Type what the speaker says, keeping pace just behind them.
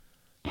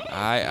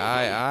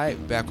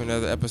Alright. Back with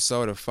another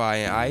episode of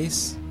Fire and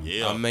Ice.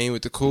 Yeah. I'm Main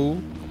with the cool.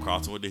 I'm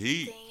crossing with the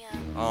heat.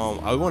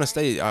 I want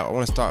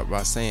to start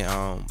by saying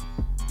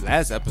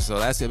last episode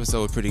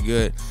was pretty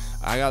good.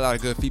 I got a lot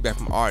of good feedback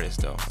from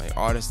artists though. Like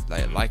artists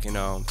liking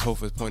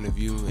Topher's point of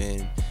view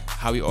and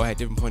how we all had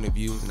different point of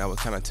views, and I was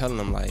kind of telling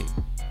them like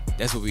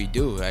that's what we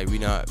do. Like we're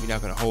not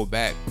gonna hold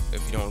back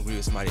if you don't agree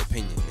with somebody's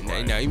opinion. And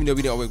right. now, even though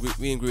we didn't agree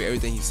with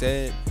everything he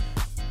said,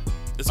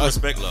 it's a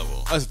respect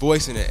level. Us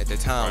voicing it at the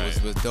time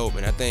right. was dope,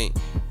 and I think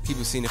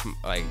people seen it from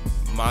like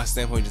my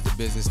standpoint, just the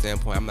business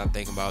standpoint. I'm not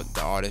thinking about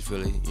the artist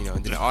really,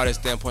 and then the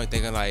artist standpoint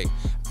thinking like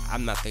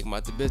I'm not thinking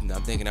about the business.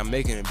 I'm thinking I'm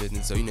making a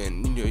business. So you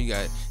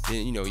got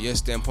your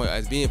standpoint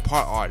as being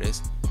part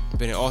artist, but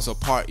then also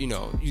part you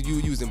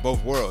using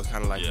both worlds,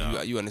 kind of like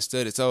you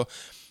understood it. So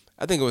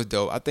I think it was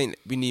dope. I think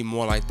we need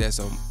more like that.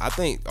 So I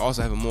think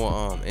also having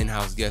more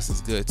in-house guests is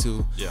good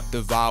too. Yeah.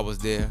 The vibe was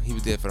there. He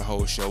was there for the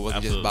whole show. It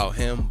wasn't just about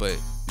him, but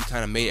we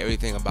kind of made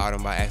everything about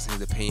him by asking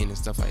his opinion and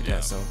stuff like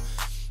that. So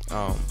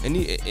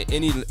any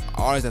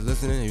artists that's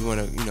listening, if you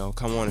want to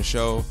come on the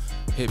show,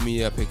 hit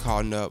me up, hit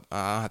Carlton up.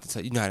 I don't have to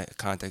tell you, know how to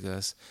contact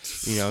us.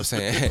 You know what I'm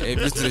saying? If you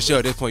listen to the show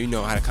at this point, you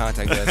know how to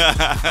contact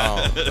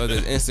us. Whether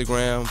it's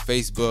Instagram,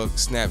 Facebook,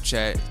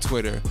 Snapchat,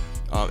 Twitter.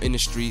 In the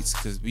streets,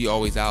 because we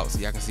always out, so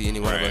y'all can see any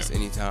one of us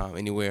anytime,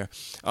 anywhere.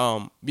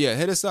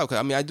 Hit us up,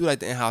 because I do like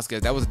the in-house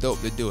guests. That was dope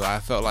to do. I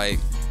felt like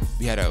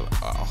we had a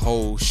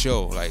whole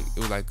show. Like it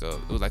was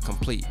like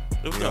complete.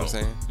 It was you know what I'm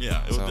saying?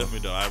 Yeah, it was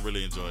definitely dope. I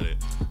really enjoyed it.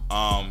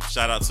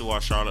 Shout out to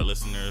our Charlotte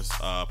listeners,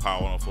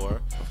 Power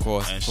 104. Of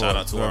course. And shout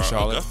out to our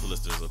Augusta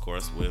listeners, of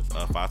course, with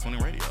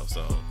 520 Radio.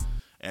 So.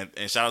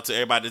 And shout out to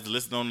everybody that's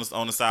listening on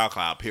the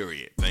SoundCloud.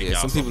 Period. Thank y'all.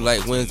 Some people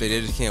like Wednesday;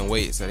 they just can't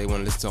wait, so they want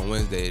to listen on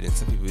Wednesday. And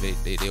some people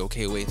they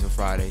okay wait until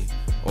Friday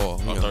or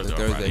Thursday.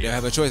 Friday, they don't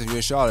have a choice. If you're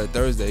in Charlotte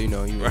Thursday, you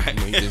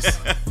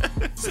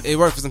just it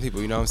works for some people.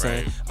 You know what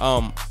I'm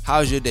saying?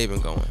 How's your day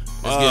been going?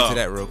 Let's get into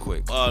that real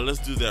quick. Let's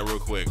do that real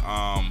quick.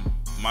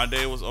 My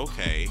day was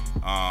okay.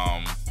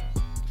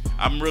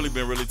 I'm really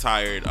been really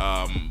tired.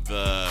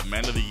 The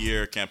Man of the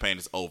Year campaign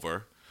is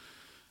over.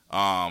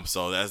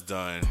 So that's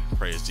done.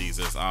 Praise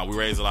Jesus. We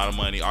raised a lot of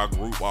money. Our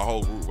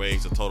whole group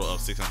raised a total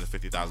of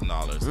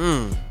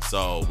 $650,000.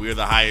 So we're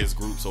the highest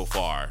group so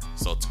far.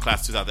 So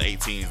class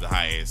 2018 is the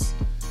highest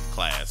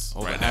class.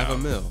 Over right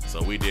 $500,000.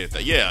 So we did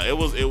that. Yeah, it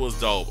was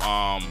dope.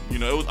 I'm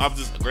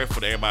just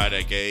grateful to everybody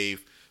that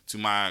gave to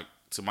my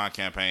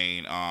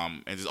campaign,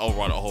 and just the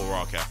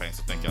overall campaign.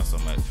 So thank y'all so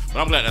much. But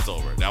I'm glad that's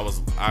over. I ain't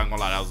gonna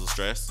lie, that was a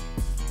stress.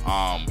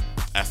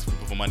 Asking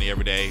people for money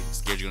every day,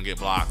 scared you're gonna get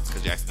blocked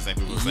because you're asking the same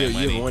people for the same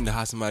money. You ever wonder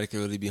how somebody could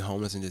really be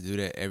homeless and just do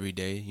that every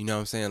day? You know what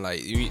I'm saying? Like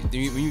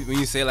when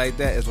you say it like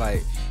that, it's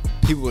like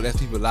that's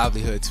people's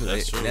livelihood too.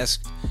 That's true. And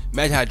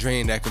imagine how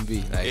draining that can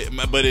be.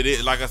 But it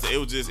is, like I said,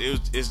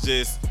 it's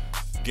just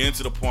getting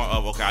to the point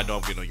of, okay, I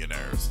don't get on your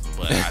nerves,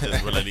 but I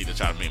just really need to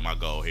try to make my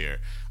goal here.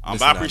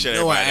 But I appreciate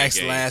everybody. I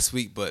asked last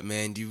week, but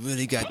man, you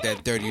really got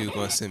that 30 you were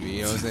gonna send me.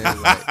 You know what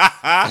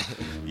I'm saying?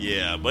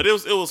 Yeah, but it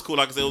was cool.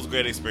 Like I said, it was a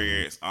great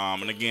experience.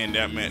 And again,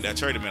 that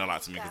charity meant a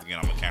lot to me because again,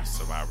 I'm a cancer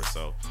survivor,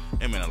 so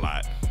it meant a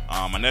lot.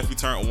 My nephew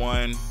turned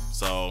 1,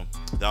 so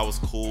that was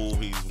cool.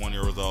 He's 1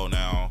 year old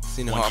now. I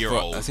seen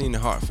the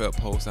heartfelt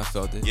post. I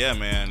felt it. Yeah,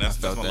 man,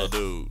 that's my little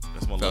dude.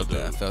 That's my little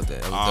dude. I felt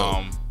that. It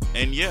was dope.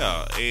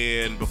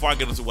 And before I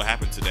get into what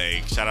happened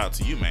today, shout out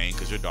to you, man,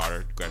 because your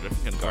daughter graduated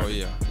from kindergarten. Oh,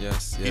 yeah.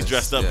 Yes. He's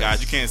dressed up, guys.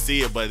 You can't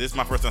see it, but this is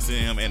my first time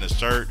seeing him in a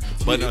shirt,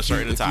 button-up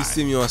shirt and a tie. If you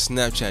see me on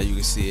Snapchat, you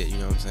can see it. You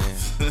know what I'm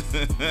saying?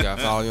 You got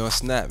to follow me on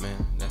Snap,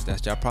 man.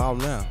 That's your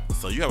problem now.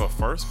 So you have a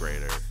first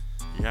grader.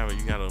 You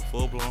got a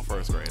full-blown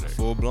first grader.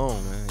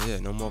 Full-blown, man. Yeah,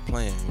 no more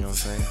playing. You know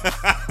what I'm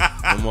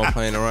saying? No more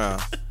playing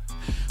around.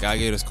 Gotta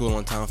get to school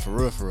on time for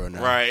real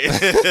now. Right.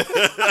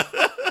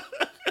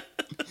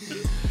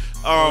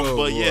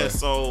 But yeah,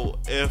 so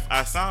if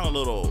I sound a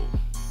little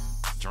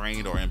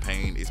drained or in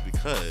pain, it's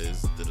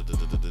because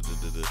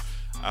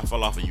I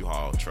fell off a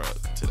U-Haul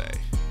truck today.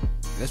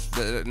 Let's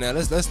put it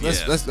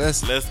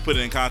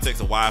in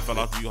context of why I fell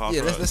off the U-Haul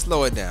truck. Yeah, let's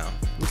slow it down.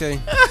 Okay.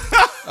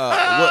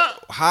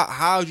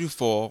 How'd you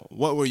fall?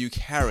 What were you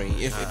carrying,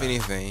 if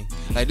anything?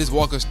 Like, just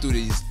walk us through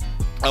these.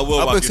 I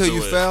will walk until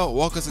you it. fell.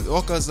 Walk us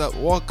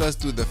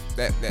through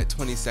that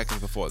 20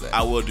 seconds before that.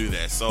 I will do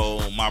that. So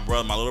my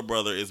little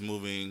brother is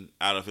moving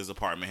out of his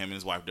apartment. Him and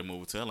his wife, they're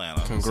moving to Atlanta.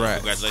 Congrats! So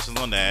congratulations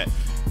on that.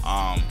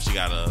 She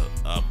got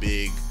a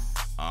big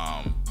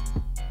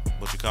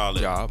what you call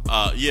it? Job.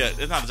 Yeah,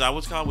 it's not a job.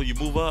 What you call it when you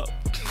move up?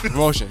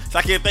 Promotion. So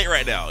I can't think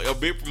right now. A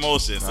big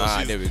promotion. So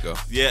there we go.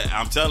 Yeah,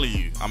 I'm telling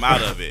you, I'm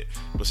out of it.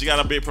 But she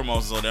got a big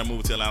promotion, so they're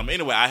moving to Atlanta. But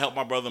anyway, I helped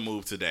my brother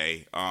move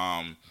today.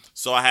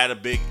 So I had a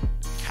big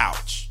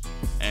couch,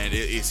 and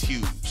it's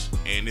huge,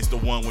 and it's the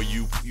one where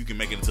you can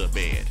make it into a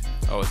bed.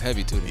 Oh, it's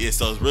heavy too. Yeah,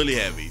 so it's really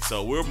heavy.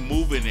 So we're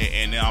moving it,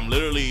 and I'm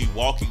literally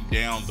walking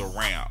down the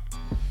ramp.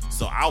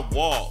 So I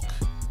walk,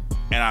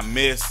 and I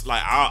missed.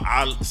 Like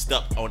I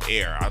stepped on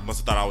air. I must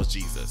have thought I was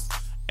Jesus,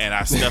 and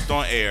I stepped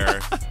on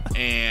air,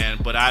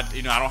 but I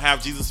don't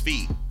have Jesus'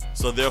 feet.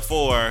 So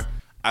therefore,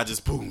 I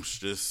just boom,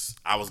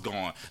 I was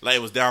gone. Like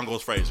it was down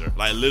goes Frazier.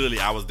 Like literally,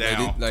 I was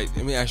down. Let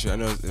me ask you. I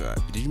know.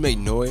 Did you make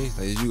noise?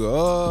 Like, did you go?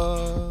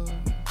 Oh.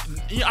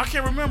 Yeah, I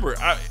can't remember.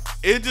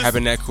 It just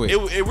happened that quick.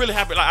 It really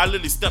happened. Like I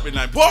literally stepped in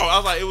like, whoa! I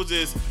was like, it was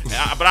just.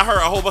 But I heard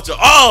a whole bunch of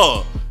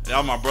oh. That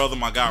was my brother,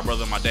 my god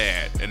brother, my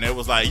dad, and it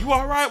was like, you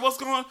all right? What's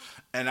going on?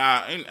 And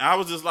I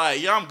was just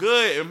like, yeah, I'm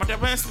good. And my dad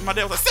was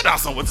like, sit down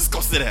somewhere. Just go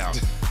sit down.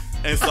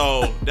 And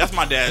so that's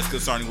my dad's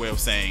concerning way of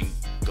saying,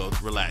 go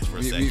relax for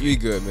a second. We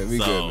good, man. We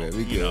good, man.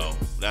 We good. You know,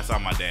 that's how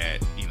my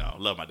dad,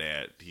 love my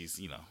dad. He's,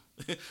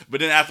 But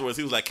then afterwards,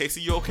 he was like,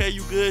 Casey, you okay?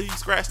 You good? You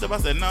scratched up? I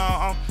said, no,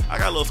 I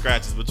got little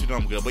scratches, but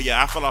I'm good. But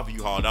yeah, I fell off a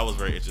U-Haul. That was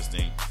very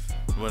interesting.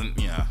 But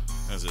yeah,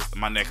 just,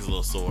 my neck is a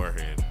little sore.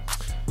 And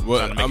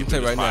well, I'm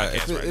telling you right now,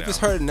 if it's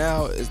hurting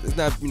now, it's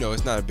not,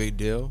 it's not a big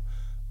deal.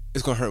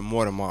 It's gonna hurt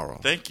more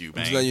tomorrow. Thank you, man.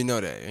 I'm just letting you know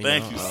that.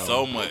 Thank you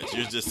so much.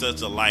 You're just such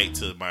a light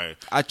to my.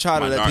 I try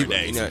to let people,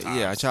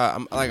 I try.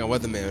 I'm like a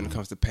weatherman when it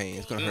comes to pain.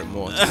 It's gonna hurt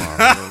more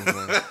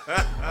tomorrow.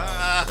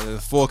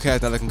 The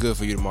forecast not looking good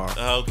for you tomorrow.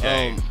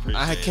 Okay.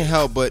 I can't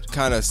help but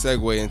kind of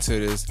segue into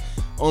this,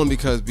 only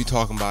because we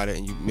talking about it,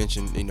 and you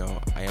mentioned,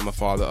 I am a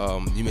father.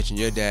 You mentioned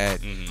your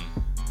dad. Mm-hmm.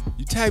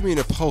 You tagged me in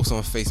a post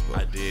on Facebook.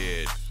 I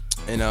did.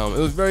 And it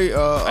was very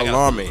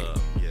alarming.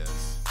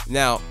 Yes.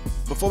 Now,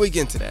 before we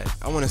get into that,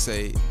 I want to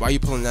say, why you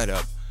pulling that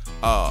up?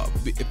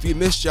 If you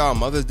missed y'all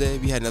Mother's Day,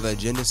 we had another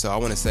agenda, so I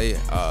want to say,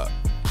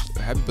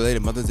 happy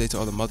belated Mother's Day to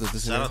all the mothers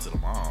listening. Shout out to the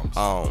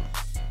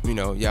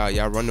moms.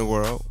 Y'all run the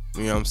world.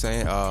 You know what I'm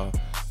saying? I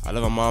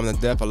love my mom to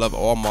death. I love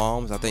all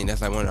moms. I think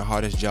that's like one of the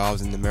hardest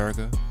jobs in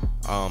America,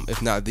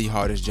 if not the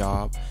hardest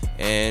job.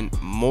 And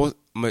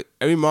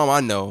every mom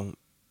I know,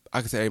 I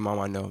can say every mom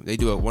I know, they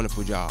do a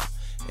wonderful job.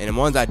 And the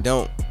ones I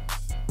know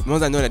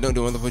that don't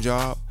do a wonderful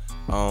job,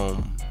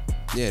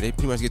 they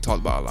pretty much get talked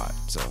about a lot.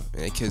 So,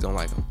 and their kids don't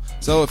like them.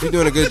 So if you're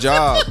doing a good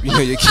job,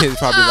 your kids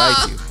probably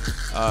like you.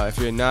 If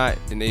you're not,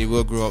 then they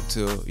will grow up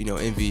to,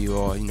 envy you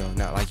or,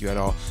 not like you at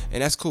all.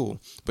 And that's cool.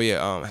 But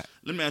yeah.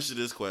 Let me ask you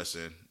this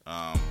question.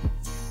 I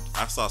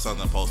saw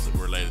something posted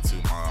related to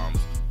moms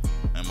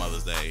and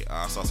Mother's Day.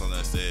 I saw something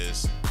that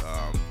says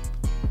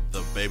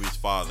the baby's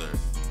father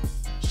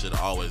should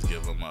always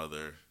give the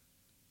mother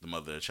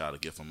a child a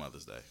gift for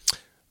Mother's Day.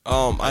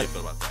 How do you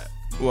feel about that?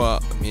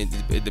 Well, I mean,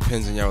 it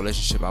depends on your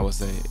relationship, I would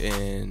say.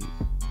 And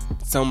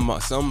some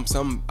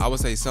I would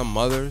say some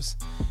mothers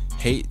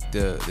hate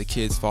the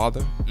kid's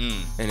father.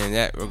 And in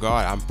that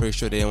regard, I'm pretty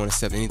sure they don't want to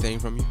accept anything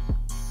from you.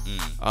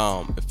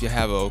 If you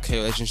have an okay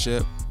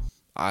relationship,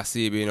 I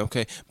see it being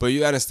okay. But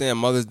you understand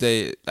Mother's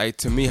Day, like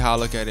to me, how I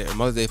look at it,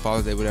 Mother's Day,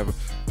 Father's Day, whatever.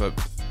 But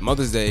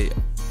Mother's Day,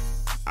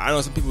 I know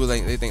some people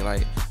they think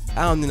like,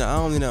 I don't need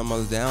nothing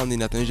Mother's Day. I don't need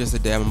nothing. It's just a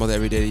day. I'm a mother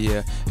every day of the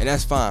year, and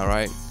that's fine,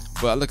 right?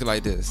 But I look at it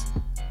like this: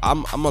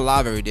 I'm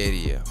alive every day of the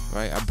year,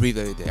 right? I breathe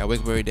every day. I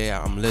wake up every day.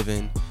 I'm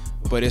living,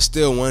 but it's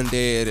still one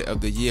day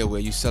of the year where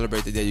you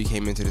celebrate the day you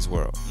came into this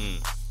world.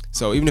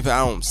 So even if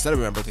I don't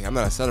celebrate my birthday, I'm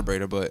not a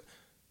celebrator, but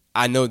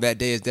I know that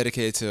day is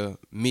dedicated to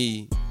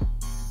me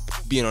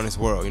being on this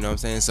world. You know what I'm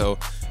saying? So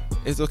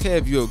it's okay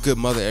if you're a good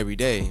mother every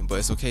day, but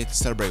it's okay to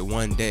celebrate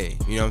one day.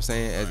 You know what I'm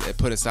saying? As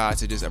put aside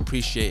to just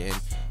appreciating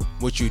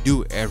what you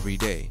do every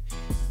day.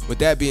 With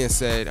that being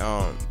said,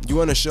 you do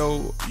want to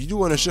show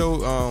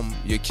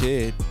your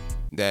kid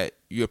that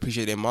you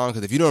appreciate their mom,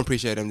 because if you don't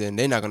appreciate them, then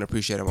they're not going to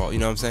appreciate them all. You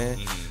know what I'm saying?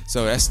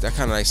 So that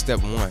kind of like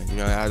step one.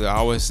 I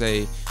always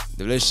say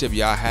the relationship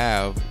y'all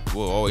have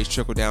will always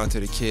trickle down to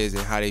the kids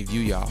and how they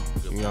view y'all.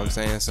 You know what I'm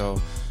saying?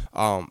 So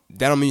that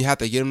don't mean you have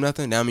to get them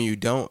nothing. That don't mean you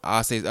don't.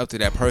 I'll say it's up to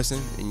that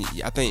person, and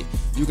I think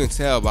you can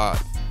tell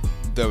about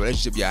the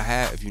relationship y'all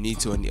have if you need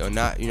to or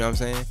not. You know what I'm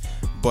saying?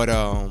 But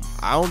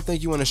I don't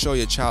think you want to show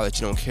your child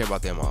that you don't care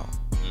about their mom.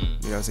 You know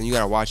what I'm saying? You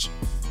gotta watch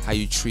how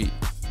you treat,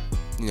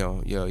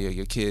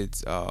 your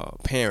kid's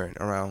parent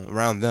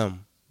around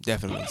them.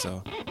 Definitely.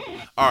 So.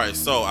 All right.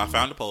 So I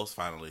found the post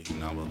finally.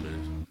 I'm up there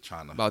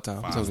trying to. About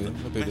time. It's okay.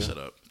 Man, shut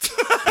up.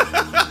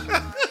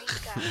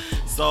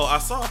 So I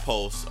saw a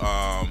post.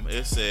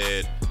 It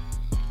said,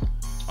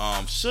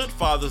 should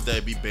Father's Day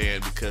be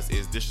banned because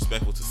it's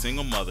disrespectful to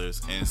single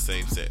mothers and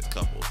same-sex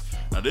couples?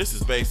 Now this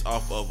is based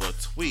off of a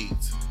tweet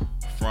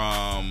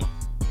from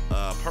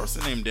a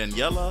person named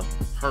Daniela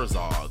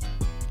Herzog.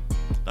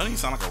 Doesn't even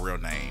sound like a real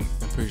name.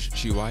 I'm pretty sure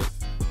she white.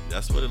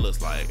 That's what it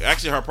looks like.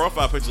 Actually, her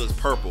profile picture looks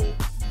purple,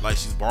 like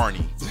she's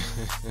Barney.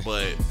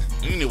 But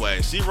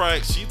anyway, she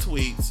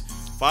tweets,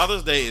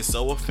 Father's Day is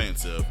so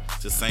offensive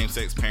to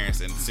same-sex parents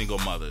and single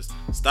mothers.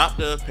 Stop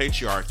the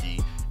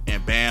patriarchy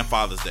and ban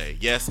Father's Day.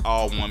 Yes,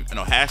 all women.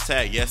 No,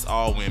 hashtag yes,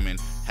 all women.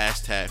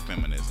 Hashtag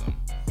feminism.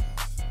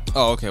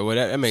 Oh, okay. Well,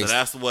 that makes. So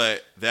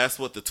that's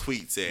what the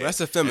tweet said. Well,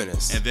 that's a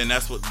feminist. And then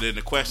then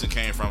the question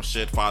came from: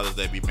 should Father's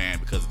Day be banned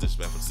because of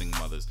disrespect for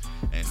single mothers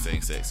and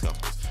same-sex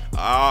couples?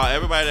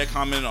 Everybody that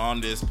commented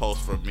on this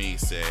post from me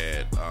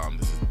said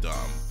this is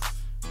dumb.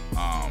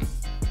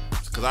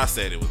 because I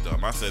said it was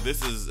dumb. I said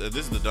this is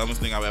the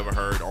dumbest thing I've ever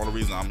heard. The only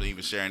reason I'm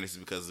even sharing this is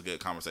because it's a good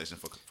conversation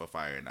for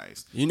Fire and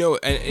Ice. You know,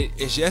 and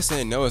it's yes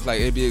and no. It's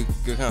like it'd be a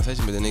good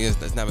conversation, but then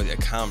that's not really a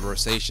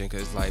conversation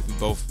because like we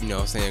both, you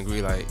know,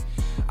 agree. Like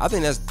I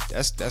think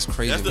that's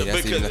crazy.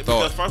 That's even a thought.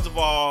 Because first of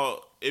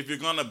all, if you're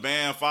gonna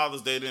ban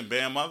Father's Day, then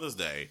ban Mother's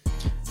Day.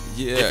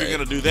 Yeah. If you're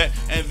gonna do that,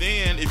 and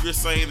then if you're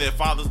saying that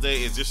Father's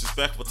Day is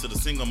disrespectful to the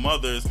single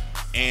mothers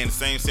and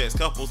same-sex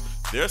couples,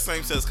 there are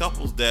same-sex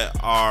couples that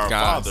are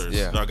guys, fathers,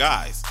 yeah. they're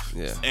guys,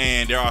 yeah,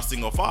 and there are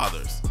single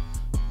fathers.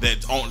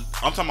 I'm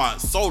talking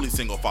about solely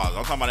single fathers.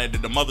 I'm talking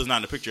about the mother's not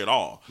in the picture at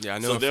all. Yeah, I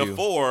know. So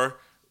therefore,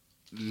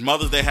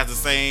 Mother's Day has the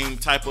same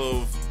type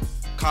of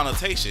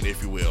connotation,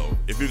 if you will,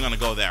 if you're gonna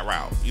go that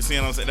route. You see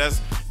what I'm saying?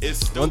 It's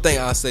stupid. One thing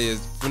I'll say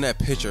is from that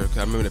picture, because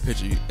I remember the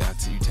picture you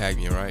tagged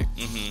me, right?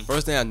 Mm-hmm.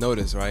 First thing I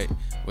noticed, right,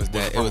 was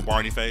that it was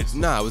Barney face.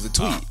 Nah, it was a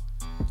tweet.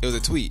 It was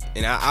a tweet,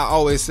 and I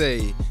always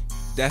say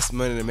that's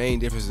one of the main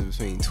differences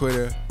between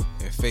Twitter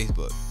and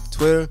Facebook.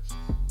 Twitter,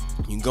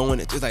 you can go in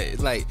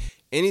it's like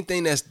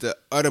anything that's the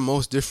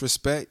uttermost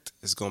disrespect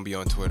is gonna be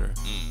on Twitter.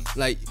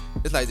 Like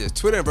it's like this.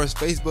 Twitter versus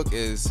Facebook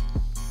is.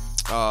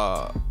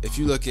 If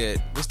you look at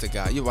what's the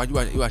guy you watch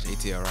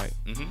ATL, right?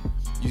 Mm-hmm.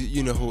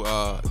 You know who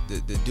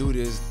the dude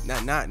is,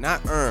 not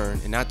Earn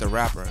and not the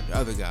rapper, the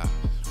other guy.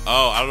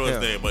 Oh, I don't know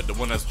his name, but the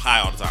one that's high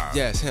all the time.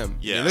 Yes, him.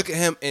 Yeah. You look at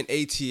him in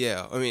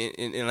ATL. I mean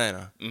in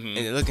Atlanta, mm-hmm. and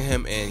you look at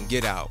him in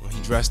Get Out when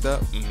he dressed up.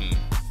 Mm-hmm.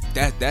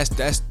 That's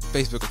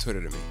Facebook and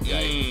Twitter to me.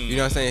 You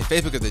know what I'm saying?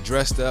 Facebook is the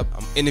dressed up,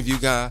 I'm interview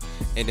guy,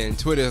 and then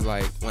Twitter is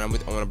like when I'm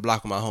on a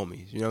block with my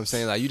homies. You know what I'm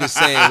saying? Like you just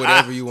saying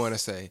whatever you want to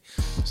say.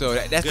 So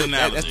that's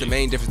the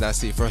main difference I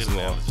see. First of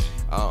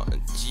all,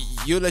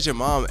 you'll let your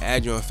mom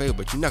add you on Facebook,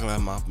 but you're not gonna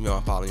have your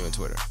mom follow you on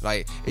Twitter.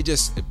 Like it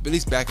just, at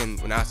least back in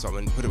when I saw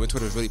when Twitter was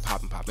really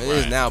popping. It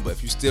is now, but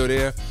if you're still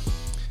there.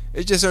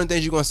 It's just certain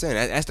things you're going to say.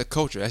 That's the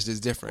culture. That's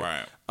just different.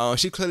 Right.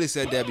 She clearly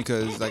said that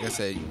because, like I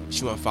said,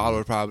 she want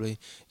followers probably.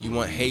 You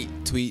want hate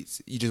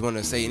tweets. You just want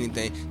to say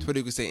anything. Twitter,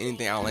 you can say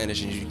anything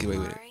outlandish and you can get away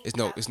with it. It's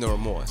no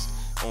remorse.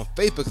 On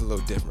Facebook, it's a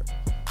little different.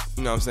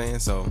 You know what I'm saying?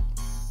 So,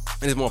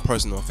 and it's more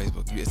personal on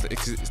Facebook.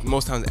 It's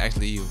most times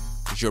actually you.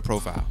 It's your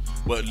profile.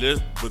 But this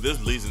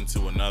leads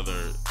into another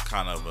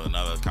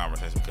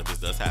conversation because this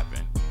does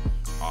happen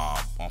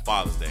on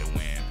Father's Day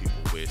when people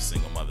wish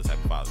single mothers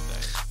happy Father's Day.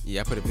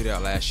 Yeah, I put a video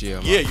out last year.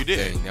 Yeah, you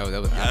did. Thing.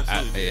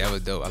 That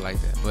was dope. I like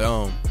that. But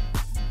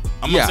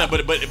I'm not saying, but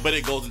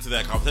it goes into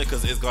that conversation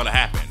because it's gonna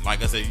happen.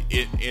 Like I said,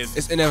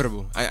 it's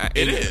inevitable.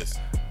 It is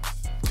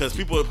because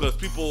people are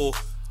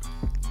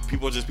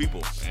just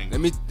people.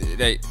 And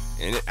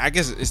I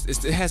guess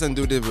it has something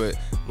to do with this,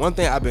 but one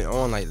thing I've been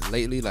on like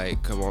lately,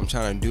 like cause what I'm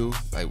trying to do,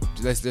 like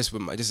just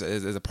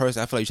as a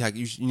person, I feel like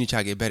you need to try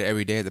to get better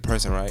every day as a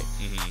person, right?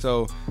 Mm-hmm.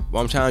 So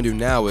what I'm trying to do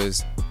now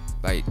is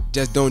like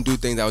just don't do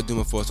things I was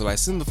doing before. So like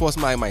since before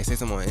somebody might say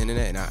something on the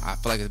internet and I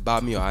feel like it's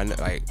about me or I'm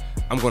gonna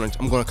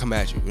come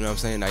at you. You know what I'm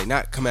saying? Like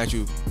not come at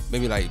you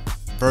maybe like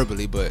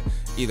verbally, but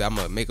either I'm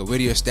gonna make a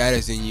video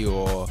status in you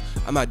or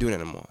I'm not doing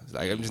it anymore.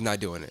 Like I'm just not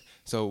doing it.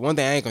 So one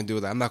thing I ain't gonna do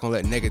is like, I'm not gonna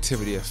let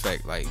negativity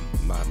affect like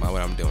my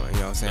what I'm doing. You know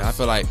what I'm saying? I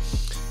feel like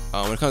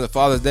when it comes to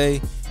Father's Day,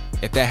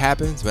 if that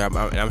happens, but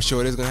I'm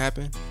sure it is gonna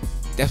happen,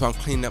 that's why I'm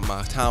cleaning up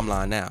my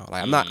timeline now.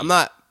 Like I'm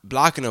not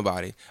blocking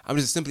nobody. I'm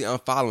just simply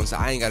unfollowing, so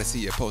I ain't gotta see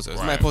your post. So if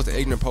somebody posts an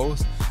ignorant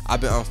post, I've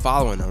been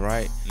unfollowing them,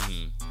 right?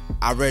 Mm-hmm.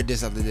 I read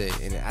this the other day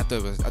and I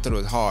thought it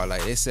was hard.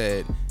 Like it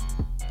said,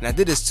 and I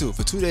did this too.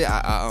 For 2 days,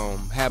 I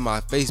had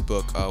my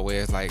Facebook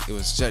where it's like it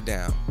was shut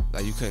down.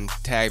 Like you couldn't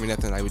tag me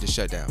nothing. Like we just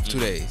shut down for 2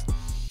 days.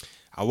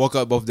 I woke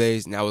up both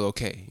days and I was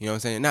okay. You know what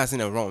I'm saying? Not saying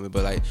nothing wrong with it,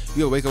 but like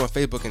you wake up on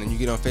Facebook and then you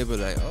get on Facebook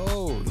like,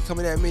 oh, you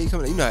coming at me?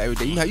 You know how every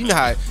day. You know how you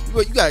gotta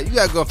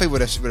go on Facebook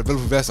with a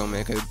bulletproof vest on,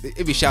 man, because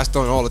it be shots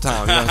thrown all the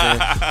time. You know what I'm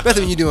saying?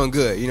 Especially when you're doing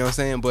good. You know what I'm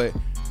saying? But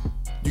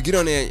you get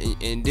on there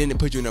and then it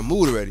put you in a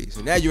mood already.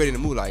 So now you're ready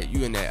in the mood, like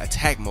you in that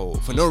attack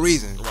mode for no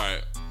reason.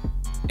 Right.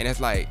 And it's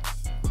like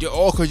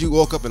all because you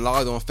woke up and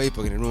logged on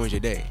Facebook and it ruins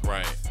your day.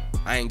 Right.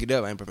 I ain't get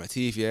up. I ain't brush my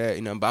teeth yet.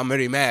 You know, but I'm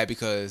very mad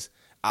because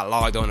I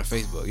logged on to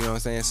Facebook. You know what I'm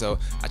saying? So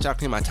I try to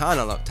clean my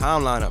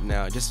timeline up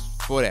now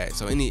just for that.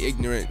 So any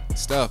ignorant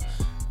stuff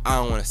I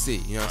don't want to see.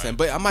 You know what I'm saying?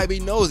 But I might be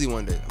nosy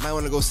one day. I might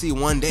want to go see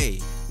one day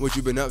what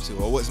you've been up to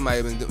or what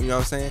somebody been doing. You know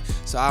what I'm saying?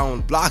 So I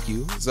don't block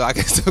you, so I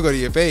can still go to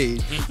your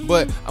page.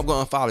 But I'm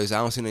going to unfollow you, so I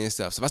don't see any of your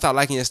stuff. So if I start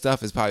liking your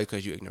stuff, it's probably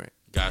because you're ignorant.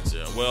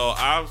 Gotcha. Well,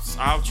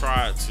 I've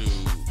tried to,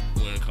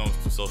 when it comes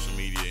to social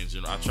media in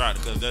general, I tried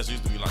because that's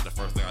used to be like the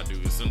first thing I do.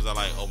 As soon as I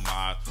like,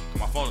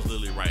 my phone is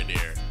literally right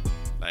there,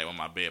 like when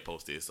my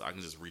bedpost is, so I can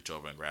just reach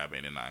over and grab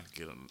it and I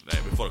get them.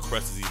 Like, before the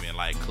crust is even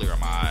like clear in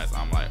my eyes,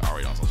 I'm like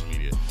already on social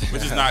media,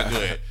 which is not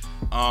good.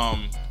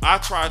 I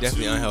try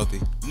definitely unhealthy.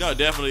 No, it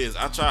definitely is.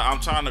 I'm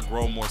trying to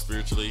grow more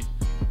spiritually.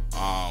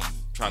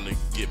 Trying to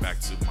get back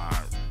to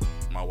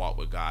my walk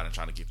with God and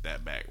trying to get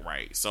that back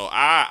right. So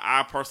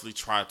I personally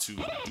try to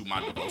do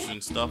my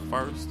devotion stuff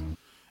first,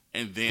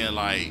 and then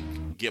like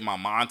get my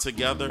mind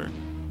together,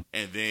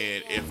 and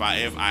then if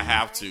I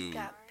have to,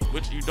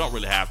 which you don't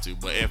really have to,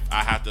 but if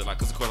I have to, like,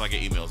 because of course I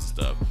get emails and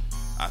stuff,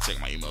 I check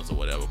my emails or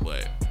whatever.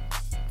 But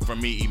for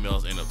me,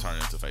 emails end up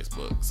turning into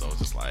Facebook. So it's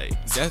just like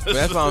that's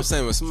what I'm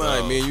saying. With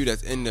somebody like me and you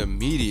that's in the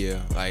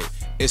media, like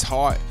it's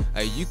hard.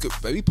 Like you could,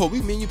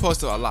 me and you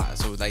post a lot.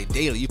 So like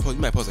daily, you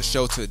might post a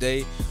show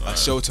today, a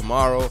show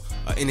tomorrow,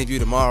 an interview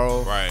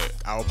tomorrow, right?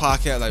 Our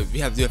podcast, like we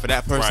have to do it for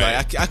that person. Right.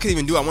 Like I couldn't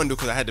even do what I want to do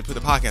because I had to put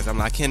the podcast. I'm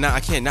like I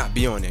cannot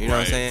be on there. You know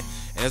what I'm saying?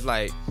 And it's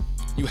like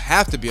you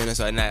have to be on there.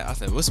 So I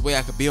said, what's the way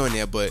I could be on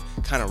there, but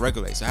kind of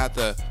regulate? So I have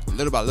to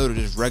little by little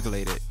just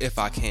regulate it if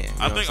I can.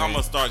 I think I'm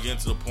gonna start getting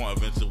to the point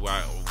eventually where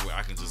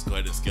I can just go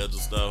ahead and schedule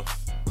stuff.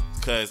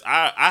 Because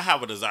I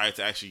have a desire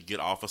to actually get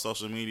off of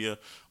social media,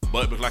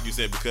 but like you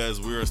said, because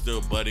we're still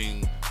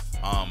budding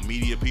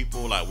media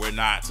people, like we're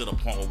not to the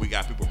point where we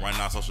got people running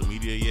our social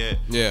media yet.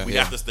 Yeah, we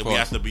have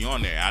to be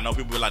on there. I know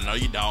people are like, no,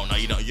 you don't.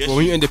 Yes, well,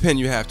 when you're independent,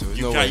 you have to.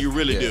 You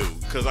really do.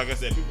 Because like I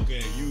said, people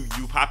can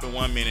you pop in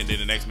 1 minute, then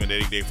the next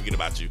minute they forget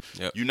about you.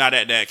 Yep. You're not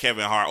at that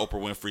Kevin Hart, Oprah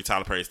Winfrey,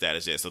 Tyler Perry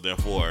status yet. So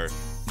therefore,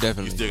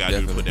 definitely, you still got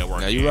to put that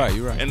work. Yeah,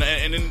 you're right. And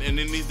in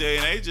these day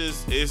and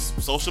ages, it's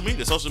social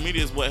media. Social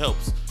media is what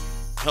helps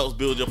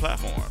build your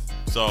platform.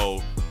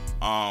 So,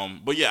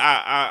 but yeah,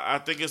 I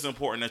think it's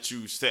important that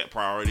you set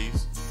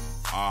priorities.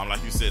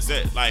 Like you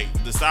said,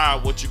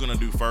 decide what you're gonna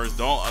do first.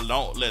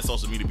 Don't let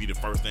social media be the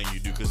first thing you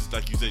do, because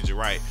like you said, you're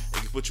right. It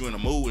can put you in a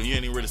mood and you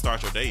ain't even really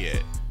start your day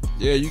yet.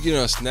 Yeah, you get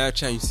on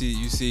Snapchat,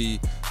 you see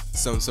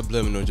some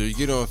subliminal. You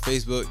get on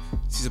Facebook,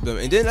 see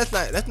subliminal, and then let's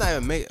not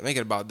even make it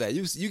about that.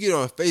 You get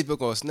on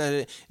Facebook or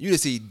Snapchat, you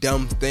just see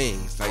dumb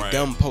things like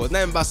dumb posts.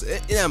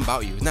 It's not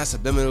about you. It's not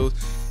subliminals.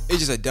 It's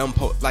just a dumb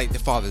post, like the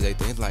Father's Day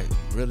thing. It's like,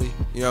 really?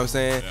 You know what I'm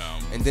saying?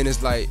 Yeah. And then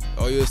it's like,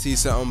 you'll see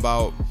something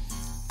about,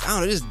 I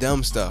don't know, just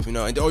dumb stuff, you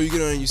know. And you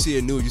get on and you see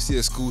you see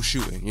a school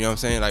shooting. You know what I'm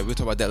saying? Like, we'll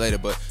talk about that later,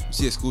 but you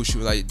see a school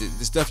shooting, like the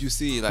stuff you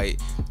see, like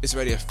it's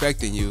already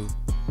affecting you,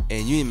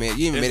 and you ain't made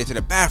it to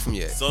the bathroom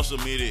yet. Social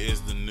media is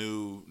the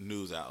new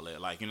news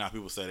outlet. Like, you know how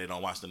people say they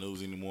don't watch the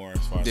news anymore,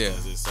 as far as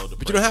it's so depressing.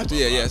 But you don't have to.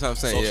 Yeah, that's what I'm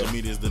saying. Social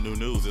media is the new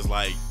news. It's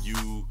like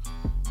you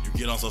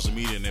get on social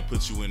media and it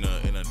puts you in a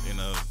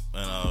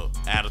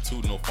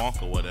attitudinal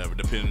funk or whatever,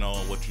 depending on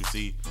what you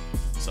see.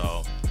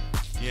 So,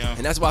 yeah.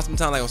 And that's why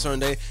sometimes, like on certain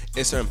day,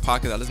 it's certain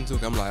podcasts I listen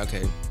to, I'm like,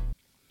 okay,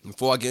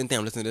 before I get anything,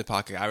 I'm listening to this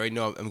podcast. I already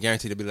know I'm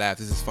guaranteed to be laughed.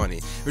 This is funny.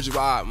 Which is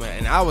why,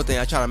 and I would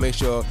think I try to make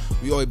sure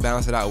we always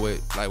balance it out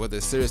with, like, whether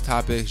it's serious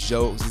topics,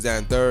 jokes, this, that,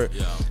 and third.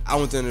 Yeah. I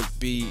want them to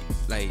be,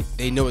 like,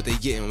 they know what they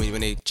getting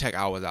when they check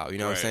ours out. You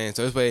know what I'm saying?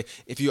 So this way,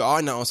 if you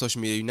are not on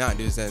social media, you're not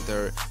doing this, that, and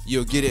third,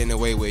 you'll get it in a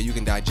way where you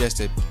can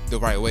digest it the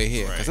right way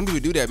here. Because some people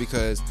do that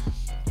because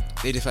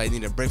they just like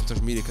need a break from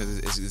social media because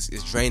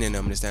it's draining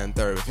them, this, that, and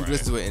third. If you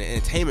listen to it in an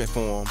entertainment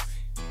form,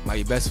 it might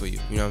be best for you.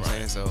 You know what I'm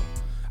saying? So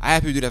I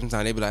have people do that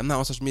sometimes. They be like, I'm not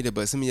on social media,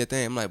 but send me your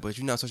thing. I'm like, but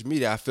you're not on social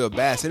media. I feel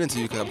bad sending it to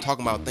you because I'm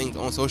talking about things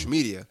on social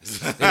media.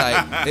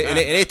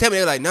 They tell me,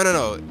 they're like,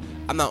 no.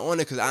 I'm not on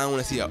it because I don't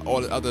want to see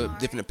all the other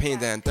different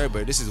opinions and third,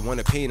 but this is one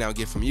opinion I'll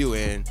get from you.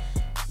 And,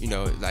 you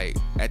know, like,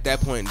 at that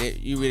point,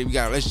 we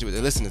got a relationship with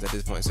the listeners at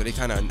this point. So they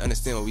kind of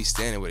understand what we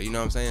standing with it. You know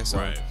what I'm saying? So,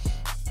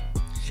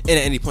 and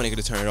at any point, they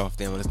could turn it off.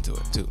 They don't listen to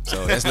it, too.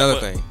 So that's another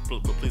thing.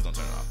 But please don't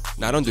turn it off.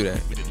 Nah, don't do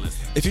that. We didn't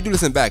listen. If you do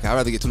listen back, I'd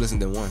rather get 2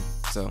 listens than 1.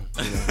 So,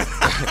 you know.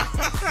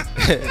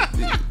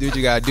 Do what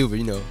you gotta do, but,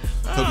 you know,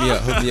 hook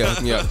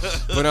me up.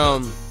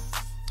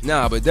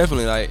 But, but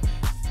definitely, like,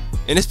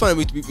 and it's funny,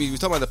 we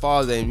talking about the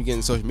Father's Day and you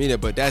getting social media,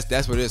 but that's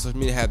what it is. Social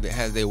media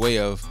has their way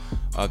of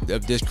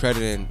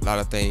discrediting a lot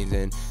of things.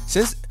 And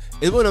since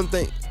it's one of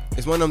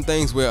them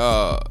things where,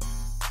 I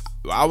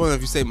don't know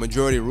if you say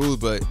majority rules,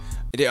 but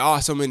there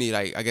are so many,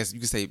 like, I guess you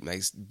could say,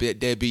 like,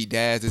 deadbeat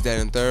dads, this, that,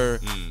 and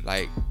third.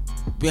 Like,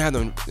 we don't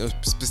have those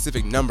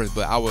specific numbers,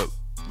 but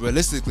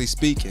realistically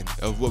speaking,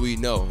 of what we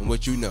know and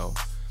what you know,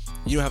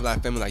 you don't have like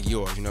a family like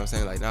yours. You know what I'm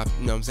saying? Like, not,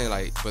 you know what I'm saying?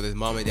 Like, whether it's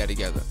mom and dad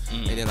together,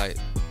 and then like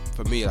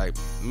for me, like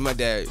my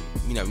dad,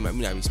 you know, we might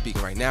not be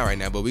speaking right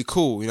now, but we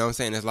cool. You know what I'm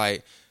saying? It's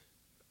like,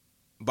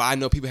 but I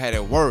know people had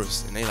it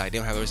worse, and they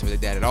don't have a relationship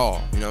with their dad at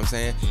all. You know what I'm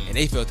saying? And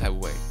they feel the type of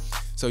way.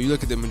 So you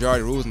look at the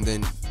majority rules, and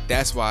then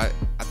that's why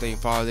I think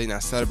Father's Day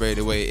not celebrated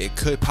the way it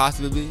could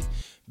possibly be,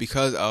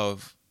 because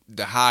of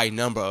the high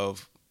number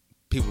of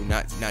people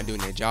not doing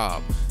their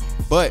job.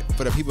 But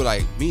for the people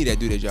like me that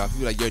do their job,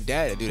 people like your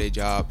dad that do their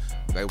job,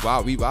 like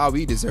why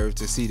we deserve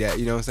to see that,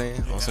 you know what I'm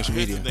saying, on social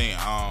media. Here's the thing,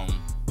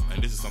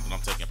 and this is something I'm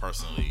taking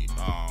personally.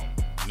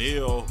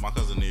 Neil, my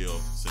cousin Neil,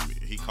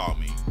 he called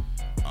me.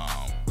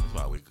 It's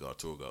about a week ago,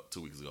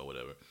 2 weeks ago,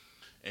 whatever.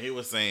 And he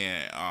was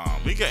saying,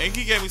 he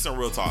gave me some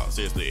real talk,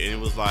 seriously. And it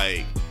was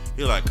like,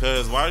 he was like,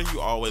 cuz why do you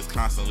always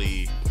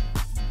constantly,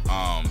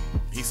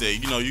 he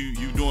said, you know,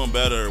 you doing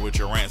better with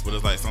your rants, but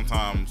it's like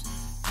sometimes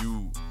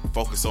you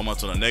focus so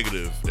much on the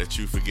negative that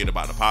you forget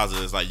about the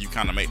positive. It's like you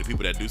kind of make the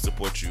people that do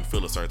support you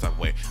feel a certain type of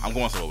way. I'm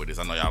going somewhere with this.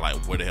 I know y'all like,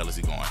 where the hell is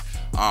he going?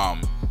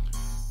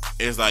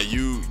 It's like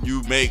you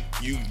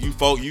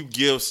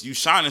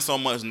shining so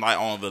much light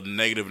on the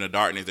negative and the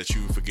darkness that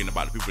you forgetting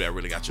about the people that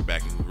really got your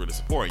back and who really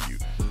supporting you.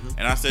 Mm-hmm.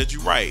 And I said,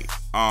 you're right.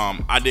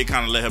 I did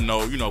kind of let him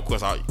know, you know, of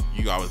course,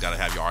 you always got to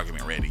have your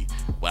argument ready.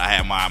 But I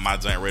had my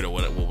giant radar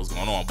what was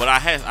going on. But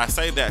I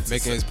say that to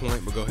Making his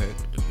point, but go ahead.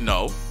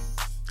 No.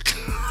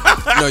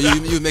 No,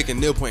 you making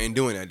nil point in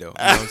doing that though.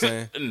 You know what I'm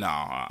saying?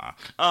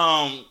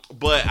 No.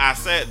 But I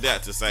said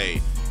that to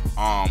say,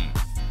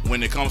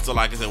 when it comes to,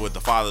 like I said, with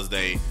the Father's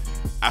Day,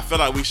 I feel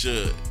like we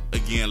should,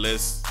 again,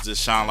 let's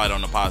just shine light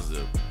on the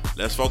positive.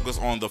 Let's focus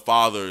on the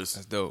fathers.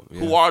 That's dope.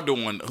 Yeah. who are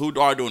doing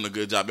a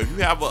good job. If you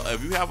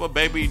have a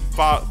baby's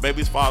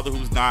father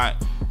who's not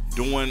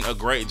doing a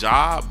great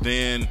job,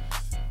 then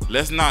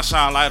let's not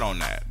shine light on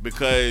that,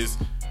 because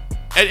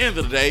at the end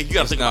of the day, you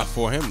got to think not about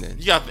for him then.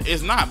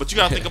 It's not, but you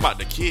got to think about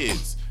the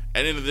kids.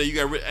 At the end of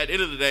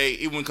the day,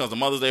 even when it comes to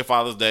Mother's Day,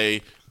 Father's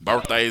Day,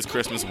 birthdays,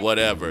 Christmas,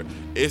 whatever,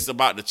 it's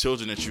about the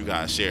children that you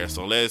guys share.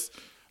 So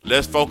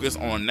let's focus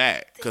on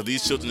that, because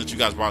these children that you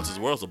guys brought into this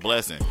world is a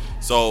blessing.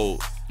 So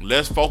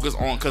let's focus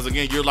on, because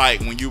again, you're like,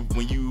 when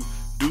you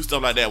do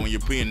stuff like that, when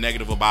you're being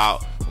negative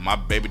about, well, my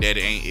baby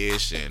daddy ain't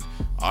ish and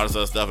all this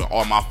other stuff, and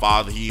or my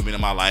father, he ain't been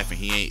in my life and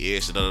he ain't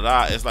ish,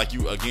 it's like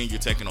you're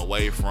taking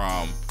away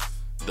from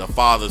the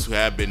fathers who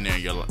have been there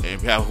in your life and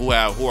who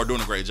are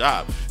doing a great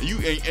job. And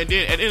then at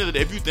the end of the day,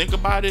 if you think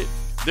about it,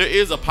 there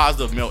is a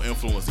positive male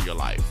influence in your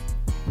life.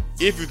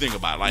 If you think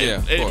about it, like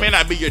it may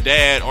not be your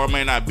dad, or it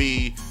may not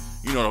be,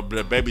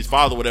 the baby's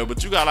father, or whatever,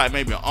 but you got like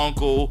maybe an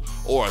uncle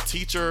or a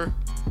teacher,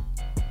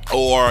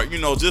 or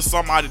just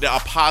somebody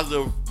that a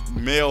positive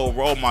male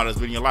role model has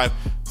been in your life.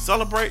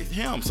 Celebrate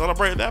him,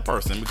 celebrate that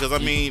person, because I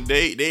mean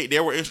they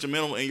were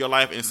instrumental in your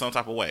life in some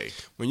type of way.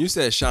 When you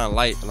said shine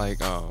light,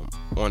 like on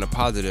the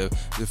positive,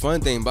 the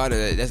fun thing about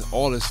it, that's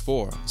all it's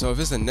for. So if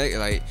it's a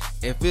negative,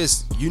 if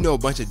it's a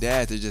bunch of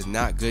dads that are just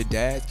not good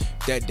dads,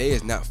 that day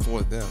is not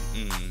for them.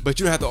 Mm-hmm. But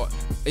you don't have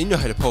to.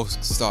 How the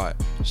post start.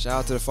 Shout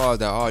out to the fathers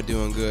that are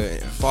doing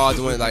good. Fathers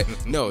doing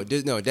no,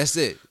 that's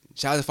it.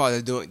 Shout out to the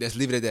father let's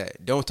leave it at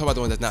that. Don't talk about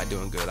the one that's not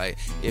doing good. Like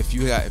if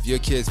your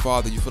kid's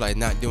father, you feel like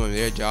not doing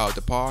their job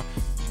to par,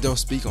 don't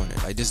speak on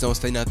it. Like just don't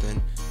say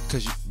nothing,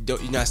 because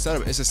you're not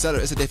celebrating.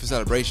 It's a day for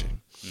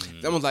celebration. Mm-hmm.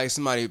 It's almost like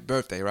somebody's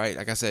birthday, right?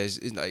 Like I said,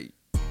 it's like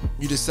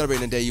you just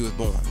celebrating the day you was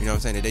born. You know what I'm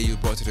saying? The day you was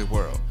brought to this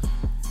world.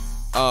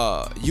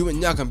 You're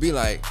not gonna be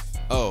like,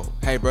 oh,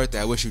 hey birthday,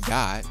 I wish you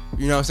died.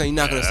 You know what I'm saying?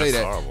 You're not gonna say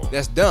that. Horrible.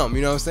 That's dumb.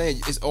 You know what I'm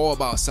saying? It's all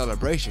about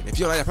celebration. If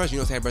you don't like that person, you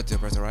don't say happy birthday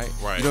to the person, right?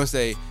 Right. You don't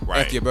say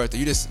after your birthday.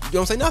 You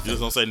don't say nothing. You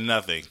just don't say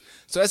nothing.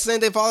 So that's the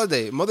same thing Father's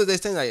Day. Mother's Day,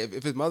 same. Like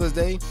if it's Mother's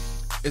Day,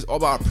 it's all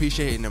about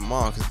appreciating their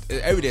mom. Because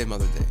every day is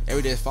Mother's Day.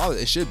 Every day is Father's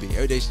Day. It should be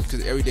every day,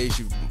 because every day you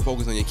should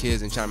focus on your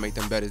kids and trying to make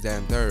them better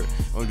than third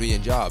on doing your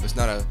job. It's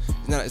not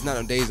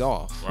on days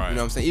off. Right. You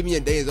know what I'm saying? Even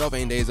your days off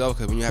ain't days off,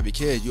 because when you have your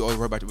kids, you always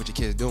worry about what your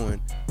kids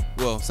doing.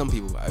 Well, some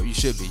people, you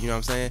should be. You know what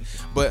I'm saying?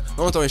 But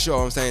long story short,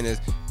 what I'm saying is,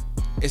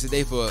 it's a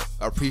day for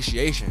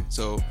appreciation.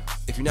 So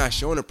if you're not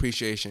showing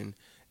appreciation,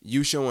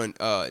 you showing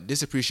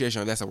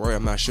disappreciation, if that's a word,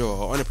 I'm not sure,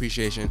 or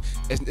unappreciation,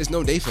 it's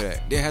no day for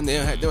that. They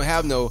don't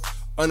have no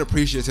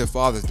unappreciative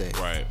Father's Day.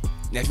 Right.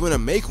 Now, if you want to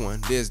make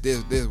one, there's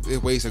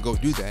ways to go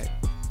do that,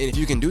 and if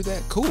you can do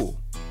that, cool.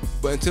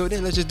 But until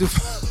then, let's just do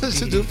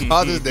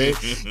Father's Day.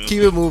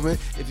 Keep it moving.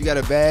 If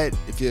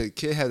your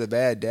kid has a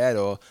bad dad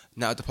or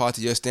not up to par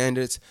to your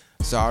standards,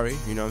 sorry.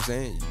 You know what I'm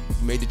saying?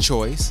 You made the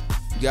choice.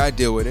 You gotta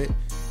deal with it.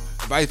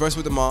 Vice versa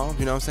with the mom.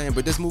 You know what I'm saying?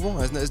 But just move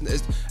on.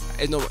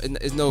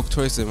 It's no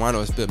choice in wine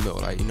or spit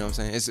milk. Like, you know what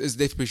I'm saying? It's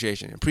day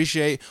appreciation.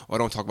 Appreciate or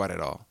don't talk about it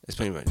at all. It's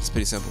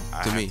pretty simple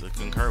to me. I have to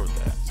concur with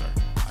that, sir.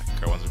 I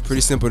concur 100%.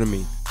 Pretty simple to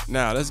me.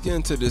 Now let's get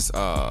into this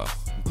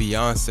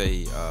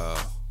Beyonce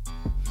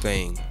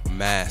thing.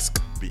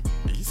 Mask. Did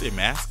you say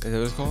mask? Is that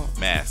what it's called?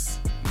 Mass.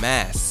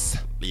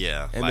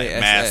 Yeah. M-A-S-S.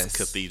 Like Mass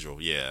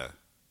Cathedral. Yeah.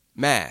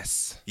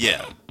 Mass.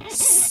 Yeah.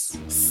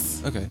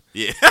 Okay.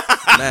 Yeah.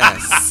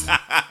 Mass.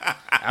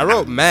 I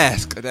wrote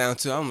mask down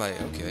too. I'm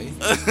like, okay.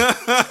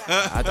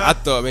 I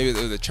thought maybe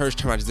it was a church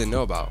term I just didn't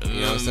know about. You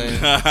know what I'm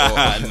saying?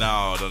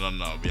 No.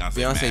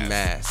 Beyonce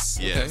mass.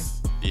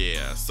 Yes. Okay.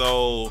 Yeah.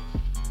 So,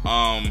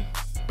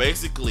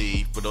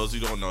 basically, for those who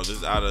don't know, this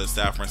is out of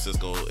San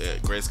Francisco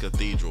at Grace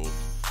Cathedral.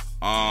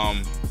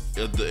 I'm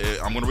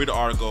gonna read the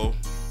article.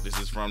 This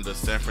is from the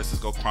San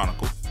Francisco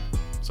Chronicle.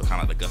 So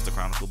kind of the Augusta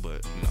Chronicle,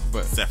 but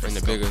San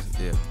Francisco. In the bigger,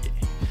 yeah.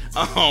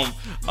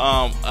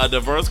 A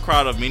diverse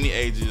crowd of many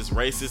ages,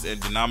 races, and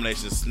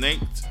denominations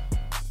snaked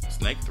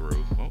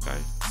through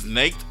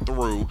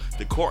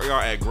the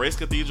courtyard at Grace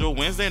Cathedral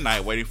Wednesday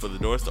night, waiting for the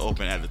doors to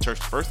open at the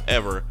church's first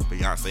ever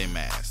Beyonce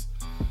Mass.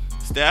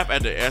 Staff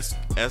at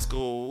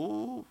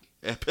the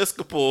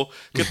Episcopal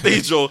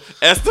Cathedral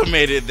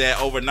estimated that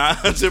over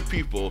 900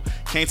 people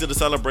came to the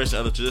celebration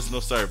of the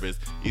traditional service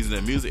using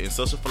the music and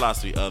social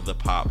philosophy of the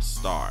pop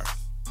star.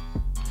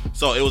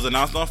 So it was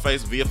announced on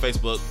via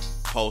Facebook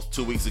post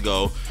 2 weeks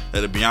ago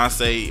that the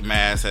Beyonce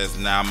Mass has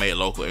now made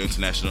local and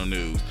international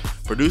news.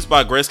 Produced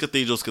by Grace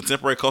Cathedral's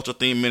contemporary culture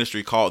themed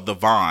ministry called The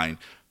Vine,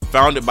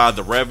 founded by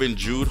the Reverend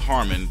Jude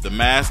Harmon, the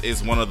Mass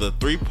is one of the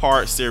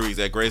 3-part series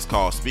at Grace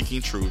called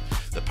Speaking Truth,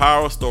 the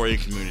Power of Story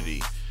and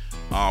Community.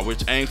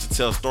 which aims to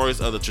tell stories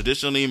of the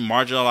traditionally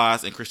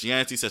marginalized in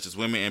Christianity, such as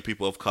women and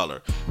people of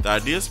color. The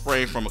idea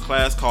sprang from a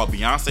class called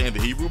Beyonce and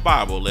the Hebrew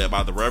Bible, led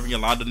by the Reverend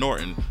Yolanda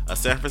Norton, a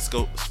San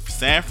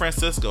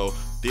Francisco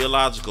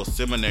Theological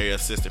Seminary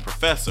assistant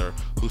professor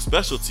whose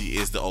specialty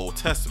is the Old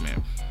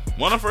Testament.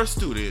 One of her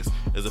students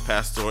is a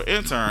pastoral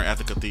intern at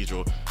the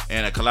cathedral,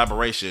 and a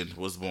collaboration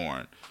was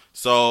born.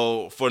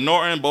 So for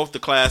Norton, both the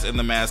class and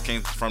the mass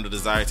came from the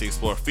desire to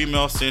explore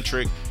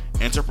female-centric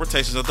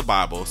interpretations of the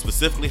Bible,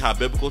 specifically how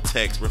biblical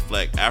texts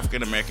reflect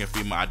African American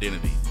female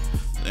identity.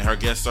 And her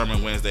guest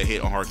sermon Wednesday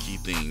hit on her key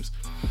themes.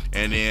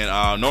 And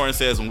then Norton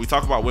says, when we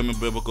talk about women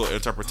biblical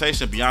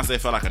interpretation, Beyonce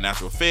felt like a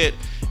natural fit.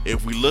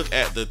 If we look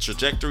at the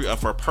trajectory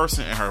of her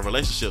person and her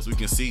relationships, we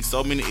can see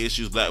so many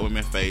issues black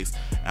women face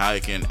and how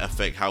it can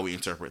affect how we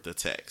interpret the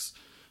text.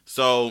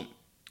 So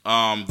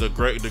the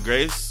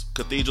Grace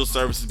Cathedral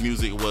Services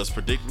music was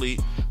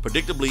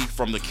predictably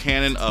from the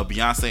canon of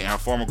Beyonce and her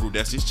former group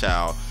Destiny's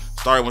Child,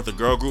 starting with the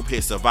girl group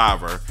hit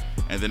Survivor,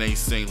 and then they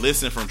sing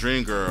Listen from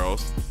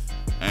Dreamgirls,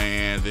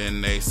 and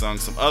then they sung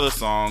some other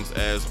songs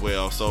as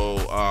well. So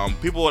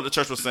people at the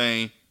church were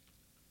saying,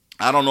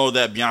 I don't know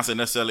that Beyonce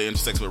necessarily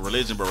intersects with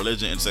religion, but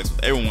religion intersects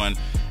with everyone,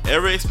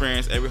 every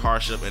experience, every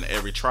hardship, and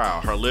every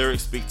trial. Her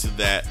lyrics speak to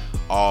that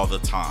all the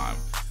time.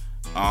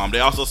 They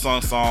also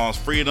sung songs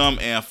Freedom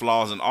and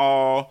Flaws and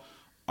All.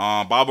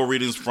 Bible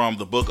readings from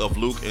the book of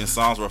Luke and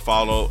Psalms were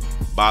followed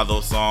by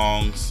those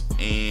songs.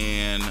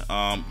 And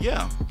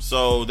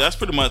so that's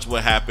pretty much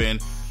what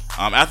happened.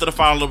 After the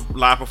final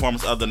live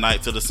performance of the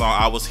night to the song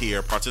I Was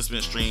Here,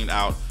 participants streamed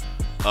out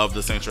of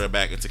the sanctuary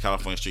back into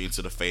California Street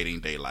into the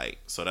fading daylight.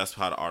 So that's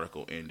how the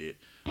article ended.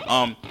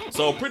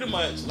 So pretty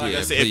much, like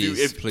I said,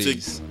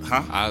 please.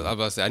 I was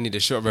about to say I need the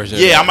short version.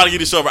 Yeah, I'm about to give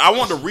you the short version. I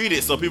want to read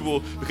it so people,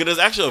 because there's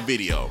actually a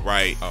video,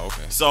 right? Oh,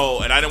 okay.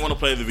 So, and I didn't want to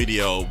play the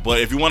video, but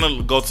if you want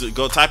to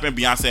go type in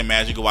Beyonce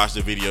Magic, go watch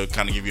the video,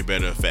 kind of give you a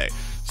better effect.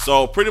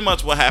 So pretty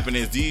much what happened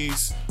is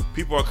these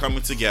people are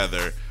coming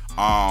together.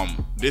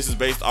 This is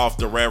based off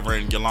the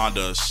Reverend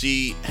Yolanda.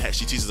 She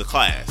teaches a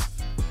class,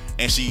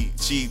 and she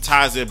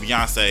ties in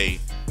Beyonce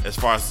as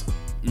far as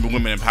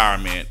women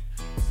empowerment,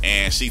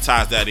 and she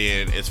ties that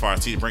in as far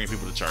as bringing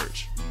people to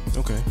church.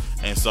 Okay.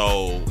 And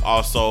so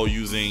also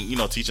using,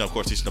 teaching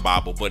the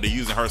Bible, but they're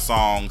using her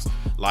songs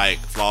like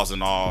Flaws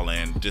and All,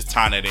 and just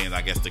tying it in,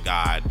 I guess, to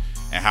God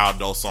and how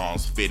those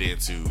songs fit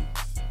into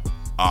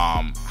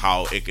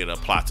how it could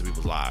apply to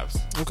people's lives.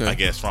 Okay. I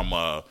guess from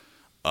a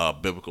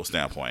biblical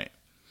standpoint.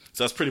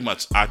 So that's pretty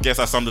much, I guess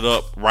I summed it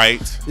up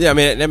right. Yeah, I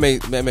mean,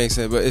 that makes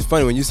sense. But it's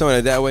funny when you sum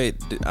it that way.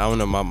 I don't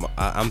know,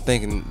 I'm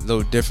thinking a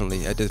little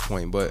differently at this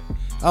point. But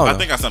I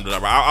think I summed it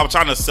up right. I'm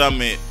trying to sum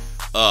it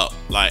up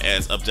like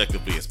as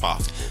objectively as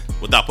possible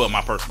without putting my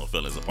personal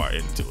feelings apart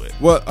into it.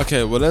 Well,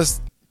 okay. Well,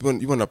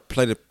 you want to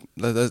play the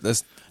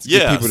let's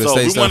get people to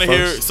say we want to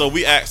hear.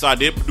 First. So I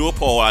did do a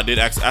poll. I did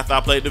ask, after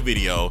I played the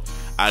video,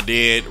 I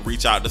did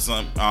reach out to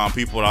some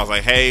people, and I was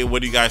like, hey,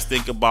 what do you guys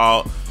think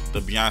about the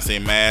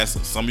Beyonce Mass?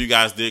 Some of you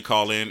guys did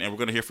call in, and we're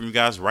going to hear from you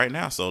guys right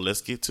now. So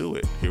let's get to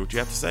it. Hear what you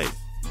have to say.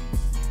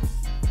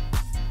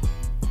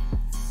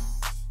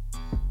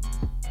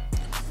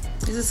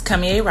 This is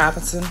Kamier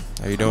Robinson.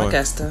 How you doing? I'm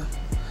Augusta.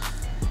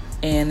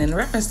 And in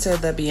reference to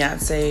the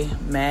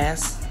Beyonce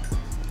Mass,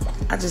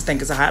 I just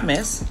think it's a hot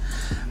mess.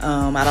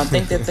 I don't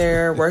think that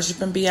they're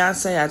worshiping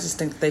Beyonce. I just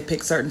think that they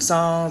pick certain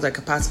songs that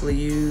could possibly be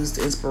used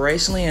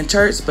inspirationally in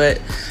church,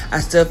 but I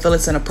still feel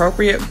it's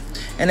inappropriate.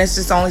 And it's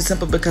just only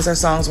simple because her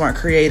songs weren't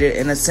created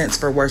in a sense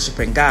for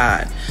worshiping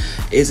God.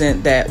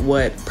 Isn't that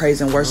what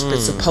praise and worship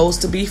is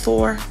supposed to be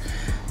for?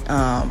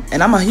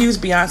 And I'm a huge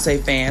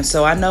Beyonce fan,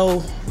 so I know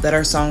that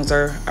her songs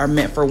are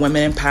meant for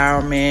women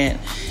empowerment,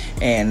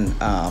 and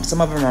some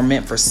of them are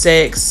meant for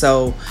sex.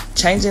 So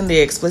changing the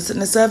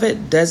explicitness of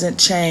it doesn't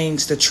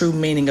change the true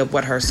meaning of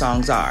what her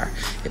songs are.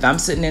 If I'm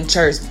sitting in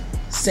church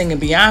singing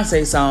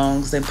Beyonce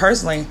songs, then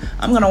personally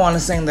I'm going to want to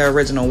sing the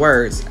original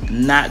words,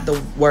 not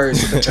the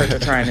words that the church are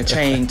trying to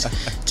change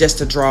just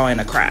to draw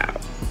in a crowd.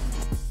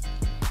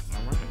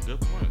 All right,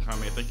 good point,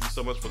 Kami. Thank you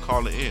so much for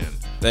calling in.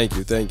 Thank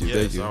you.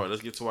 Yes, all right,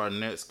 let's get to our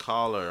next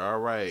caller. All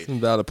right. Some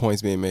valid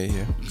points being made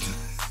here.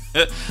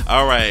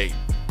 All right.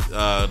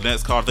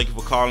 Next caller, thank you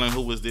for calling.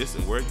 Who is this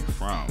and where are you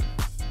from?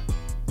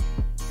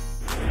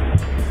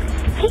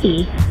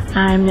 Hey,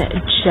 I'm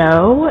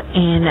Joe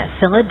in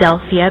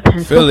Philadelphia,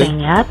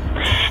 Pennsylvania.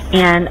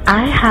 And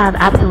I have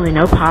absolutely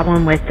no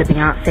problem with the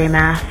Beyonce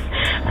Mass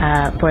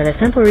for the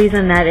simple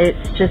reason that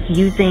it's just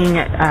using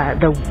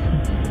the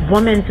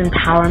woman's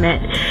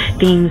empowerment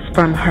themes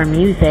from her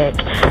music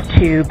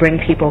to bring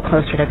people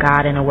closer to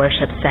God in a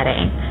worship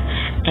setting.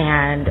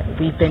 And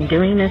we've been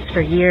doing this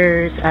for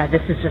years.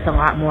 This is just a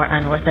lot more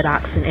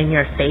unorthodox and in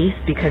your face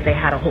because they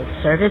had a whole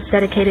service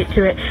dedicated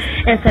to it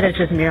instead of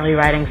just merely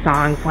writing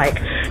songs like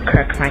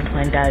Kirk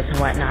Franklin does and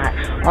whatnot.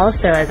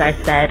 Also, as I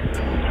said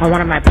on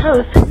one of my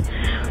posts,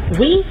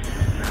 we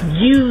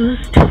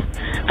used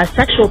a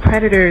sexual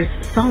predator's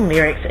song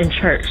lyrics in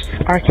church,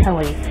 R.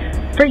 Kelly,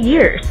 for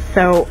years.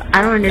 So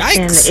I don't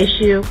understand the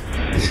issue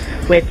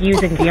with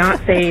using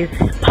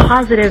Beyonce's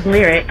positive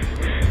lyrics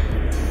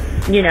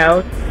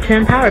to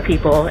empower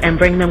people and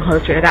bring them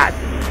closer to God.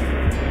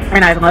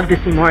 And I'd love to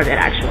see more of it,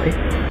 actually.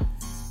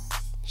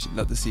 She'd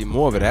love to see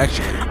more of it,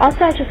 actually.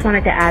 Also, I just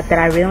wanted to add that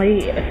I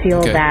really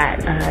feel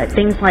that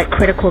things like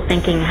critical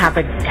thinking,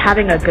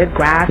 having a good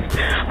grasp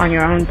on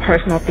your own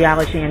personal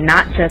theology, and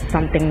not just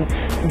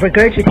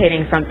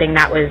regurgitating something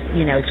that was,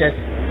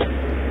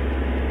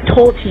 just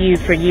told to you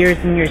for years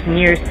and years and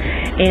years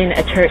in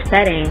a church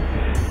setting.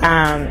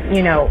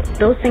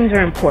 Those things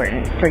are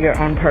important for your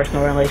own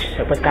personal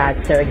relationship with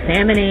God. So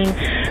examining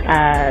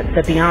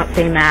the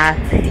Beyonce Mass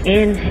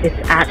in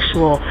its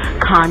actual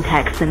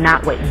context and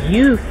not what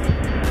you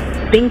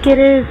think it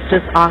is,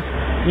 just off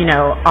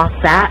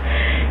that,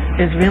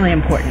 is really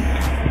important.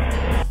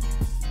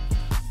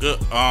 Good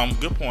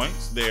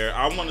points there.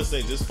 I want to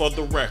say, just for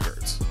the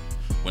records,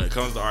 when it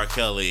comes to R.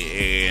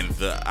 Kelly and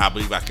the I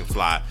Believe I Can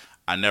Fly,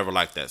 I never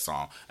liked that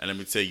song, and let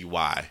me tell you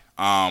why.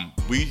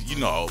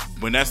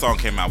 When that song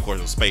came out, of course,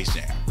 it was Space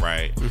Jam,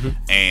 right? Mm-hmm.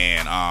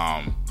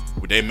 And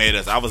they made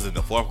us. I was in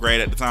the 4th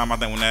grade at the time, I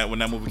think, when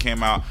that movie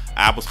came out.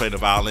 I was playing the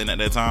violin at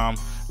that time.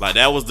 Like,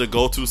 that was the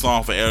go-to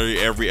song for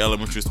every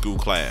elementary school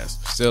class.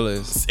 Still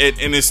is.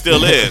 It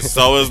still is.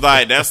 So it's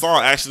like, that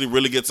song actually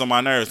really gets on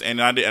my nerves,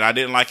 and I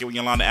didn't like it when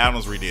Yolanda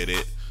Adams redid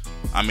it.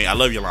 I mean, I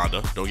love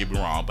Yolanda, don't get me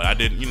wrong, but I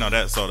didn't.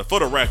 That. So for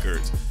the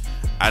records,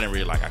 I didn't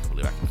really like I Can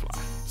Believe I Can Fly.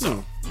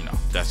 So.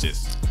 That's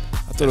just. I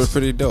thought it was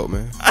pretty dope,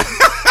 man.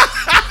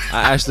 I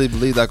actually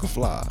believed I could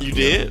fly. You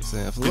did?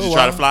 Did you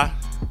try to fly?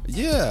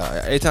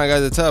 Yeah. Every time I got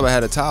to the tub, I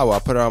had a towel. I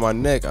put it on my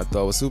neck. I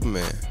thought it was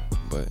Superman.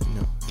 But,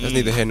 that's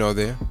neither here nor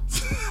there.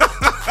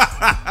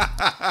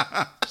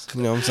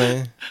 You know what I'm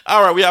saying?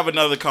 All right, we have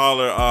another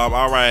caller.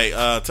 All right,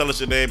 tell us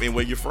your name and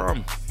where you're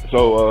from.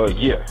 So,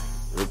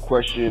 the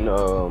question,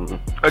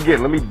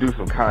 again, let me do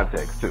some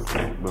context, too,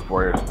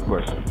 before I answer the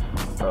question.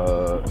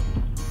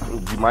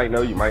 You might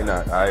know, you might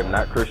not. I am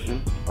not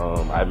Christian.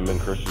 I haven't been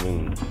Christian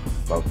in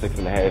about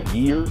 6.5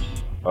 years.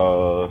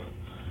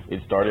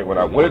 It started when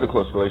I wanted a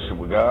close relationship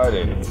with God,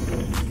 and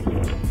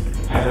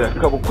I had a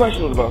couple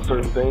questions about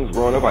certain things.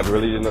 Growing up, I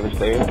really didn't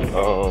understand.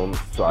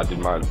 So I did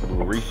my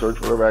little research,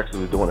 whatever. I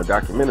actually was doing a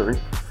documentary,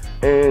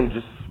 and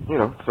just,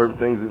 certain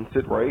things didn't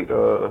sit right.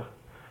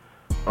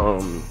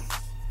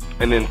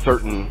 And then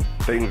certain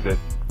things that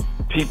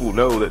people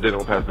know that they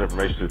don't pass the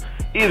information to,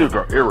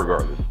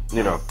 irregardless,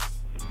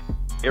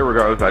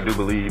 Irregardless, I do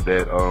believe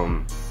that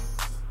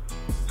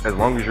as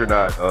long as you're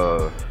not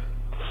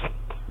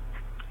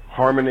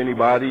harming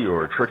anybody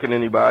or tricking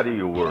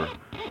anybody or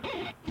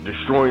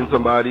destroying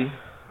somebody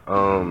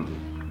or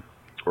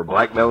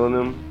blackmailing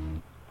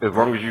them, as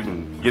long as you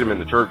can get them in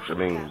the church, I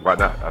mean, why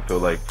not? I feel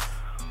like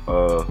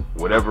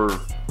whatever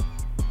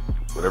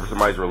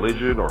somebody's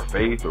religion or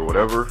faith or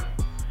whatever,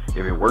 if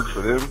it works for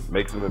them,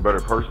 makes them a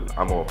better person,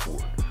 I'm all for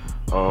it.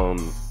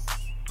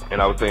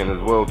 And I was saying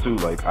as well too,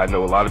 like, I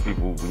know a lot of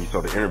people, when you saw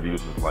the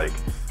interviews, was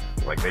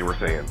like they were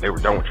saying they were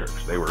done with church,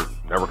 they were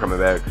never coming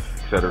back,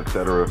 et cetera, et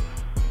cetera.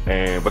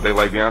 But they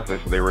like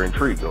Beyonce, so they were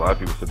intrigued. A lot of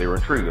people said they were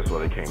intrigued, that's why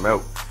they came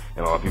out.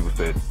 And a lot of people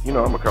said, I'm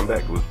gonna come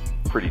back. It was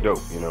pretty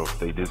dope.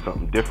 They did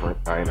something different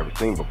I ain't never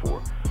seen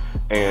before.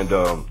 And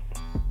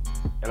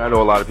I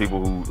know a lot of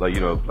people who like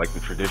the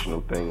traditional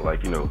thing,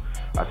 like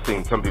I've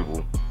seen some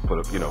people put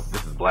up,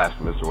 this is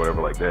blasphemous or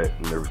whatever like that,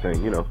 and they were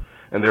saying,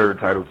 and they're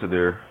entitled to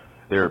their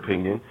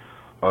opinion.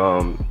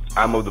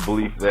 I'm of the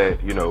belief that,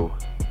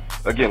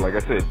 again, like I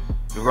said,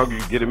 as long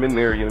as you get them in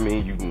there, you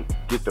can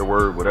get their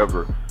word,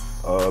 whatever.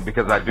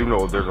 Because I do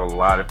know there's a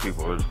lot of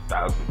people, there's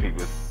thousands of people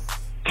that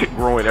keep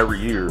growing every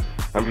year.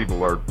 Some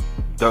people are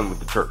done with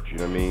the church,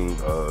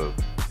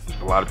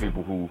 Just a lot of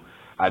people who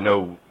I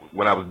know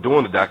when I was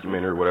doing the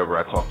documentary or whatever,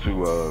 I talked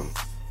to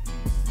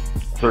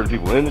certain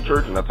people in the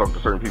church, and I talked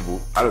to certain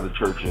people out of the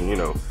church, and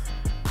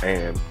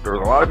and there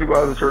was a lot of people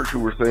out of the church who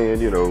were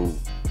saying,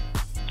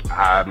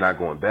 I'm not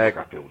going back,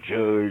 I feel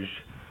judged.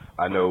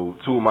 I know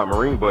 2 of my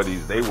Marine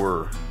buddies, they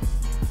were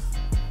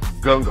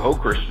gung-ho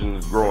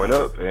Christians growing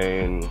up,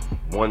 and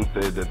one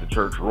said that the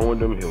church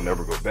ruined him, he'll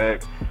never go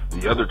back.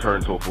 The other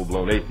turned to a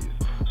full-blown atheist.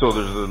 So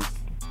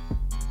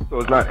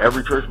it's not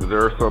every church, but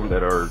there are some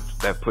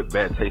that put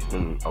bad taste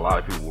in a lot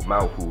of people's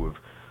mouth who have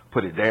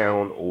put it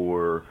down,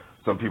 or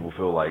some people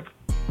feel like,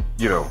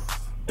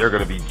 they're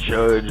going to be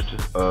judged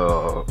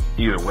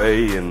either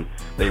way, and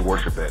they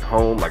worship at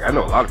home. Like, I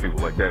know a lot of people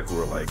like that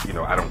who are like,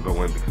 I don't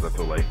go in because I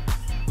feel like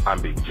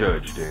I'm being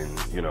judged, and,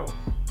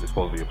 it's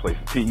supposed to be a place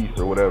of peace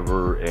or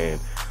whatever. And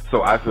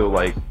so I feel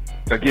like,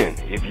 again,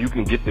 if you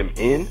can get them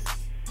in,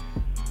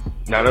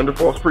 not under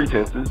false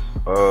pretenses,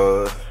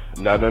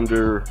 not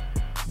under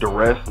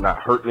duress, not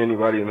hurting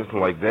anybody, and anything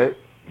like that,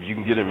 if you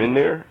can get them in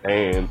there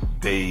and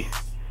they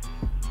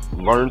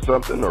learned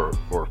something or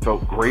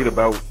felt great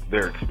about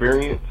their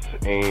experience,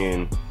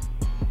 and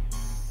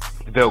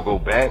they'll go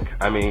back.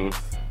 I mean,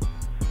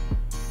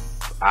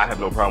 I have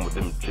no problem with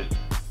them just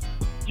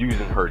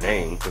using her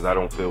name, because I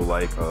don't feel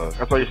like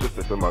I saw your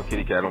sister talking about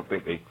Kitty Cat. I don't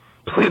think they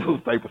play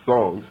those type of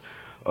songs.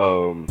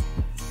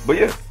 But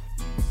yeah.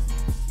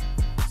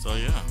 So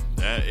yeah,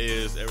 that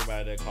is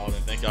everybody that called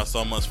in. Thank y'all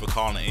so much for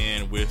calling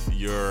in with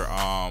your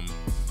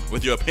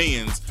with your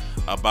opinions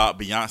about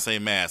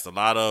Beyonce Mask. A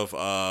lot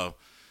of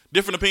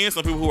different opinions.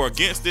 Some people who are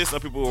against this,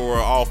 some people who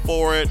are all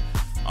for it.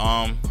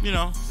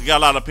 You got a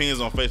lot of opinions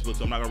on Facebook,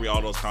 so I'm not gonna read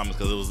all those comments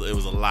because it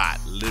was a lot,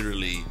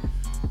 literally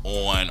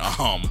on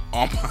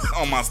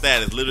my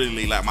status.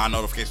 Literally, like my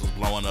notification was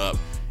blowing up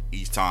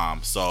each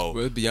time. So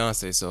it's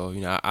Beyonce, so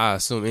I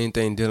assume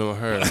anything dealing with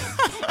her,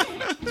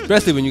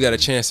 especially when you got a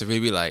chance to really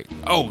be like,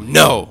 oh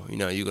no,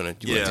 you're gonna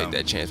take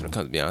that chance when it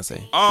comes to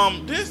Beyonce.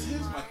 Here's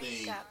my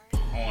thing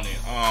on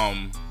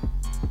it.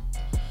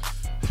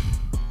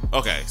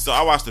 Okay, so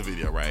I watched the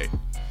video, right?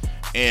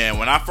 And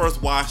when I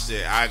first watched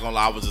it, I ain't gonna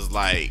lie, I was just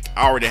like,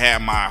 I already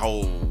had my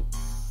whole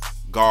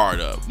guard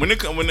up.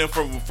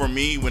 For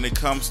me, when it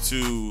comes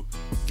to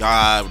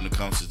God, when it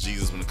comes to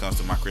Jesus, when it comes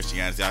to my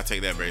Christianity, I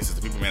take that very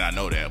seriously. People may not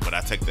know that, but I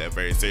take that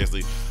very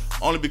seriously,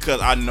 only because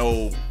I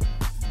know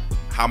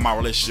how my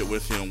relationship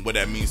with him, what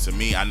that means to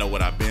me. I know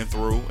what I've been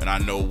through, and I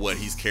know what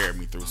he's carried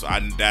me through. So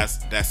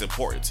that's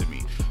important to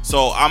me.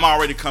 So I'm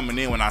already coming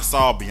in, when I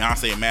saw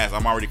Beyonce Mask,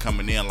 I'm already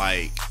coming in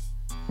like,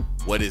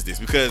 what is this?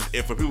 Because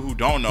for people who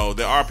don't know,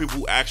 there are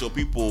actual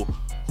people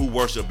who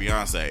worship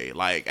Beyonce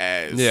like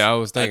as I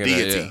was thinking a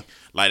deity. That, yeah.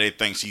 Like they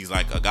think she's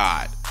like a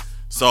god.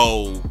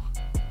 So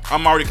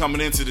I'm already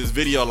coming into this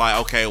video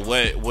like, okay,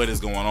 what is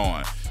going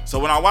on? So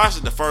when I watched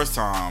it the first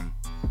time,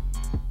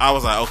 I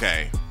was like,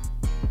 okay,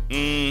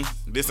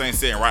 this ain't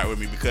sitting right with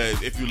me,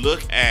 because if you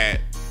look at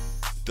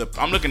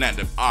I'm looking at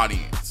the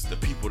audience, the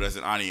people that's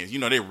in the audience.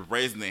 They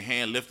raising their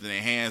hand, lifting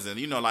their hands, and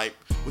like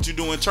what you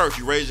do in church,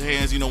 you raise your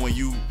hands. When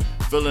you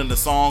feeling the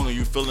song and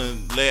you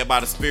feeling led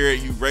by the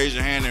Spirit, you raise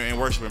your hand and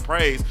worship and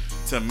praise.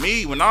 To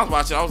me, when I was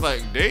watching, I was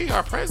like, they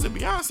are praising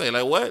Beyonce.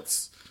 Like,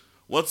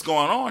 what's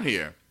going on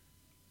here?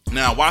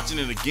 Now, watching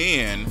it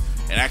again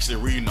and actually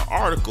reading the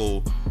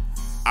article,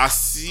 I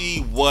see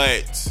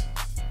what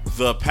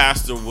the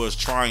pastor was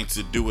trying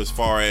to do as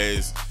far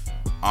as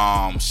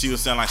she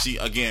was saying, like,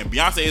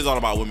 Beyonce is all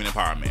about women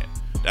empowerment.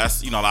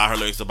 That's, a lot of her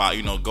lyrics about,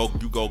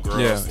 go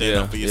girl, stand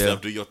up for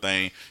yourself, do your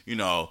thing.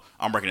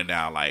 I'm breaking it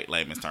down like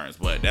layman's terms,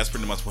 but that's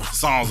pretty much what the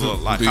songs are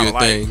like. Kind of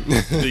like,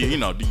 do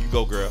you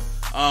go girl?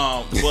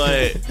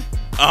 But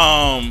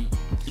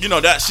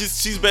that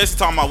she's basically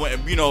talking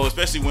about,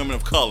 especially women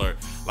of color,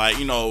 like,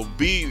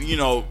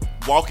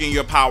 walk in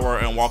your power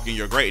and walk in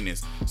your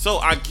greatness. So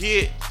I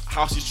get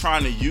how she's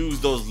trying to use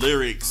those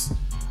lyrics,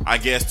 I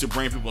guess, to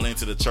bring people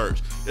into the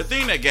church. The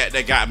thing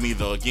that got me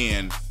though,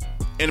 again,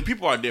 and the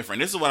people are different.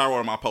 This is what I wrote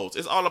in my post.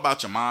 It's all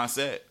about your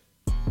mindset.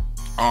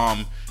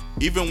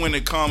 Even when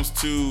it comes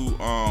to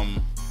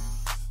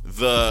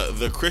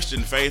the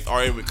Christian faith,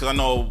 or because I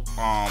know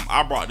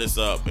I brought this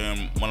up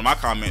in one of my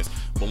comments,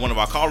 but one of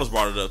our callers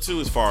brought it up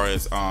too, as far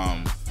as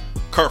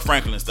Kirk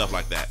Franklin and stuff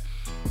like that.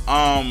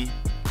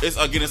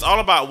 It's all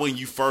about when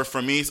you first.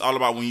 For me, it's all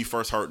about when you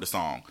first heard the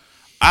song.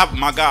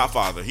 My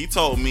godfather, he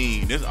told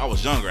me this. I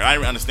was younger, and I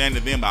didn't understand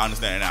it then, but I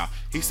understand it now.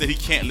 He said he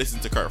can't listen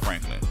to Kirk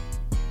Franklin.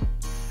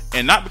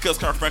 And not because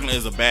Kirk Franklin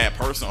is a bad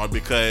person or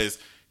because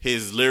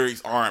his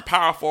lyrics aren't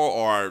powerful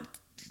or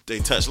they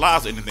touch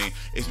lives or anything.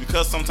 It's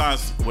because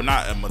sometimes, well,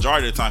 not a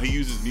majority of the time, he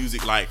uses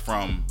music like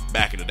from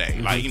back in the day,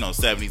 like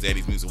 70s,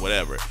 80s music,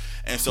 whatever.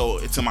 And so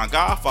to my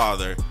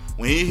godfather,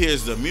 when he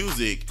hears the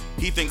music,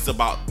 he thinks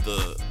about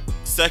the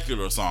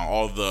secular song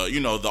or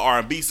the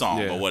R&B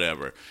song or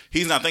whatever.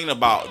 He's not thinking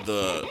about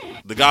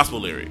the gospel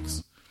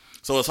lyrics.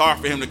 So it's hard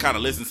for him to kind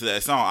of listen to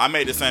that song. I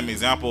made the same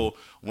example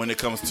when it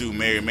comes to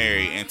Mary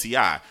Mary and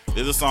T.I.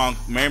 There's a song,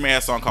 Mary Mary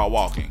has a song called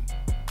Walking.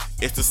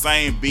 It's the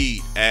same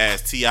beat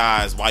as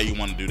T.I.'s Why You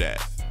Want to Do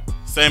That.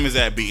 Same as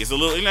that beat. It's a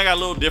little, got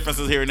little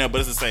differences here and there,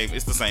 but it's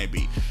the same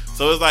beat.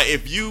 So it's like,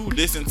 if you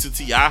listen to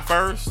T.I.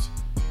 first,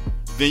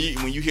 then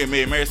when you hear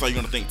Mary Mary's song,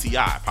 you're going to think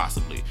T.I.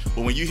 possibly.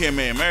 But when you hear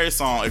Mary Mary's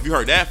song, if you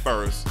heard that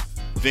first,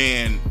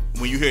 then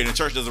when you hear it in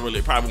church,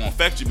 it probably won't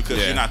affect you because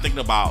you're not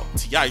thinking about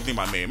T.I., you think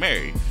about Mary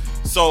Mary.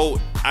 So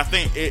I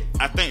think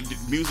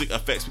music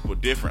affects people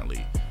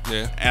differently.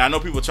 Yeah. And I know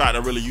people try to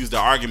really use the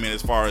argument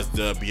as far as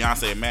the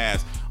Beyonce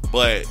Mask,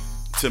 but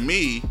to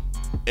me,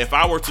 if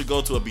I were to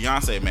go to a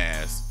Beyonce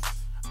Mask,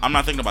 I'm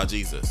not thinking about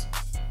Jesus.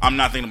 I'm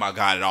not thinking about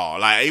God at all.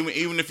 Like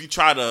even if you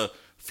try to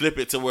flip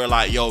it to where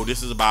like, yo,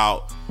 this is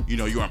about,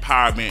 your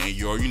empowerment and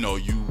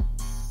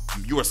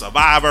you're a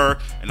survivor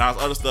and all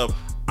this other stuff,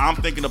 I'm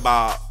thinking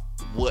about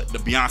what the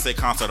Beyonce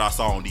concert I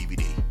saw on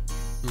DVD.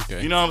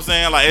 Okay. You know what I'm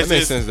saying? Like, that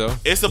makes sense though.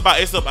 It's about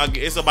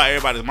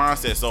everybody's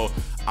mindset. So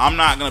I'm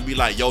not gonna be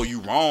like, yo, you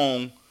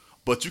wrong,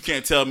 but you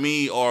can't tell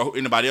me or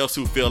anybody else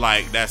who feel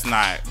like that's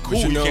not cool.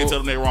 You can't tell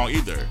them they're wrong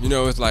either.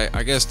 It's like,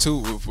 I guess too,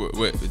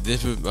 with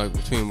difference like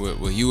between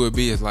what you would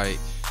be is like,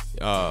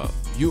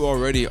 you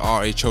already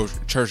are a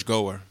church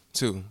goer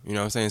too. You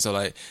know what I'm saying? So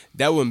like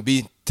that wouldn't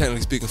be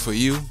technically speaking for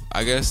you,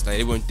 I guess.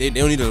 Like they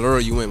don't need to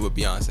lure you in with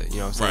Beyonce. You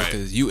know what I'm saying?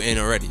 Because you in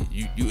already.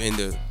 You in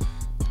the,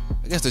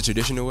 I guess, the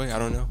traditional way. I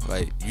don't know.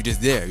 Like you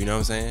just there. You know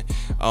what I'm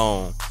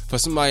saying? For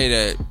somebody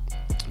that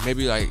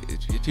maybe like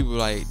people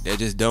like that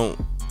just don't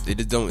they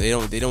just don't get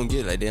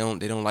it. Like they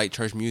don't like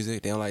church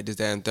music. They don't like this,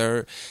 that, and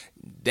third.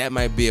 That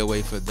might be a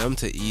way for them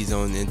to ease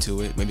on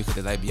into it. Maybe because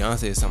they like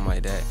Beyonce or something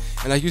like that.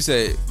 And like you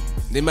said,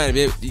 you might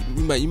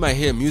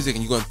hear music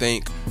and you're gonna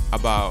think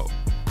about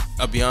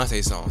a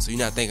Beyonce song, so you're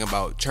not thinking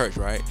about church,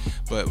 right?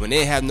 But when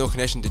they have no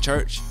connection to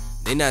church,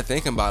 they're not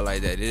thinking about it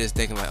like that. They're just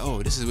thinking like,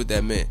 oh, this is what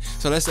that meant.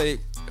 So let's say,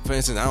 for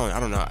instance, I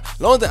don't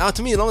know.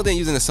 To me, the longer thing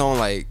using a song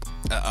like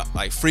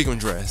Freakum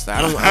Dress, like,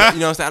 you know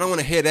what I'm saying? I don't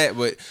want to hear that,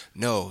 but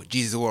no,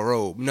 Jesus wore a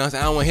robe. You know what I'm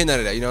saying? I don't want to hear none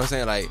of that. You know what I'm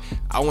saying? Like,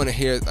 I want to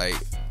hear like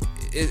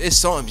it's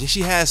something.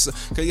 She has,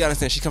 cause you gotta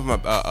understand, she come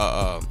from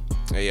a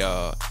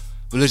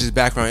religious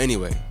background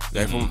anyway.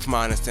 Like from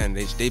my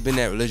understanding, they've been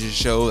at religious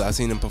shows. I've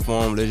seen them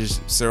perform religious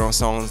songs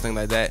and things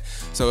like that.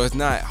 So it's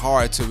not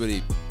hard to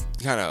really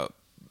kind of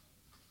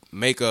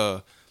make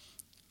a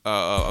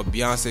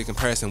Beyonce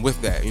comparison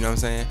with that. You know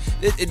what I'm saying?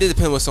 It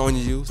depends what song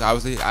you use.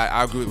 Obviously,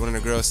 I agree with one of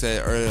the girls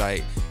said earlier.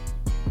 Like,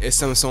 it's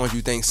some songs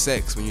you think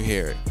sex when you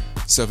hear it.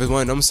 So if it's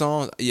one of them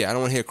songs, yeah, I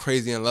don't want to hear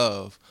Crazy in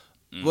Love.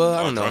 Well,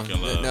 I don't know.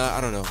 No, I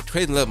don't know.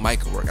 Crazy in Love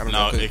might work. I don't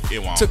know.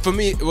 It won't. So for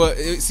me, well,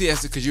 see,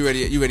 that's because you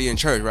already in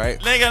church,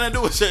 right? They ain't got nothing to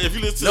do with church. If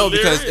you listen to the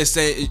lyrics. Because it's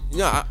saying,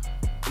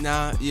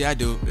 I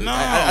do. No.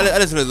 I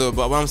listen to a little,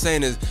 but what I'm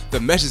saying is the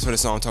message for the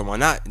song I'm talking about,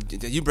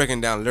 not you breaking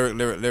down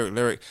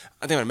lyric.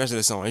 I think about the message of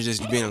the song, it's just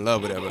you being in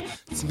love, whatever.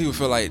 Some people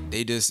feel like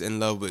they just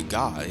in love with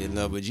God, in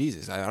love with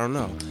Jesus. I don't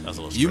know. That's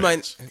a little you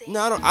might. No,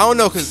 I don't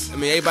know, because I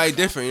mean everybody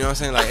different. You know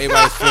what I'm saying? Like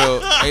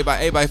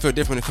everybody feel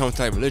different when it comes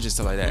to like religion,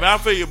 stuff like that. I mean, I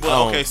feel you,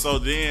 but okay. So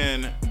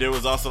then there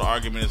was also the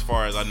argument, as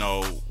far as I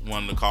know,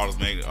 one of the callers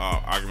made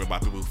argument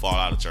about people who fall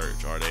out of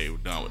church or they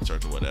done with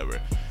church or whatever.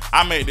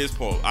 I made this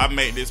point.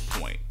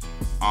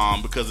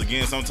 Because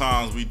again,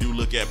 sometimes we do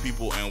look at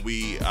people and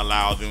we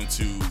allow them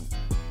to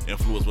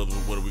influence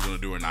what are we going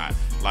to do or not.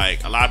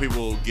 Like, a lot of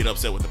people get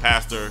upset with the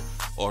pastor,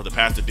 or the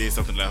pastor did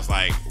something that's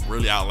like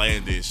really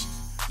outlandish.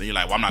 Then you're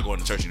like, well, I'm not going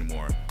to church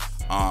anymore.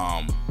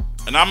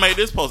 And I made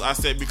this post. I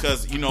said,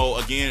 because,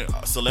 again,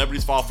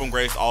 celebrities fall from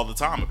grace all the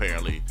time,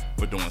 apparently,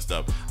 for doing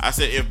stuff. I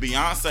said, if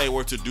Beyonce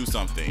were to do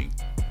something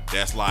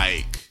that's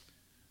like,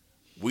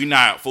 we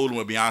not fooling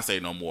with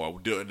Beyonce no more,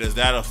 does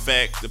that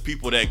affect the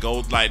people that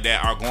go like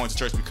that are going to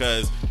church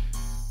because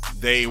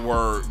they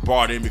were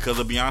brought in because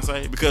of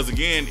Beyonce? Because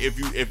again, if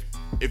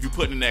you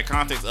put in that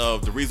context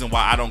of the reason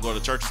why I don't go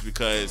to church is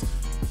because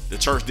the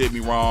church did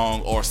me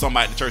wrong, or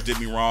somebody at the church did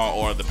me wrong,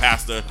 or the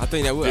pastor. I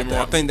think that would.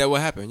 I think that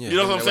would happen. Yeah. You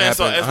know what I'm saying?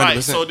 So it's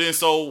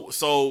 100%. like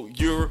so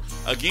you're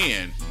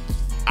again.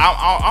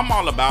 I'm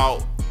all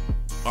about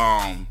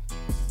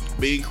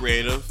being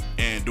creative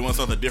and doing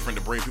something different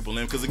to bring people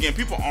in, because again,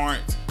 people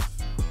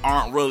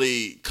aren't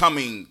really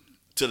coming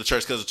to the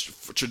church because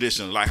of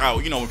tradition, like how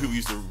when people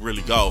used to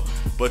really go,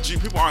 but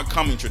people aren't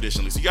coming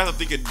traditionally, so you got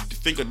to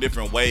think of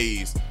different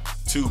ways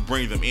to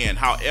bring them in.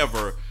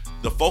 However,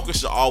 the focus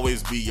should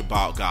always be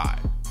about God,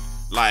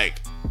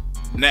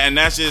 and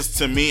that's just,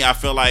 to me, I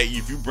feel like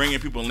if you bringing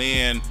people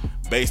in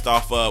based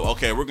off of,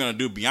 okay, we're gonna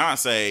do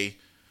Beyonce,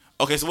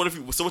 okay, so what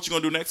you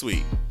gonna do next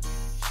week?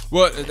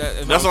 Well,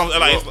 that's what I'm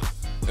like.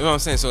 You know what I'm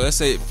saying? So let's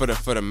say for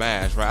the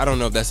mass, right? I don't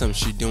know if that's something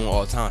she's doing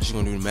all the time. She's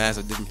gonna do the mass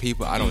with different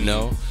people. I don't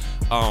know.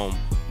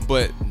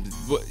 But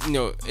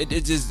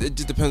it just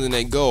depends on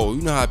their goal.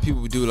 You know how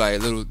people do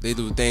like they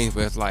do things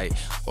where it's like,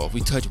 well, if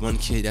we touch one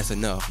kid, that's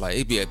enough. Like,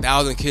 it'd be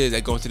 1,000 kids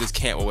that go into this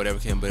camp or whatever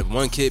camp, but if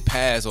one kid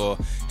pass or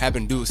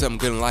happen to do something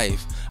good in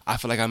life, I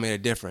feel like I made a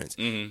difference.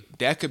 Mm-hmm.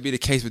 That could be the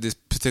case with this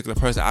particular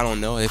person. I don't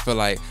know. They feel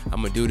like,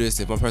 I'm gonna do this.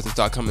 If one person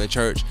start coming to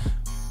church,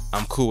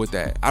 I'm cool with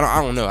that. I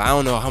don't know. I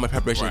don't know how much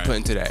preparation you put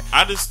into that.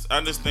 I just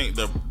think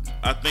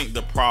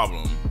the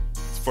problem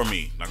for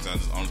me, like I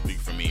said, I'm speaking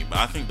for me, but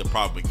I think the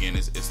problem again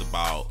is it's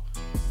about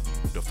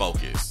the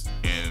focus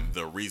and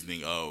the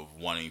reasoning of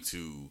wanting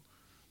to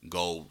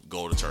go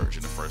to church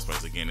in the first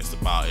place. Again, it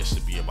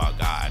should be about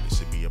God. It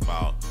should be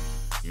about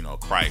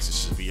Christ. It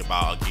should be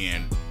about,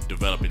 again,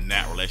 developing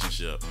that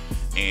relationship.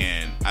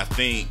 And I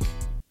think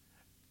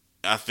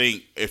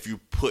if you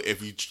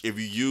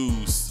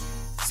use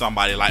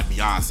somebody like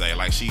Beyonce,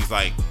 like she's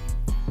like,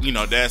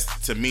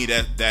 that's, to me,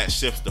 that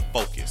shifts the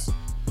focus.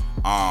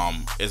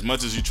 As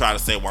much as you try to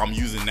say, well, I'm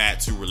using that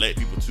to relate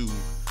people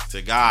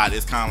to God,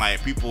 it's kind of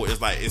like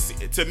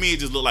to me, it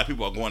just look like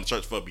people are going to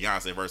church for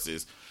Beyonce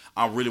versus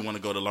I really want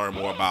to go to learn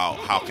more about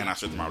how can I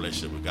strengthen my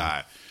relationship with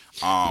God.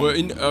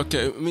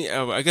 Okay,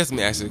 I guess let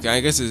me ask you.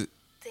 I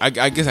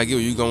guess I get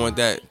where you're going with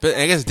that, but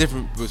I guess it's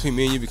different between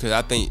me and you, because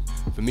I think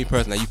for me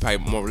personally, you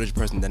probably more religious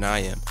person than I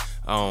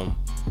am.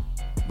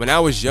 When I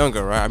was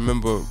younger, right, I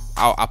remember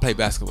I played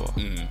basketball.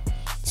 Mm.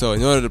 So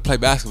in order to play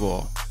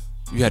basketball,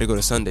 you had to go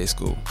to Sunday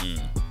school,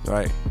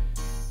 right?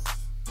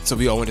 So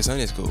we all went to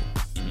Sunday school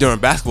during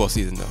basketball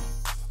season, though.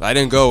 I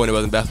didn't go when it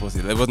wasn't basketball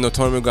season. There wasn't no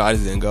tournament go. I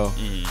just didn't go.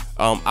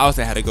 I would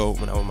say I had to go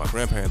when I was with my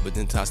grandparents, but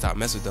then until I stopped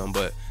messing with them.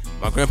 But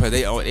my grandparents,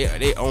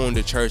 they owned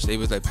the church. They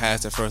was like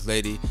pastor, first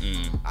lady.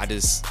 I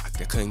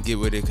couldn't get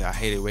with it because I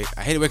hated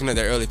waking up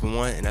that early for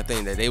one, and I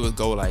think that they would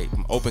go like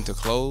from open to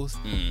close.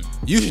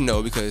 You should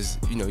know because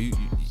you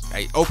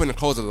like open to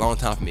close is a long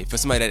time for me. For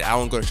somebody that I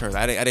don't go to church,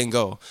 I didn't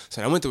go.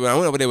 So when I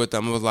went over there with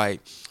them, it was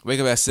like wake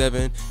up at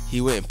 7.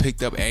 He went and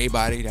picked up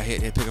everybody that he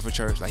had pick up for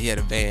church. Like he had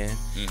a van,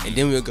 and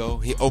then we would go.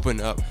 He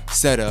opened up,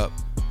 set up.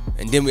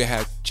 And then we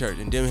have church,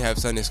 and then we have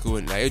Sunday school,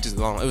 and like, it was just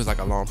long. It was like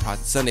a long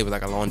process. Sunday was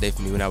like a long day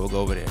for me when I would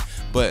go over there.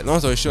 But long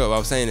story short, what I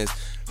was saying is,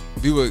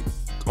 we would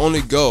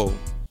only go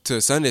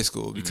to Sunday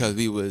school because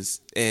we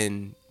was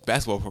in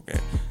basketball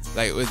program.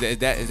 Like, is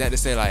that to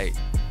say like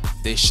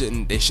they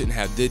shouldn't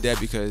have did that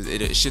because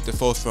it shifted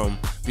folks from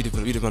we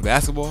from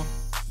basketball?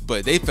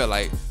 But they felt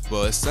like,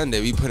 well, it's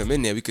Sunday. We put them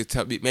in there. We could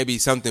tell maybe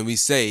something we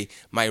say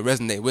might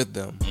resonate with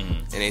them,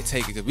 and they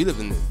take it because we live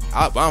in.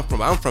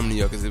 I'm from New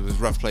York because it was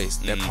a rough place.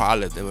 That part I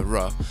lived in was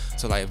rough.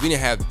 So like, if we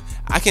didn't have,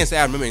 I can't say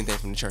I remember anything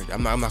from the church.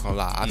 I'm not gonna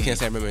lie. I can't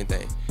say I remember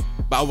anything.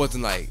 But I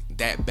wasn't like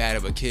that bad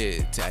of a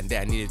kid that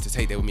I needed to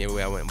take that with me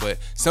everywhere I went. But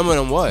some of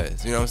them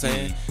was, you know what I'm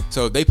saying?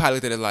 So they probably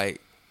looked at it like.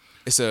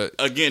 It's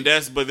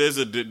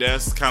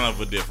that's kind of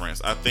a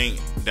difference. I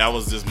think that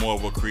was just more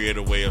of a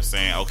creative way of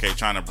saying, okay,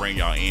 trying to bring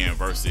y'all in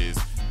versus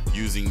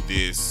using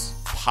this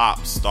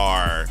pop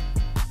star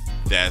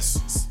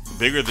that's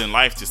bigger than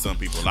life to some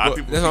people. A lot of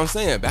people. That's what I'm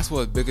saying. That's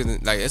what's bigger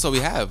than that's what we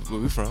have.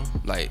 Where we from?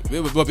 Like,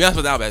 Beyonce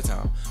was out at that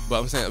time, but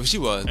I'm saying she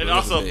was. And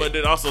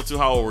then also too,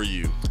 how old were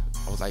you?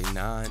 I was like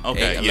 9.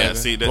 Okay, 8, 11.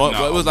 See, it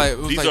was like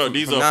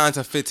from 9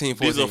 to 15,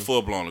 14. These are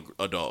full blown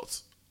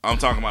adults. I'm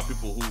talking about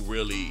people who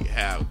really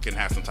can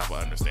have some type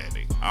of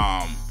understanding.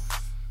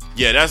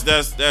 Yeah, that's.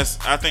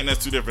 I think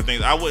that's two different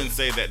things. I wouldn't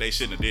say that they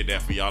shouldn't have did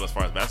that for y'all as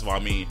far as basketball. I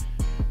mean,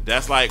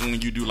 that's like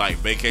when you do like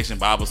vacation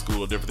Bible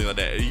school or different things like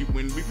that.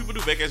 When people do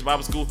vacation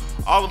Bible school,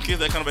 all them kids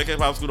that come to vacation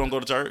Bible school don't go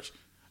to church.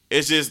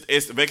 It's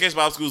vacation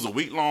Bible school is a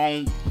week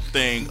long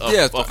thing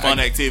of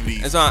fun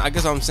activities. And so I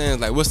guess what I'm saying is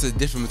like, what's the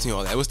difference between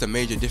all that? What's the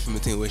major difference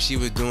between what she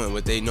was doing,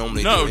 what they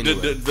normally do?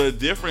 Anyway? The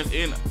difference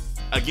in.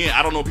 Again,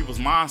 I don't know people's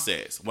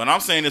mindsets. What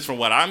I'm saying is, from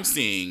what I'm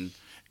seeing,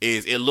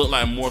 is it looked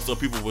like more so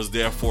people was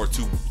there for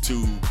to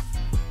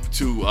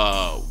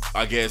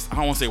I guess I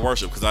don't want to say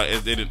worship because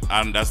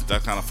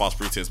that's kind of false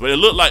pretense. But it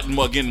looked like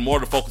more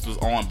the focus was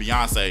on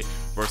Beyonce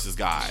versus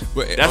God.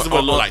 That's what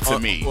it looked like to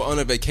me. Well, on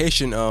a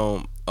vacation,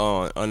 what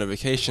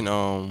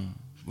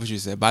you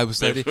said, Bible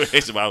study.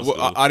 Vacation Bible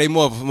school. Are they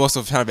most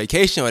of the time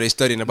vacation or are they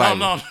studying the Bible?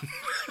 No.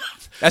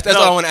 That's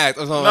all I want to ask.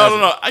 No.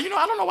 I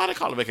don't know why they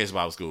call it vacation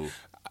Bible school.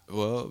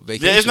 Well,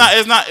 vacation.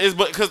 Yeah,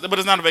 but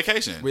it's not a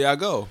vacation. Where y'all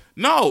go?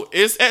 No,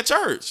 it's at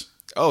church.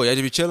 Oh, y'all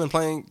just be chilling,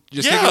 playing.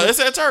 It's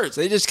at church.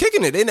 So they just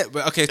kicking it.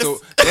 Okay,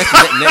 so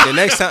the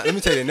next time, let me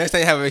tell you, the next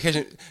time you have a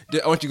vacation,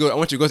 I want you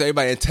to go to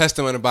everybody and test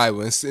them on the Bible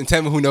and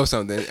tell me who knows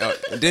something.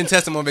 And then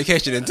test them on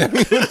vacation and tell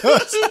me who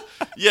knows.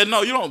 Yeah,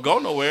 no, you don't go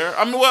nowhere.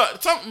 I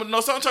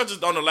mean, some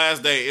churches on the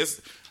last day. It's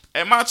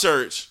at my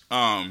church.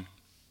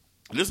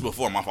 This is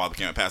before my father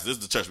became a pastor. This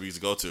is the church we used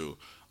to go to.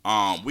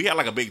 We had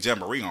like a big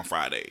jamboree on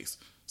Fridays.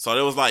 So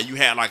it was like you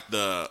had like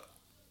the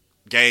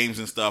games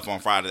and stuff on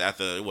Friday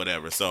after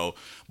whatever. So,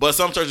 but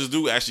some churches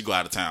do actually go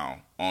out of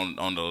town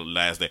on the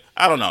last day.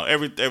 I don't know.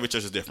 Every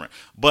church is different.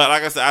 But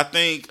like I said, I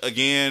think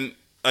again,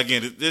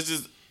 this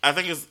is. I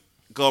think it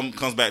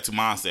comes back to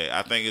mindset.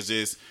 I think it's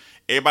just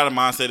everybody's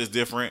mindset is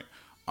different.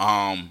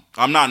 I'm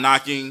not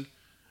knocking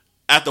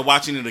after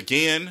watching it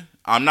again.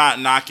 I'm not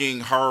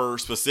knocking her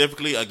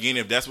specifically. Again,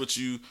 if that's what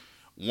you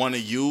want to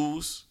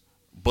use,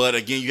 but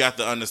again, you have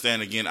to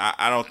understand. Again,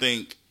 I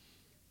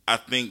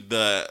think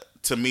to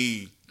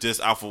me, just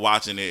after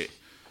watching it,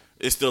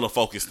 it's still a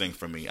focus thing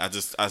for me. I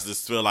just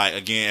feel like,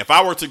 again, if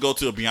I were to go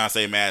to a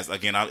Beyonce mass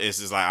again, it's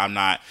just like I'm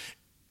not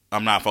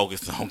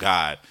focused on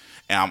God,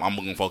 and I'm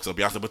going to focus on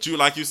Beyonce. But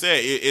like you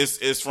said,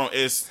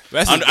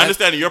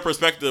 understanding your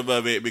perspective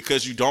of it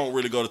because you don't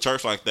really go to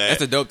church like that.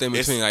 That's a dope thing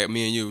between like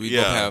me and you. We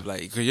both have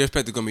like because your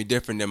perspective going to be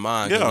different than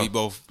mine. Yeah. We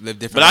both live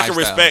different. But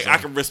I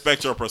can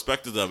respect your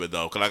perspective of it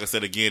though, because like I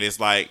said again, it's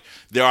like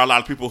there are a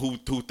lot of people who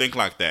think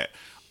like that.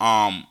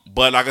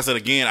 But like I said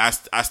again,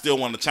 I still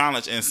want to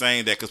challenge in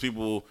saying that because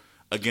people,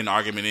 again, the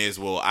argument is,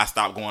 well, I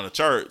stopped going to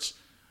church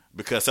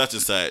because such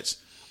and such.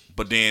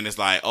 But then it's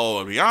like,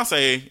 oh,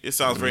 Beyonce, it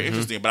sounds very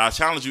interesting. But I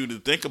challenge you to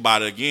think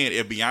about it again.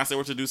 If Beyonce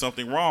were to do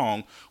something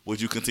wrong,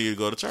 would you continue to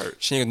go to church?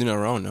 She ain't gonna do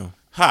nothing wrong though.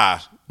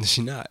 Ha.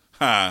 She not.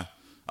 Ha.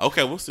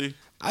 Okay, we'll see.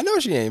 I know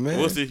she ain't, man.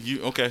 We'll see.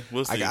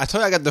 We'll see. I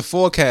told you I got the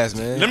forecast,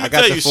 man. Let me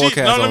tell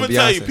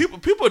you,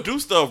 people do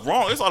stuff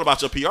wrong. It's all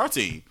about your PR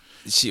team.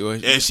 She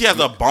has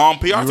a bomb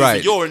PR team.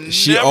 Right. You're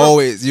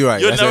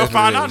right. You'll never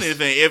find out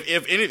anything.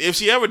 If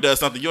she ever does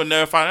something, you'll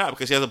never find out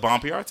because she has a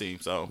bomb PR team.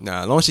 So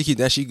as long as she keep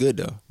that, she good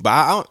though. But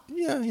I don't.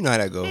 Yeah, you know how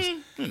that goes.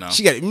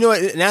 She got. You know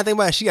what? Now I think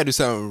about it, she got to do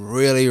something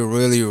really,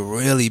 really,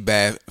 really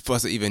bad for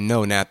us to even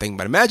know. Now I think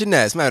about it. Imagine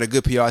that. Somebody with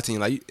a good PR team,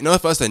 like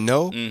for us to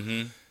know.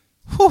 Mm-hmm.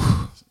 Whew.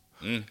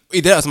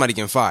 Either that or somebody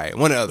getting fired.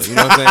 One or the other. You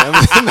know what I'm saying?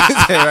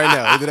 I'm saying right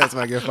now. Either that or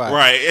somebody getting fired.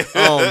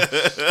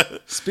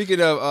 Right.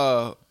 Speaking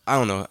of, I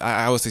don't know.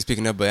 I always say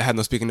speaking of, but I have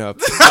no speaking of.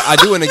 I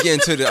do want to get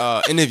into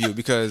the interview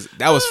because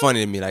that was funny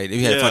to me. Like,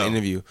 we had a fun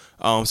interview.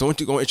 So why don't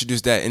you go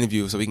introduce that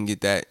interview so we can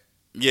get that?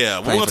 Yeah,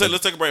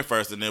 let's take a break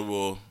first, and then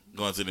we'll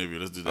go into the interview.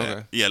 Let's do that.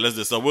 Okay. Yeah, let's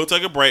do it. So we'll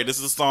take a break. This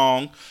is a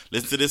song.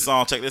 Listen to this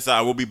song. Check this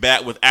out. We'll be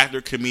back with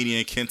actor,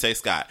 comedian Kente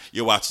Scott.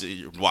 You're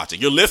watching.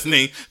 You're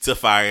listening to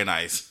Fire and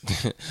Ice.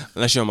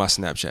 Unless you're on my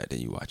Snapchat,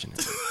 then you watching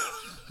it.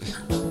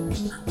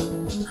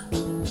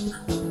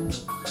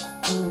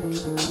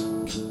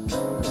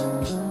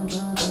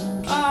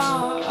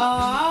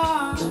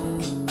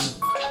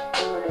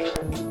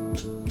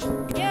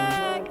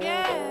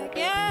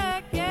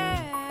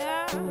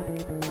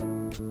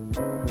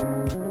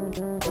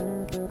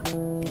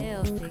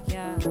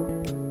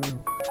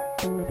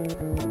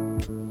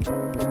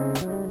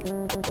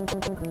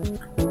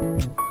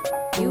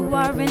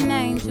 An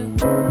angel,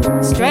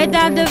 straight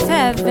out of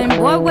heaven,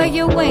 boy, where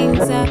your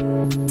wings at?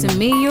 To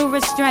me, you're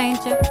a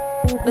stranger,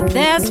 but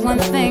there's one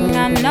thing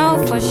I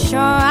know for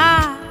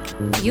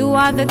sure. You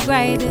are the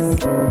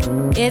greatest.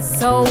 It's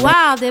so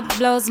wild, it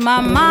blows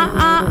my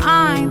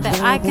mind that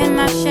I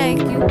cannot shake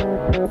you.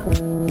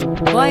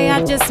 Boy,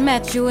 I just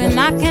met you and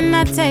I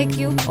cannot take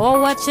you, or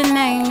what your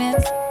name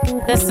is.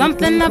 There's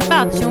something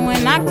about you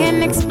and I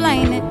can't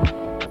explain it.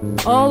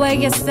 Oh, what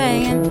you're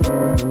saying,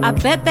 I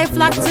bet they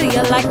flock to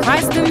you like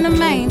Christ in the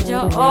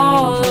manger.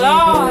 Oh,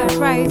 Lord,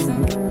 praise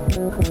him.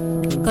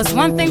 Cause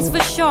one thing's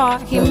for sure,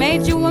 he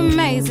made you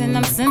amazing.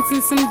 I'm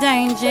sensing some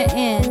danger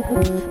in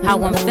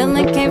how I'm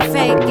feeling, can't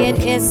fake it.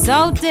 It's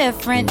so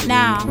different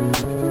now.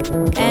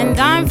 And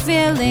I'm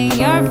feeling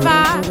your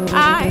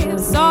vibe,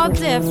 so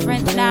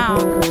different now.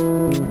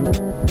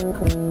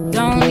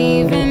 Don't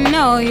even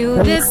know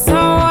you, this so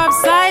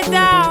upside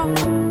down.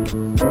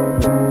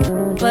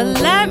 But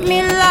let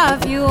me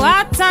love you,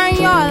 I'll turn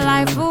your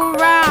life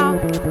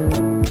around.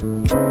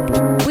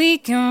 We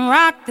can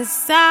rock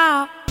this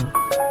out,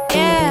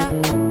 yeah,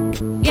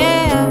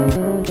 yeah.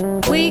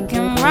 We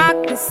can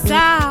rock this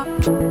out,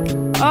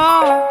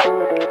 oh,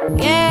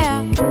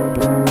 yeah.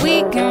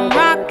 We can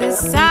rock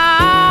this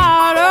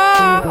out,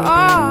 oh,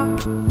 oh,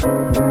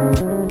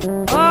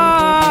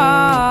 oh,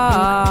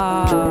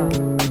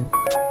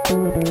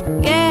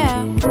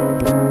 yeah,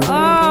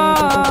 oh.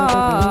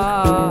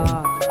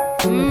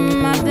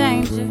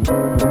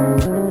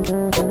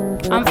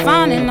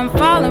 I'm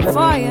falling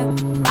for you.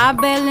 I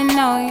barely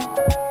know you.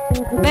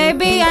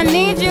 Baby, I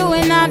need you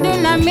and I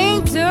do not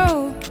mean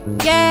to.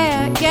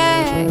 Yeah,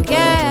 yeah,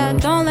 yeah.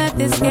 Don't let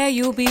this scare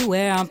you.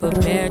 Beware, I'm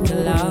prepared to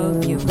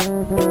love you.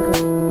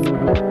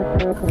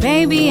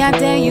 Baby, I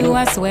dare you.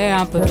 I swear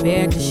I'm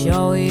prepared to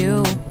show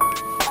you.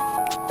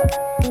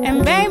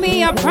 And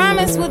baby, I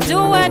promise we'll do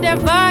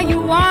whatever you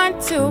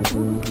want to.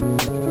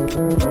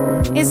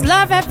 It's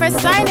love at first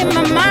sight in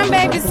my mind,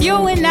 baby. It's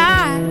you and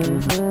I.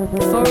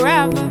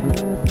 Forever.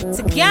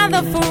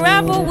 Together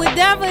forever,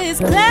 whatever is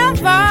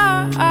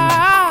clever.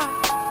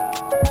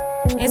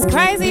 It's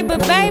crazy, but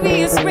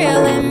baby, it's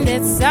real and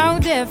it's so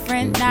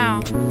different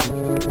now.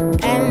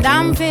 And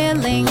I'm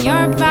feeling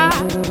your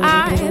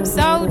vibe,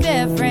 so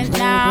different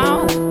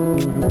now.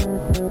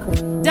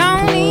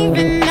 Don't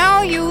even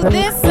know you,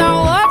 this so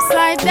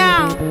upside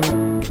down.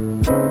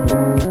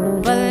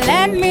 But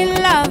let me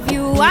love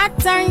you, I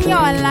turn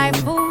your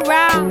life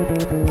around.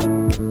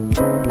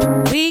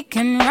 We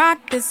can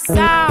rock this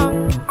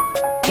out.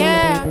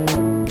 Yeah,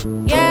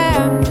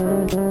 yeah,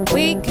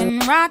 we can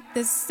rock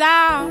this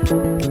out.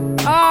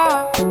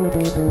 Oh,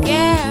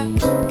 yeah,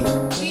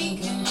 we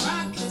can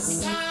rock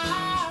this out.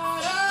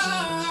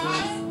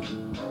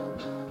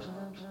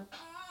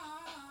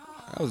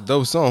 That was a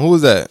dope song. Who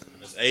was that?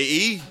 It's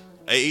AE.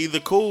 AE the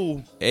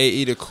Cool.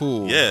 AE the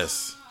Cool.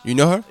 Yes. You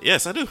know her?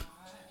 Yes, I do.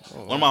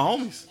 One of my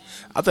homies.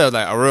 I thought it was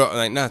like a real,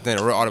 like not a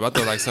real artist. But I thought it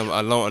was like some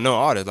unknown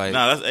artist. Like,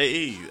 nah, that's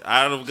AE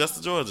out of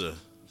Augusta, Georgia.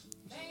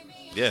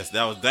 Yes,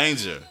 that was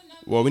Danger.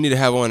 Well, we need to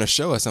have her on a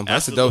show or something.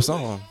 Absolutely. That's a dope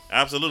song.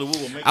 Absolutely, we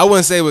will make. I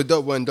wouldn't say it was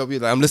dope. Wasn't dope.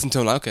 Like, I'm listening to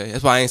him like, okay.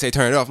 That's why I ain't say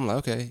turn it off. I'm like,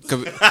 okay.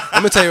 Cause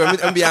I'm gonna tell you. I'm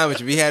gonna be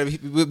honest with you.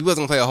 We wasn't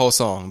gonna play a whole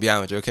song. Be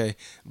honest with you, okay.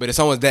 But if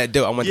song was that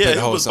dope, I wanted to play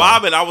the whole song. Yeah,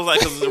 he was bobbing. I was like,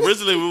 because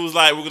originally we was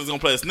like, we're just gonna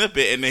play a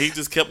snippet, and then he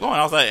just kept going.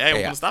 I was like, hey,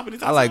 we're gonna stop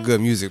anytime. I like good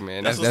music,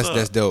 man.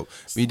 That's dope.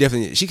 We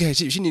definitely she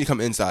need to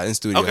come inside in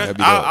studio. Okay,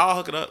 Be I'll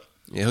hook it up.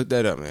 Yeah, hook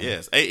that up, man.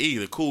 Yes, AE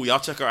the Cool. Y'all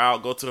check her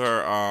out. Go to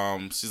her.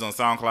 She's on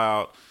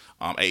SoundCloud.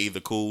 AE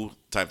the Cool.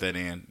 Type that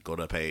in. Go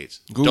to her page.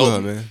 Google dope.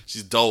 her, man.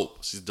 She's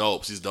dope. She's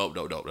dope. She's dope.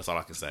 That's all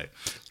I can say.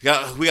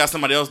 We got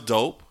somebody else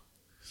dope.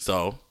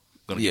 So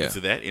gonna get into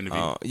that interview.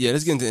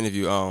 Let's get into the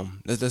interview.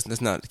 Let's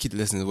not keep the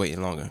listeners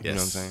waiting longer. Yes. You know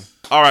what I'm saying?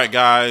 All right,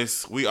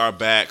 guys. We are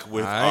back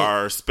with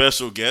our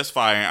special guest,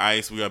 Fire and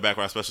Ice. We are back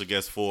with our special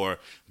guest for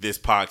this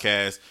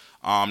podcast.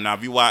 Now,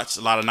 if you watch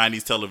a lot of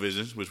 90s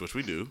television, which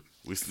we do,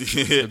 we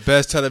see the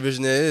best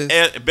television there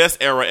is. Best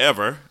era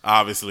ever,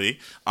 obviously.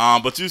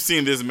 But you've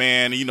seen this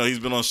man. You know, he's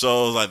been on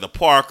shows like The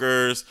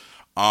Parkers,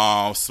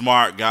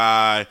 Smart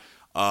Guy,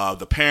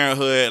 The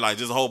Parenthood, like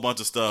just a whole bunch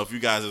of stuff. You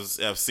guys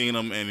have seen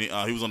him, and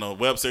he was on a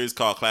web series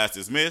called Class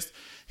Dismissed.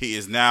 He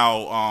is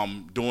now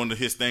doing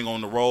his thing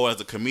on the road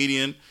as a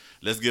comedian.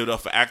 Let's give it up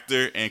for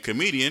actor and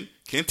comedian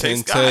Kente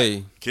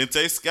Scott.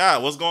 Kente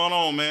Scott, what's going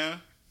on, man?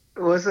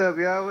 What's up,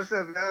 y'all?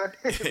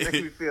 Make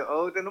me feel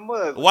old in the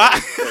mug. Why?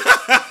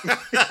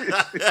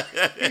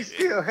 He's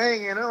still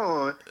hanging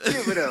on.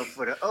 Give it up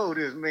for the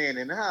oldest man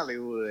in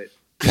Hollywood.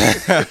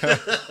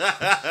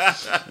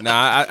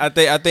 Nah,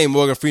 I think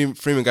Morgan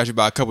Freeman got you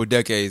by a couple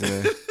decades,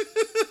 man.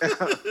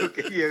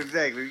 Okay, yeah,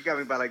 exactly. You got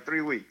me by like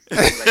 3 weeks. 3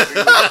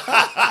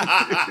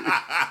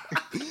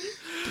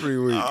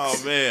 weeks.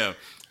 Oh man.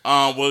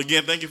 Well,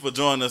 again, thank you for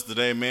joining us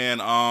today, man.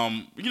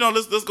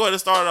 Let's go ahead and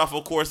start off,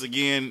 of course,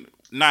 again,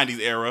 90s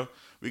era.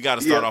 We got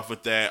to start off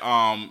with that.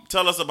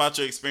 Tell us about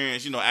your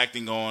experience,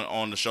 acting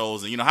on the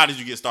shows, and how did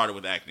you get started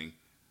with acting?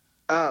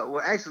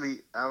 Well, actually,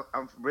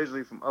 I'm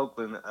originally from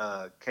Oakland.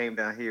 Came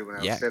down here when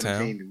I was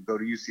 17 to go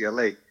to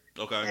UCLA.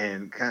 Okay.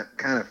 And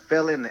kind of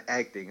fell into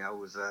acting. I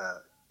was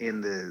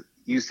in the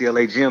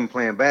UCLA gym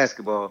playing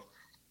basketball,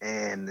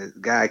 and the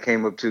guy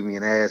came up to me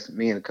and asked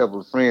me and a couple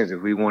of friends if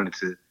we wanted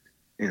to,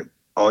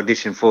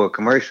 audition for a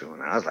commercial.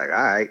 And I was like, all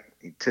right.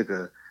 He took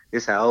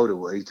this how old it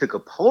was. He took a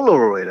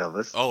Polaroid of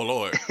us. Oh,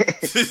 Lord.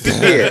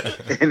 Yeah.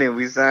 And then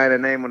we signed a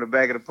name on the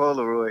back of the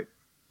Polaroid.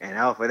 And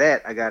off of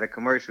that, I got a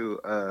commercial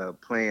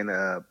playing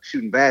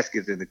shooting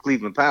baskets in the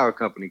Cleveland Power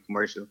Company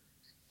commercial,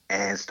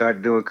 and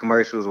started doing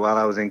commercials while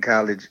I was in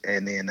college.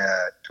 And then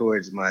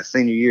towards my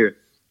senior year,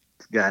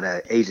 got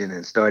an agent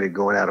and started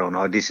going out on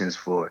auditions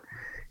for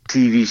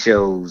TV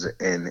shows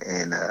and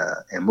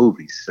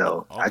movies.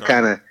 So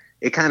okay.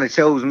 It kind of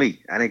chose me.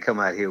 I didn't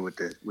come out here with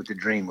the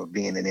dream of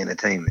being in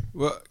entertainment.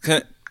 Well,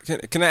 can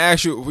I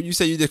ask you? You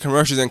say you did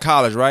commercials in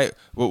college, right?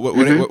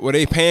 Were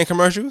they paying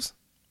commercials?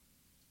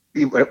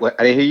 What,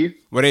 I didn't hear you.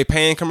 Were they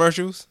paying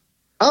commercials?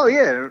 Oh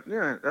yeah.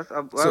 That's what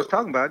I was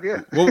talking about.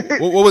 Yeah.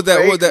 What was that?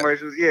 What was that?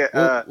 Commercials.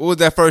 Yeah. What was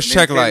that first Nintendo,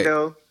 check like?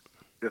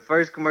 The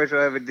first commercial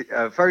I ever did,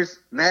 first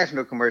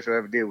national commercial I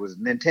ever did was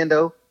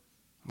Nintendo.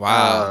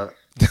 Wow.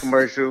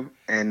 Commercial,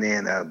 and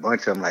then a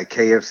bunch of them like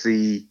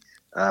KFC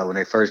when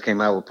they first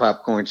came out with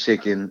popcorn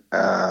chicken.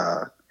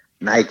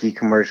 Nike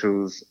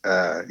commercials.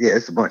 Yeah,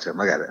 it's a bunch of them.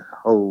 I got a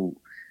whole.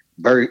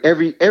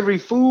 Every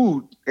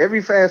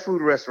fast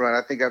food restaurant,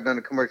 I think I've done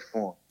a commercial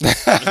for them.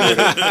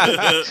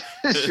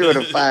 Short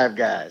of Five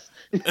Guys.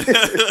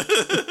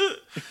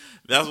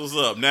 That's what's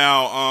up.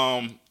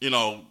 Now,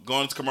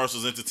 going to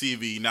commercials into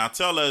TV. Now,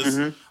 tell us,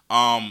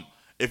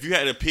 if you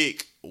had to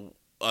pick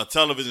a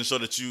television show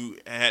that you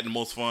had the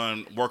most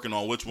fun working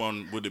on, which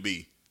one would it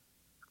be?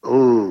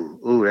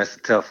 Ooh, that's a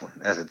tough one.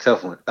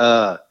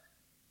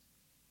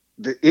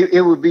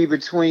 It would be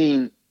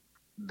between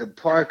the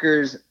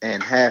Parkers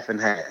and Half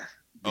and Half.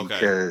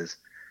 Because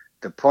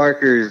the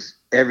Parkers,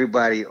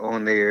 everybody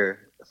on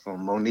there,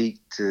 from Monique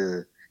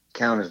to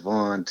Countess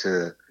Vaughn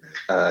to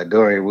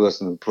Dorian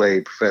Wilson, who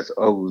played Professor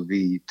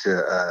Oglesby,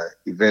 to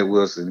Yvette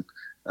Wilson,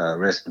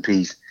 rest in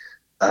peace.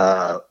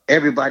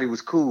 Everybody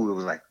was cool. It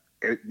was like,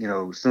 as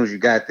soon as you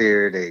got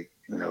there, they,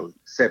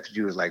 accepted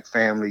you as like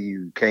family.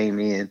 You came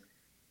in,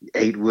 you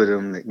ate with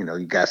them.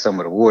 You got some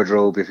of the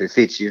wardrobe if it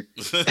fits you.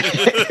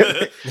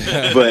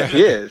 But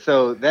yeah,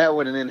 so that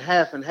one, and then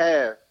Half and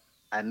Half.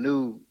 I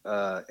knew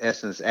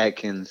Essence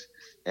Atkins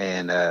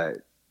and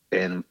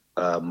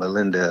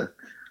Melinda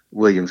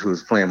Williams, who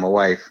was playing my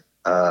wife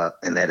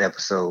in that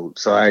episode.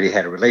 So I already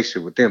had a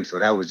relationship with them. So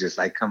that was just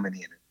like coming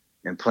in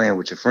and playing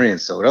with your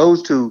friends. So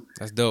those two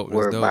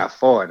were by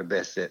far the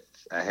best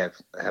sets I have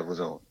was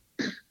on.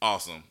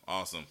 Awesome.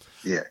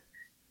 Yeah.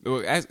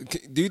 Do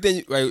you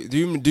think? Like, do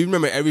you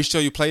remember every show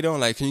you played on?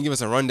 Like, can you give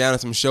us a rundown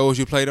of some shows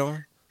you played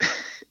on?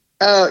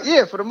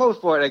 Yeah, for the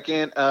most part, I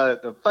can.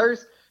 The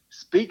first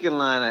speaking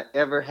line I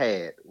ever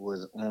had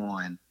was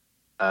on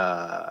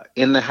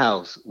In the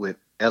House with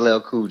LL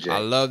Cool J. I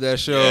love that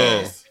show.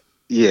 Yes.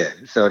 Yeah,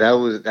 so that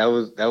was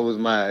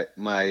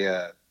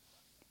my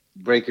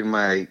breaking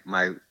my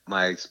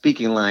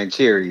speaking line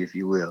cherry, if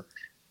you will,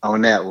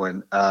 on that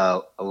one.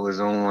 I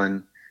was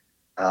on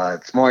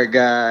Smart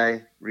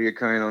Guy,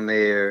 reoccurring on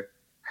there,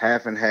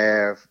 Half and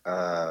Half,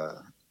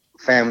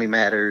 Family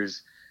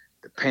Matters,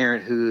 The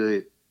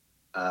Parenthood,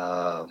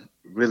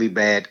 really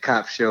bad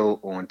cop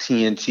show on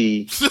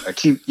TNT.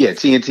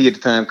 TNT at the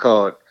time,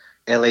 called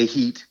LA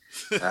Heat.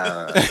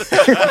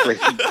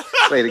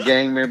 Played a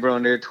gang member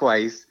on there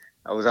twice.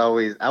 I was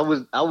always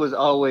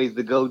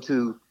the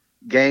go-to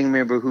gang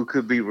member who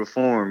could be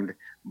reformed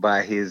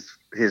by his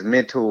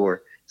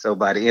mentor. So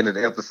by the end of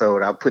the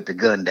episode, I'll put the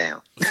gun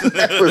down.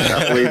 That was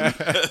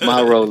always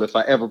my role if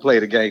I ever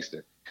played a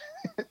gangster.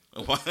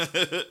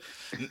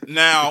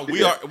 Now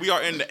we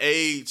are in the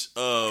age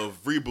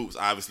of reboots.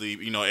 Obviously,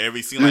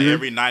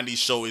 every 90s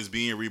show is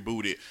being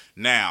rebooted.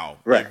 Now,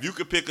 right. If you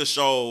could pick a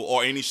show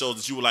or any shows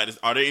that you would like to,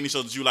 are there any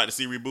shows that you would like to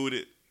see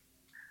rebooted?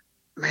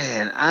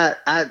 Man, I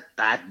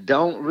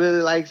don't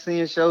really like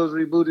seeing shows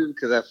rebooted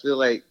because I feel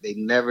like they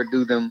never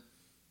do them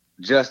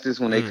justice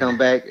when they come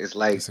back. It's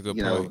like, That's a good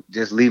point.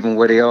 Just leave them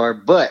where they are.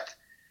 But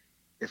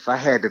if I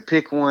had to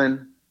pick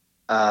one,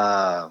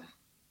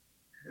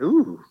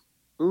 Ooh,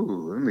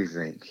 let me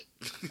think.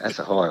 That's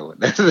a hard one.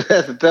 That's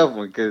a tough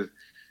one because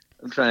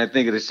I'm trying to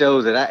think of the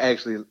shows that I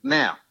actually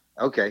now.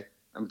 Okay,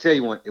 I'm tell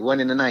you one. It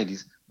wasn't in the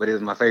 '90s, but it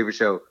was my favorite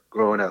show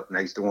growing up, and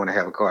I used to want to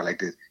have a car like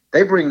this.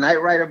 They bring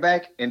Knight Rider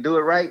back and do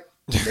it right.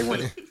 They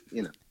win it.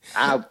 You know,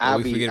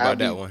 I'll be David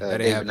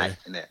Knight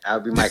in that.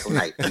 I'll be Michael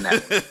Knight in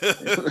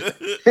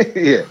that one.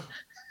 Yeah.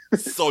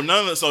 So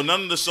none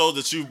of the shows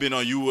that you've been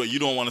on, you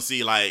don't want to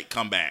see like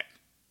come back.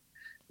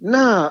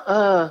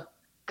 Nah,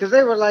 because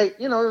they were like,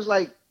 it was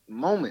like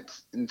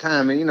moments in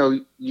time,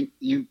 and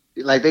you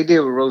like they did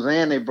with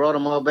Roseanne. They brought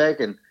them all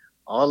back, and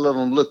all of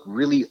them look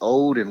really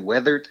old and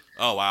weathered.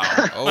 Oh wow,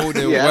 old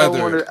and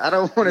weathered. I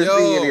don't want to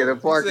see any of the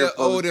Parker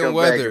folks come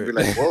back and be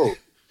like, whoa.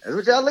 That's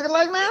what y'all looking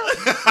like now?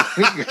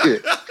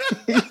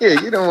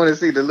 Yeah, you don't want to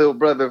see the little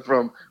brother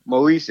from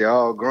Moesha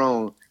all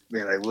grown,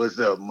 being like, what's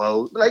up,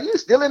 Mo? Like, you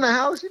still in the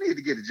house? You need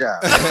to get a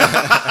job.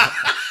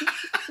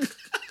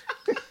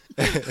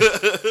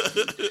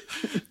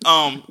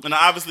 And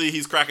obviously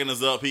he's cracking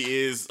us up.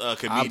 He is a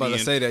comedian. I'm about to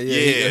say that.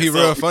 Yeah, he's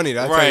real funny.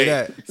 I'll tell you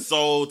that.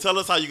 So tell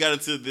us how you got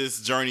into this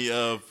journey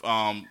of,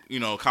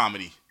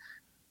 comedy.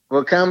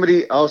 Well,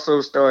 comedy also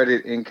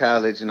started in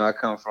college. I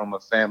come from a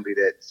family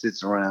that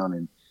sits around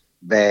and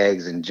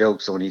bags and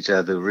jokes on each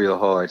other real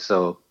hard.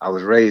 So I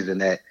was raised in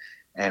that.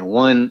 And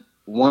one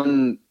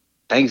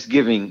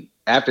Thanksgiving,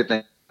 after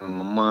Thanksgiving,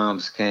 my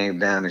mom's came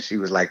down and she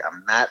was like,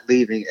 I'm not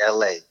leaving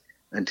LA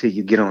until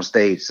you get on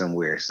stage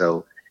somewhere.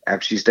 So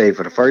after she stayed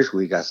for the first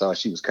week, I saw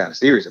she was kind of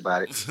serious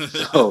about it.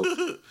 So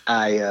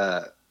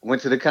I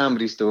went to the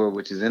Comedy Store,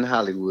 which is in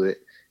Hollywood,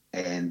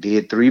 and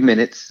did 3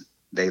 minutes.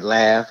 They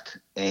laughed,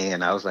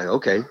 and I was like,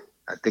 okay,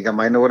 I think I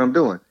might know what I'm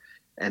doing.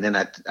 And then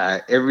I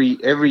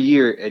every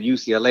year at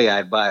UCLA,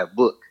 I'd buy a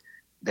book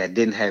that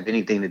didn't have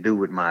anything to do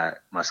with my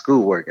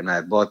schoolwork. And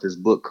I bought this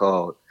book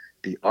called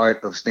The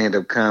Art of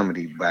Stand-Up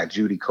Comedy by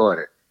Judy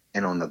Carter.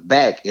 And on the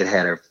back, it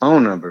had her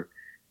phone number,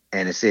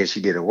 and it said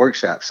she did a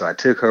workshop. So I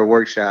took her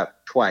workshop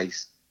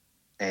twice.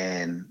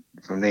 And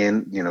from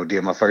then,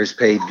 did my first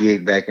paid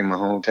gig back in my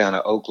hometown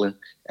of Oakland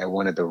at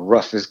one of the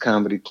roughest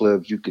comedy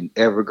clubs you can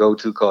ever go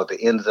to, called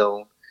the End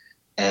Zone.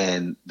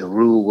 And the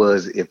rule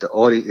was if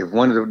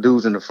one of the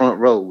dudes in the front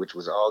row, which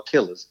was all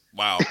killers,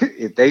 wow,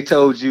 if they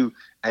told you,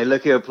 hey,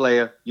 look here,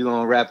 player, you're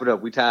going to wrap it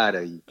up, we tired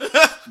of you,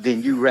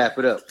 then you wrap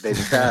it up. They be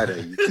tired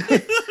of you.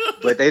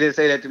 But they didn't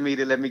say that to me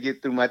to let me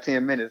get through my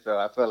 10 minutes, so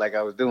I felt like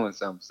I was doing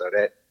something. So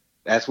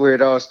that's where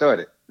it all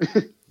started.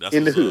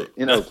 In the hood,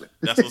 in Oakland.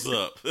 That's what's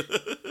up.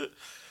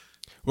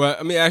 Well,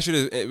 I mean,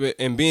 actually,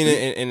 in being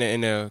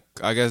in the,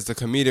 I guess, the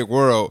comedic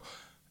world,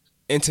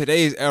 in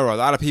today's era, a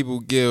lot of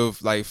people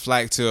give like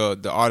flack to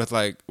the artists,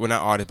 not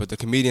artists, but the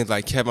comedians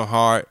like Kevin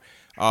Hart.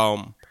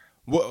 When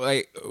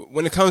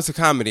it comes to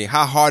comedy,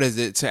 how hard is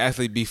it to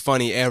actually be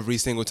funny every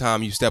single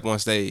time you step on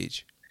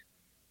stage?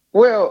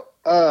 Well,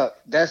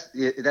 that's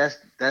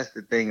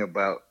the thing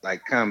about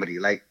like comedy.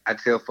 Like I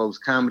tell folks,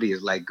 comedy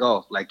is like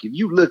golf. Like if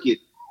you look at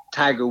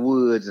Tiger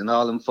Woods and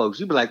all them folks,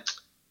 you be like,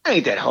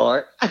 ain't that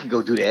hard. I can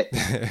go do that.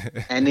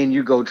 And then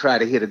you go try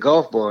to hit a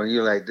golf ball and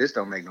you're like, this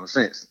don't make no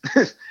sense.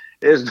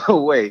 There's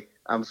no way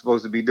I'm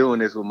supposed to be doing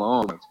this with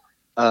my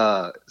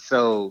arms.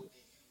 So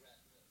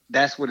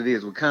that's what it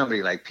is with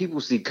comedy. Like people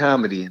see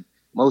comedy and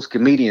most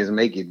comedians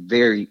make it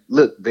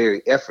look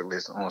very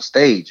effortless on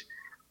stage.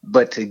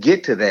 But to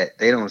get to that,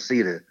 they don't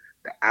see the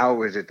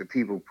hours that the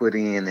people put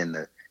in and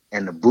the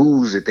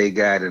boos that they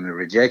got and the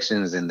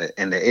rejections and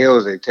the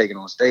L's they've taken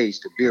on stage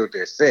to build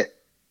their set.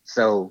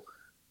 So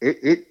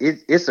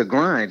it's a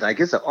grind. Like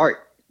it's an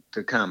art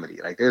to comedy.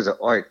 Like there's an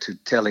art to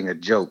telling a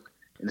joke.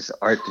 And it's an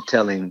art to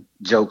telling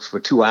jokes for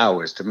 2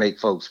 hours to make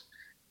folks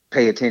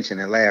pay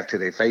attention and laugh till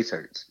their face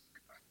hurts.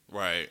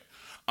 Right.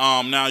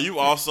 Now, you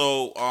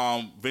also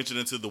ventured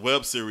into the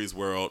web series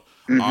world.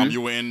 Mm-hmm. You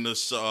were in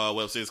the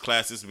web series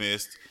Class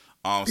Dismissed,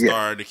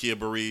 starring Nakia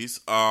Burrese.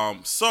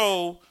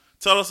 So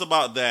tell us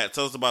about that.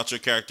 Tell us about your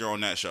character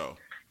on that show.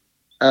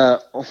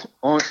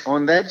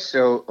 On that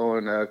show,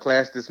 on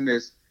Class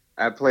Dismissed,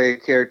 I play a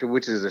character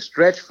which is a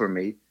stretch for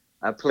me.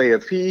 I play a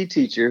PE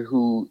teacher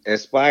who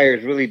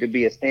aspires really to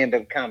be a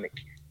stand-up comic.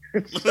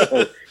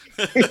 So,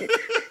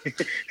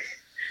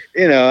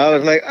 I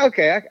was like,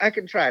 okay, I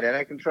can try that.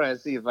 I can try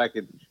and see if I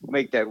can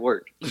make that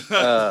work.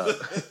 But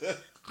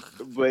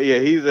yeah,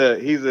 he's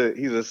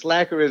a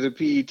slacker as a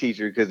PE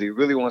teacher because he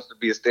really wants to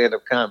be a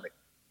stand-up comic,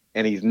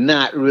 and he's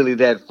not really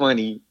that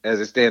funny as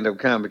a stand-up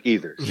comic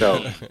either.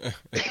 So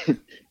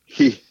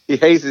he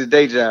hates his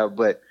day job,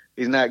 but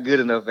he's not good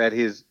enough at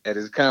his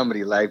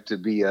comedy life to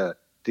be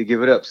to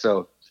give it up.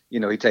 So, he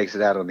takes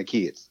it out on the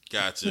kids.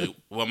 Gotcha.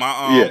 Well,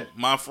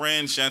 my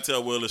friend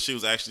Chantel Willis, she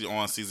was actually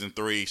on season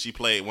 3. She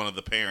played one of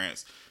the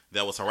parents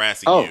that was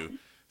harassing you.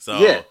 So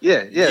yes.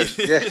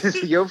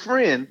 Your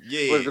friend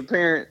was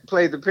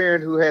played the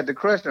parent who had the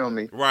crush on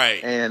me.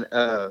 Right. And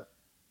I'm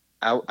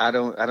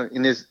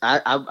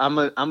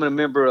a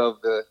member of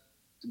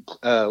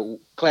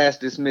class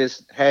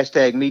dismissed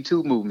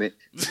 #MeToo movement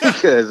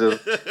because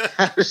of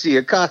how she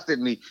accosted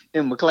me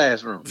in my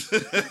classroom.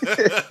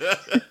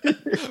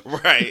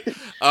 Right.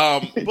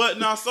 But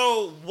now,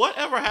 so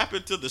whatever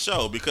happened to the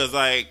show? Because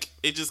like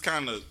it just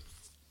kind of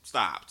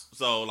stopped.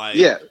 So like,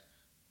 yeah,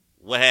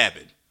 what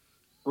happened?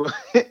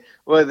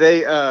 Well,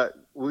 they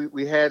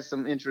we had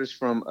some interest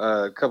from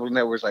a couple of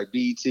networks like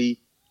BET.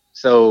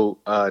 So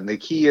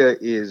Nakia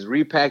is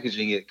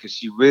repackaging it because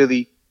she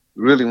really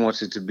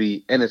wants it to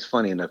be, and it's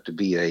funny enough to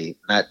be a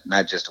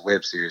not just a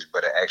web series,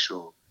 but an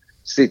actual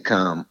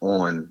sitcom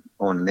on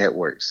the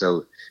network.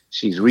 So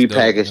she's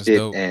repackaged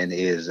it and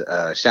is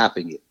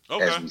shopping it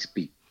as we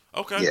speak.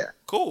 Okay. Yeah.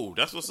 Cool.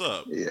 That's what's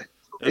up. Yeah.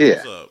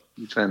 That's what's up.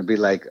 You're trying to be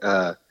like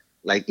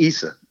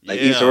Issa,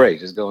 Issa Rae,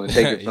 just go and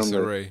take it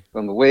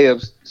from the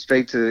webs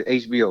straight to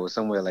HBO or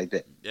somewhere like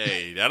that.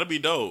 Hey, that'll be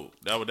dope.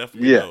 That would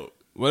definitely be dope.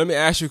 Well, let me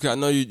ask you, because I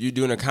know you're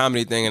doing a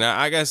comedy thing, and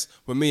I guess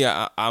with me,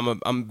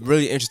 I'm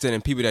really interested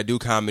in people that do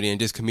comedy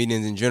and just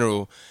comedians in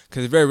general,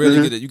 because it's very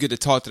rarely you get to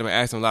talk to them and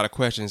ask them a lot of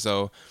questions.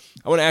 So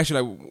I want to ask you,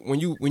 like, when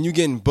you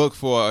getting booked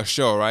for a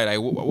show, right? Like,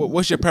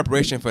 what's your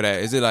preparation for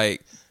that? Is it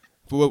like,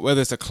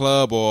 whether it's a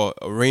club or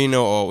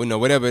arena or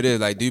whatever it is,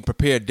 like, do you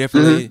prepare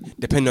differently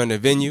depending on the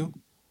venue?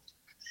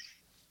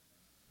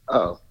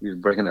 Oh, you're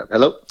breaking up.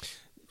 Hello?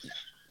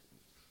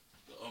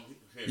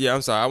 Yeah,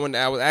 I'm sorry.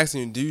 I was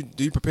asking you,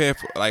 do you prepare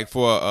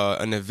for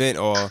an event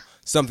or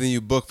something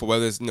you book for,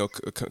 whether it's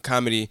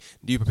comedy?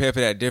 Do you prepare for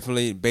that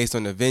differently based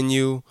on the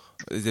venue?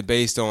 Is it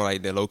based on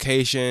like the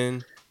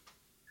location?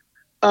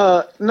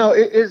 No,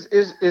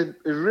 it's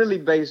really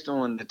based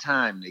on the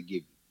time they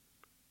give you.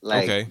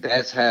 Like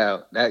that's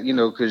how that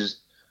because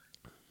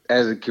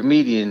as a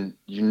comedian,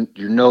 you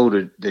know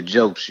the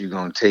jokes you're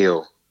gonna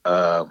tell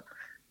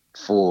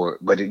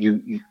but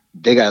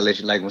they gotta let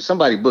you, like when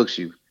somebody books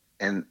you.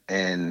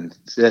 And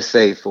let's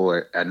say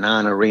for a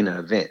non-arena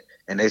event,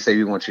 and they say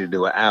we want you to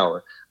do an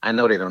hour, I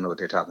know they don't know what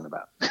they're talking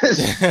about.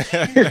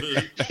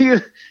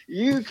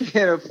 you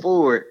can't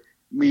afford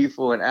me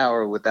for an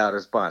hour without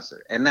a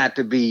sponsor, and not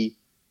to be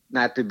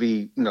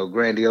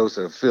grandiose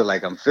or feel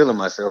like I'm feeling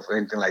myself or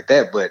anything like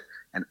that. But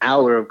an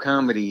hour of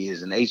comedy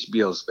is an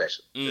HBO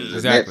special,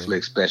 it's a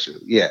Netflix special.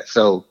 Yeah,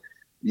 so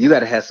you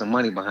got to have some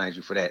money behind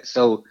you for that.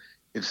 So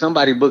if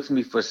somebody books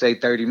me for say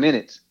 30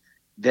 minutes,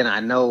 then I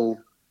know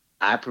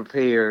I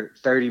prepare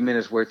 30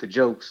 minutes worth of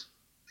jokes,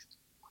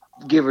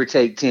 give or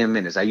take 10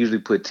 minutes. I usually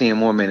put 10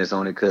 more minutes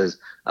on it because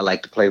I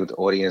like to play with the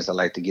audience. I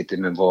like to get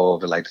them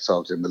involved. I like to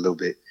talk to them a little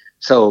bit.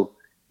 So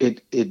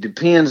it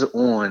depends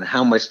on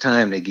how much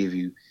time they give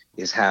you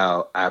is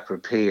how I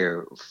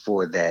prepare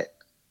for that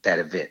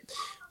event.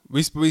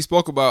 We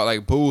spoke about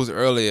like booze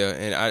earlier,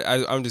 and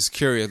I'm just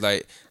curious,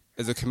 like,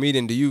 as a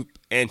comedian, do you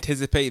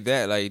anticipate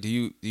that? Like, do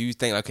you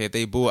think, okay, if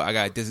they boo, I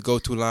got this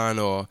go-to line,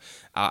 or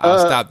I'll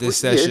stop this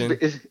session?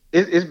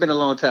 It's been a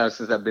long time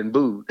since I've been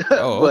booed.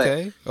 Oh,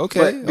 okay.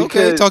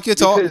 Talk your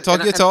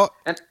talk.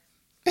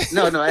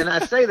 No, and I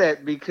say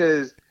that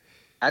because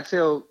I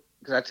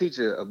teach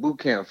a boot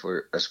camp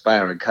for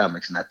aspiring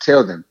comics, and I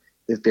tell them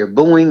if they're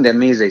booing, that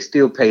means they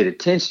still paid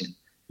attention.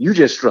 You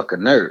just struck a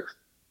nerve.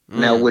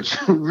 Now, what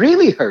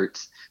really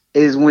hurts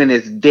is when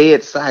it's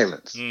dead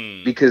silence,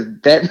 because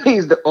that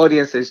means the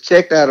audience has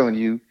checked out on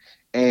you,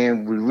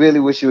 and we really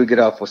wish you would get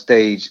off on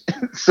stage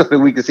so that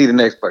we can see the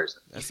next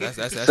person. That's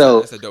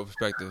a dope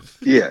perspective.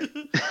 Yeah,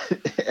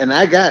 and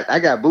I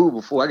got booed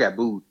before. I got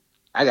booed.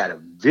 I got a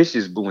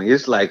vicious booing.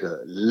 It's like a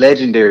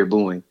legendary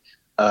booing.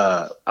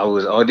 I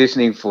was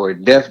auditioning for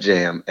Def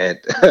Jam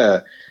at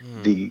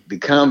the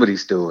Comedy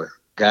Store.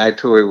 Guy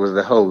Torrey was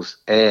the host,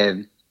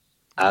 and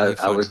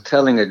I was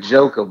telling a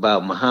joke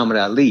about Muhammad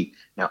Ali.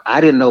 Now,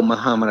 I didn't know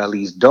Muhammad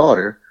Ali's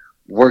daughter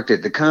worked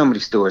at the Comedy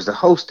Store as the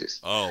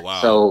hostess. Oh,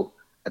 wow. So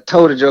I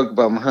told a joke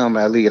about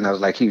Muhammad Ali, and I was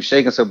like, he was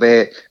shaking so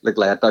bad, looked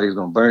like I thought he was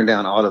going to burn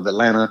down all of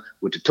Atlanta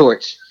with the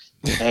torch.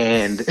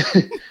 And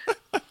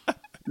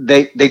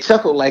they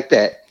chuckled like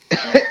that.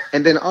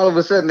 And then all of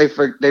a sudden,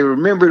 they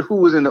remembered who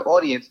was in the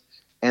audience,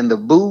 and the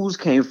boos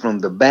came from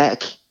the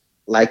back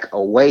like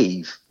a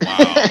wave. Wow.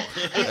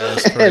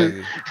 That's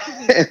crazy.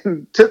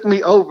 and took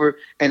me over,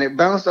 and it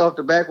bounced off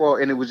the back wall,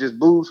 and it was just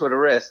boos for the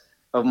rest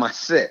of my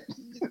set.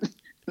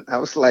 I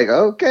was like,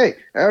 okay,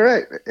 all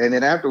right. And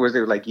then afterwards, they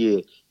were like, yeah,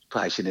 you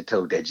probably shouldn't have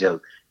told that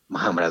joke.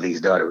 Muhammad Ali's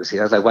daughter was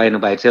here. I was like, why didn't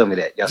nobody tell me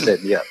that? Y'all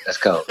set me up. That's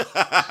cold.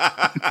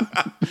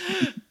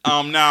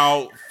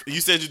 Now,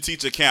 you said you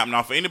teach a camp.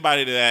 Now, for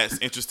anybody that's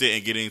interested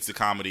in getting into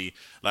comedy,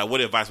 like, what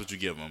advice would you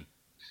give them?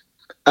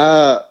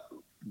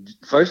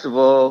 First of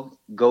all,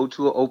 go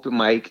to an open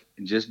mic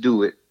and just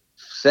do it.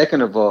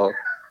 Second of all,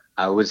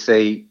 I would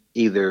say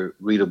either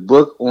read a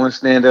book on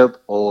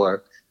stand-up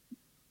or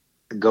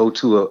go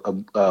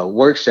to a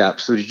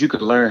workshop so that you can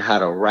learn how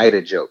to write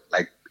a joke.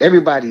 Like,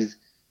 everybody's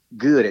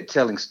good at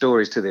telling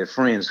stories to their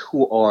friends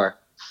who are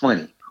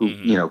funny,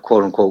 who,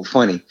 quote unquote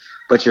funny.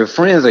 But your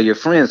friends are your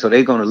friends, so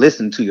they're going to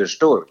listen to your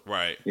story.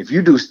 Right. If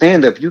you do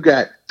stand-up, you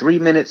got 3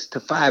 minutes to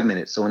 5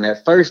 minutes. So in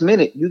that first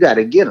minute, you got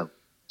to get them.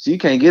 So you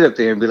can't get up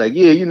there and be like,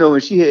 yeah,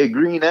 when she had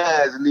green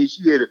eyes and then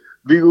she had a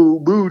big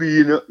old booty,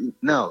 you know.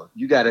 No,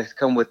 you got to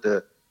come with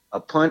a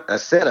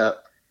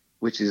setup,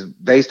 which is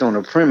based on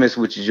a premise,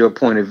 which is your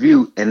point of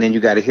view, and then you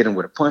got to hit them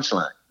with a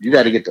punchline. You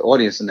got to get the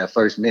audience in that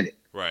first minute,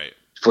 right,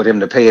 for them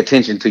to pay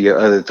attention to your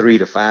other 3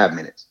 to 5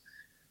 minutes.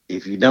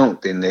 If you don't,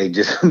 then they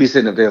just be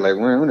sitting up there like,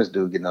 when this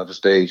dude getting off the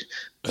stage?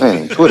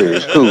 Man, Twitter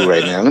is cool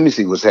right now. Let me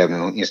see what's happening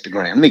on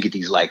Instagram. Let me get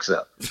these likes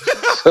up.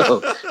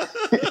 So,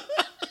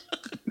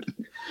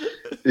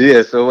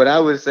 yeah. So what I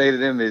would say to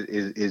them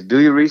is do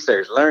your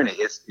research, learn it.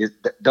 It's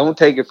don't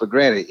take it for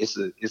granted. It's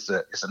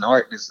an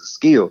art, it's a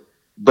skill,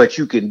 but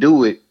you can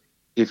do it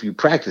if you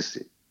practice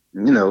it.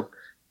 You know,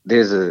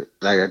 there's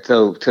like I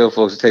tell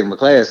folks to take my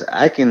class,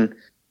 I can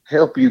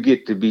help you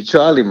get to be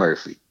Charlie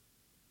Murphy,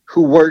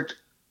 who worked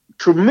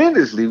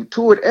tremendously,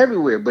 toured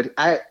everywhere. But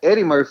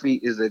Eddie Murphy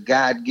is a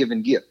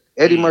God-given gift.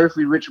 Eddie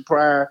Murphy, Richard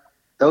Pryor,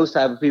 those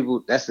type of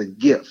people, that's a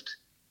gift.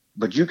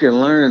 But you can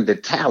learn the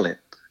talent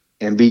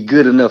and be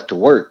good enough to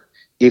work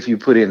if you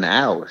put in the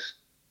hours.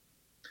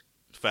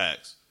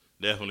 Facts.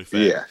 Definitely facts.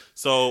 Yeah.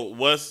 So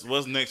what's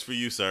next for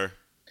you, sir?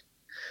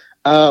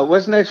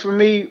 What's next for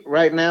me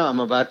right now?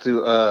 I'm about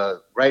to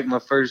write my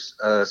first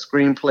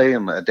screenplay.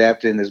 I'm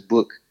adapting this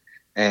book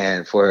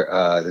and for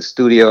the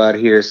studio out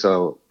here.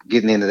 So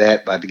getting into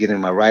that, about to get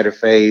in my writer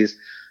phase.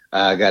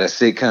 I got a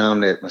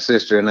sitcom that my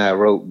sister and I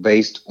wrote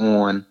based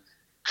on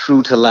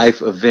true to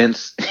life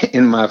events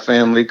in my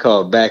family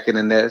called Back in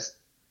the Nest.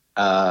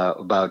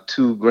 About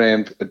two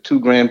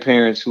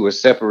grandparents who are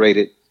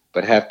separated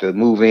but have to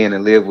move in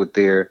and live with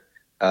their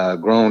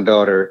grown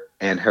daughter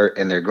and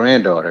their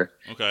granddaughter.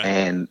 Okay.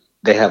 And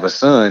they have a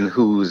son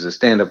who's a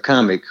stand-up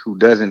comic who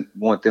doesn't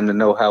want them to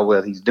know how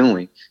well he's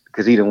doing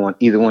because he don't want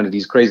either one of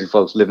these crazy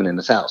folks living in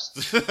his house.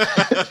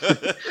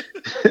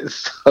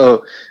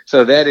 So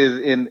that is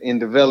in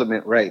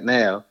development right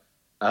now.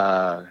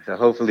 So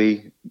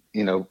hopefully,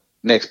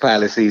 next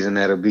pilot season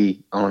that'll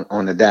be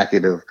on the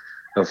docket of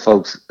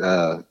folks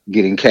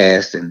getting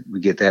cast and we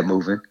get that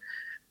moving.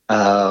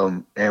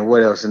 And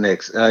what else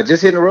next?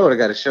 Just hitting the road. I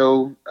got a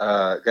show.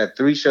 Got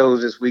 3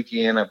 shows this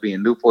weekend. I'll be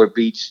in Newport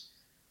Beach,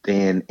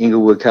 then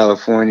Inglewood,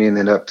 California, and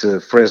then up to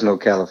Fresno,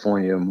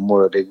 California,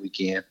 Memorial Day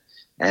weekend,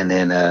 and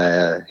then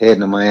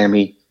heading to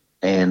Miami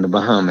and the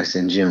Bahamas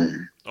in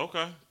June.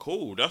 Okay,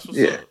 cool. That's what's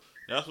up.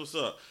 That's what's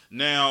up.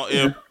 Now,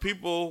 if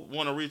people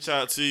want to reach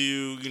out to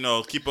you,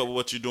 keep up with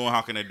what you're doing,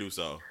 how can they do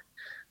so?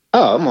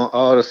 Oh, I'm on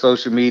all the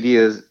social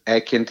medias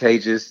at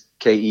Kentegious,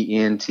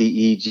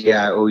 KENTEGIOUS,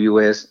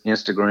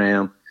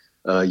 Instagram,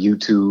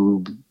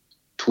 YouTube,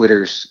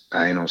 Twitters.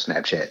 I ain't on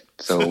Snapchat,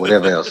 so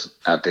whatever else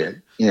out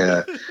there.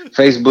 Yeah,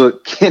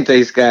 Facebook,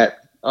 Kente Scott.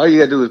 All you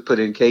gotta do is put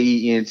in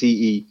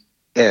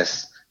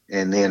KENTES,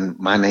 and then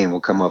my name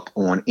will come up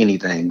on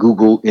anything.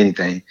 Google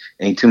anything.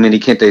 Ain't too many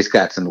Kente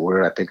Scotts in the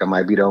world. I think I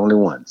might be the only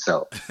one.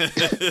 So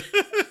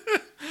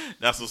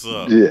that's what's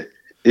up.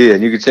 Yeah,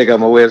 and you can check out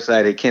my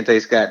website at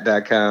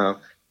kentescott.com.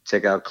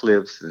 Check out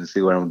clips and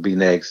see where I'm gonna be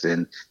next,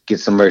 and get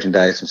some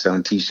merchandise. I'm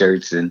selling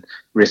T-shirts and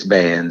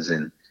wristbands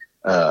and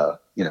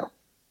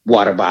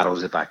water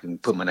bottles if I can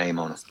put my name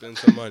on them. Spend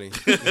some money.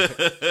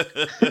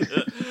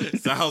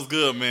 Sounds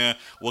good, man.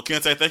 Well,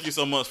 Kente, thank you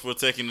so much for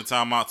taking the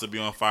time out to be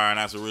on Fire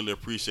Nights. I really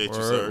appreciate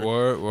you, sir.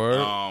 Word.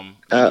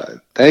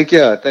 Thank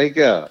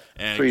y'all.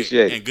 And,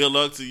 appreciate it. And good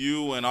luck to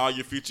you and all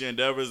your future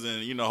endeavors.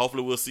 And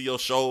hopefully we'll see your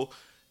show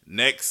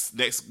next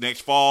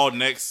fall,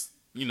 next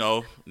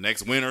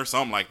winter,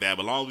 something like that.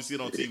 But as long as we see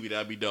it on TV,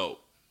 that'd be dope.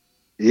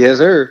 Yes,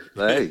 sir.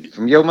 Hey,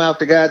 from your mouth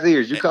to God's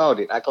ears, you called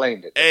it. I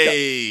claimed it.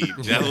 Hey,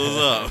 that's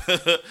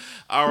what's up.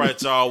 All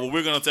right, y'all. Well,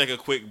 we're gonna take a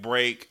quick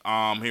break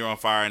here on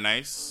Fire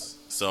Nights.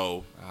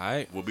 So, all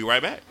right, we'll be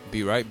right back.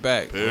 Be right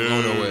back. We're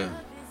going nowhere.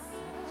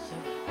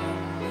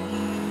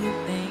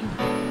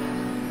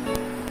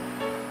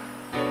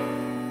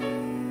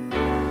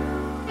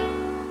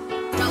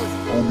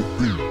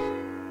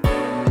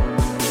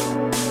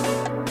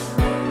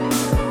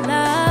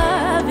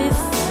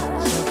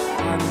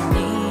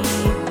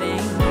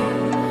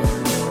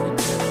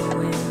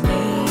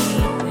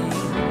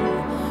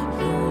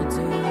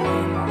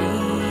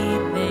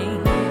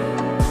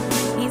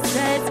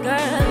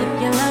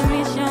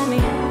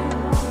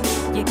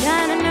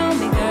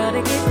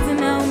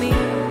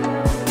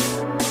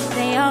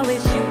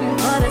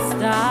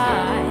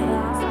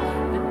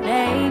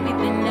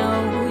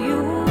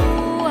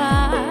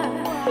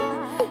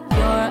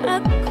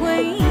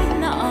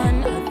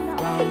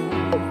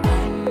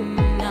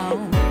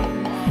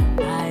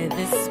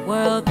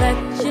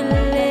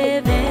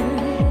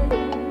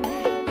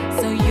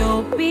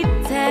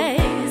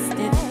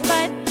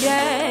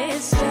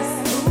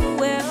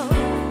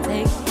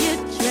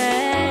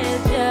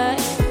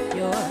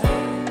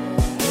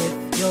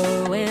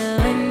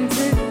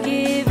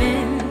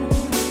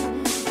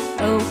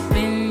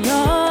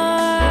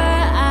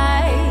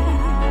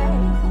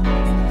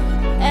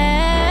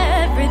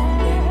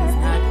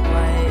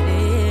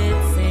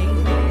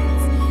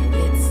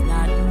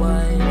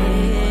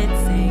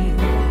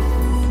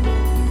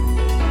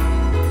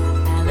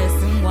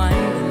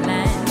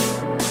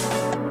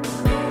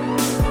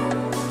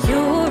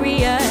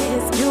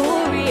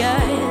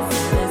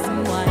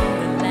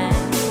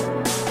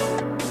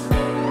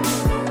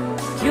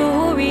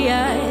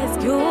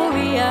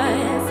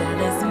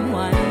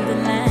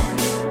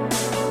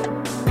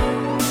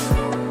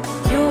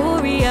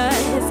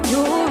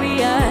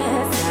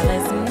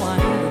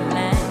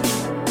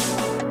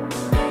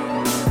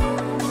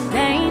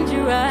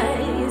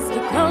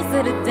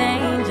 to the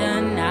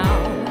danger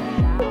now.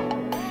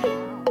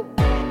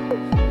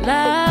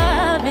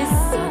 Love is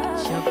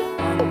such a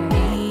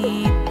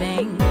funny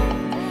thing.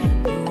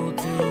 You'll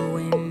do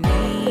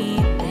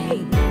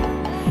anything.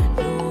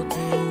 You'll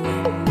do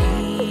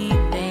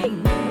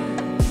anything.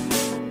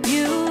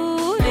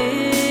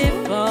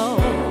 Beautiful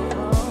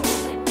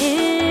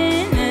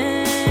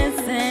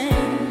innocence.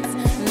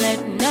 Let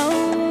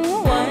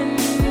no one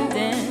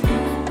dim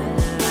the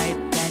light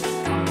that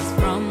comes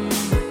from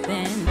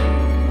within.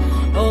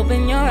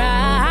 Open your eyes.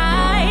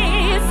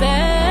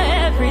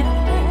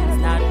 Everything's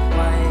not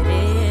what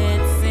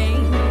it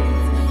seems.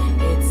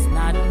 It's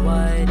not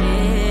what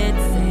it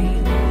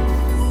seems.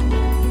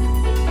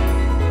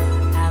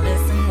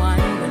 Alice in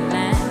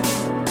Wonderland.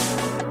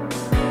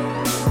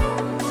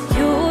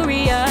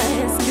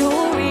 Curious,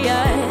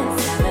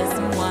 curious. Alice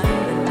in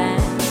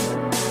Wonderland.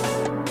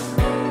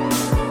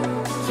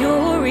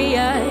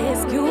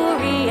 Curious,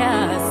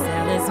 curious.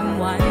 Alice in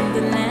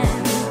Wonderland.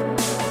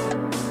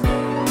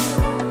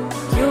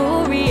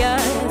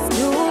 Curious,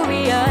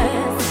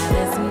 curious,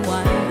 Alice in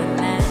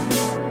Wonderland.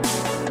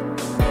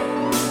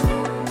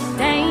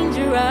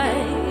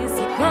 Dangerous,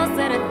 you're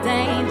closer to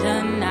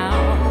danger now.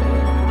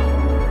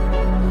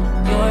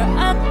 You're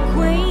a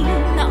queen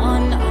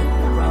on a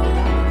throne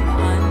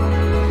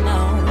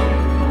unknown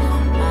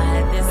by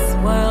this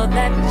world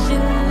that you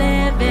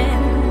live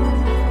in.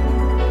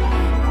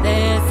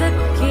 There's a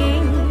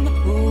king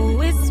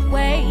who is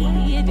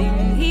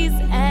waiting, he's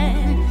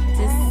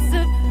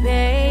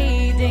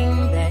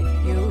anticipating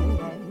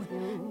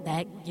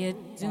that you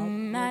do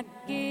not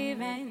give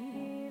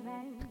in.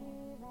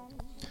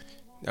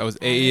 That was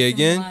AE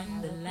again.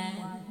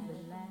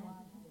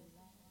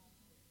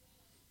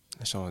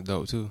 That song was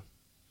dope too.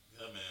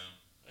 Yeah,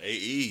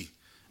 man.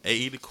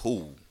 AE the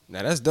cool.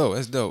 Now that's dope.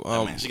 That's dope.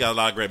 Man, she got a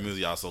lot of great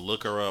music, y'all. So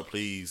look her up,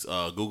 please.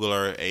 Google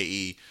her,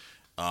 AE,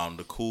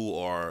 the cool,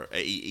 or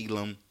AE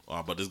Elam.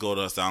 But just go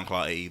to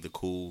SoundCloud, AE the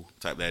cool.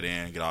 Type that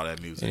in, get all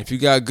that music. And if you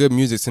got good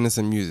music, send us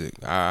some music.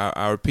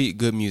 I repeat,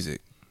 good music.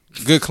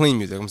 Good clean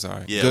music. I'm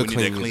sorry. Yeah, good, we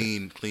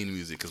need that clean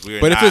music because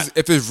we're. But not,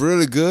 if it's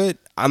really good,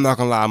 I'm not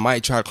gonna lie. I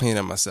might try to clean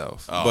it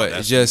myself. Oh, but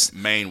it's just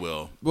main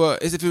will. Well,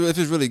 if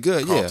it's really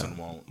good, Carlton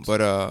yeah. won't.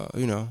 But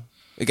you know,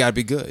 it gotta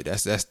be good.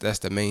 That's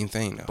the main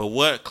thing. Though. But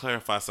what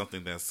clarifies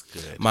something that's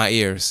good? My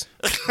ears.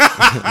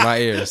 My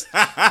ears.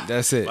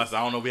 That's it. I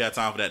don't know if we have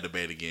time for that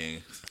debate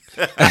again.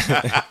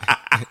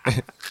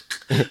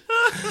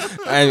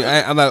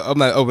 I'm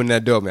not opening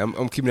that door, man.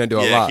 I'm keeping that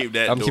door locked. Keep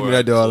that I'm door keeping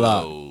that door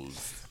closed.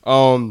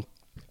 locked.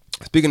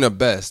 Speaking of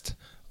best,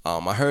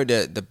 I heard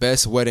that the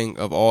best wedding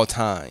of all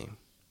time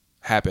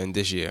happened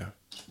this year.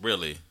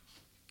 Really?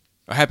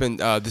 It happened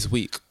this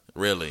week.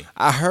 Really?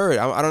 I heard.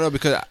 I don't know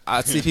because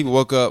I see people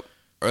woke up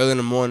early in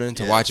the morning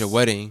to watch a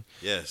wedding.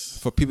 Yes.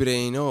 For people that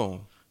ain't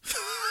know.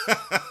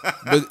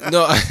 But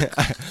no,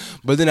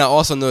 but then I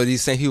also know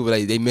these same people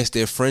like they miss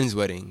their friends'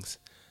 weddings,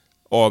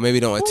 or maybe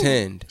don't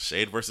attend.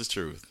 Shade versus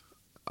truth.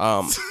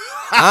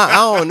 I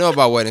don't know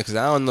about weddings because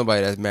I don't know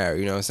nobody that's married.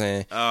 You know what I'm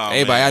saying? Oh,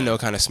 everybody man. I know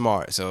kind of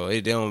smart, so they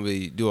don't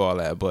really do all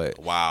that. But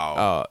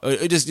wow,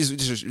 it just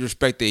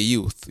respect their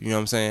youth. You know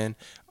what I'm saying?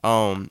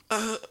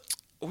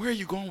 Where are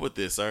you going with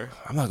this, sir?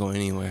 I'm not going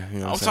anywhere. You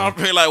know what I'm trying to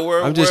figure like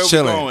where I'm just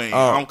chilling. Going?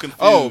 I'm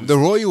confused. Oh, the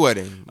royal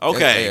wedding.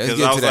 Okay,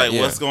 because I was like, yeah.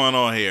 what's going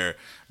on here?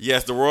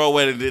 Yes, the royal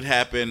wedding did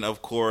happen,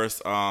 of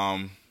course,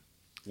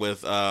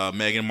 with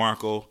Meghan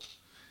Markle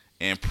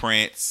and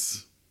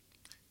Prince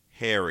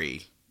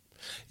Harry.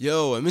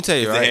 Yo, let me tell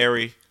you, Is right? it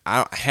Harry?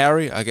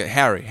 Harry. I get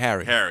Harry.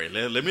 Harry.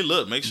 Let me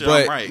look. Make sure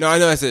but, I'm right. No, I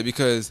know that's it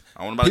because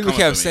I people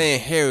kept saying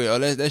Harry. Oh,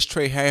 let's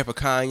trade Harry for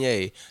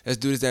Kanye. Let's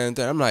do this, that, and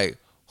that. I'm like,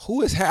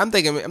 who is Harry? I'm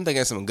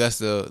thinking some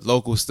Augusta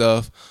local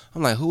stuff.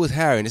 I'm like, who is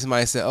Harry? And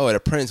somebody said, oh, at a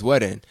Prince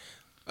wedding.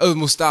 It was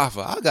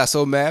Mustafa. I got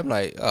so mad. I'm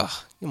like,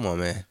 oh, come on,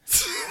 man.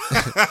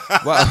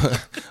 why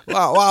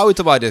are we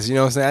talking about this? You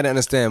know what I'm saying? I didn't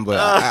understand, but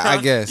I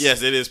guess.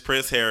 Yes, it is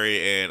Prince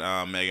Harry and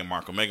Meghan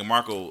Markle. Meghan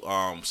Markle,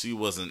 she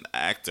was an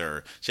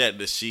actor. I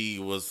think she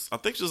was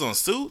on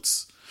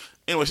Suits.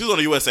 Anyway, she was on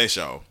the USA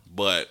show,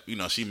 but you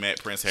know she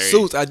met Prince Harry.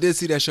 Suits, I did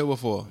see that show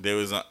before. There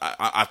was,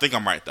 I think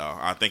I'm right though.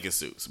 I think it's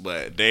Suits,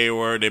 but they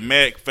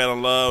met, fell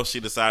in love.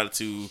 She decided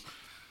to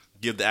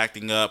give the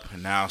acting up,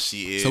 and now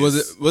she is. So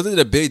was it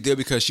a big deal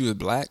because she was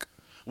black?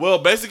 Well,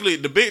 basically,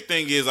 the big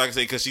thing is, like I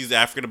say, because she's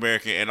African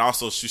American, and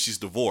also she's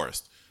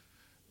divorced.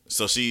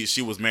 So she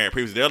was married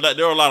previously.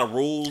 There are a lot of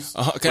rules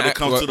when it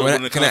comes to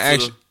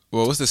the.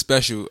 Well, what's the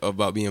special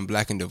about being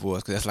black and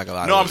divorced? Because that's like a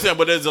lot. No, I'm saying,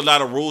 but there's a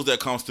lot of rules that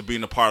comes to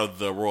being a part of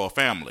the royal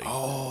family.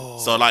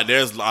 Oh, so like,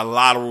 there's a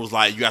lot of rules.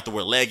 Like, you have to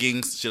wear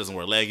leggings. She doesn't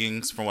wear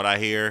leggings, from what I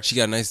hear. She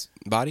got a nice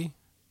body.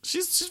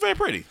 She's very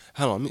pretty.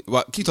 Hold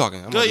on, keep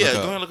talking. Go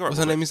ahead, look her up. What's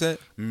her name? You said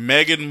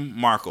Meghan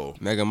Markle.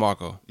 Meghan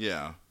Markle.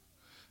 Yeah.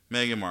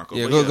 Meghan Markle.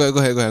 Yeah, go ahead.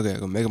 Go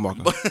Meghan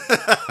Markle.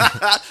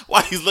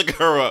 While he's looking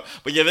her up,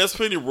 but yeah, there's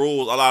a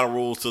lot of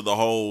rules to the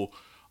whole,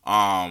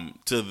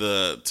 to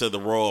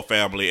the royal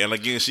family, and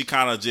again, she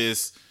kind of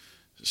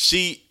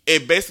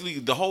basically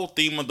the whole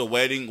theme of the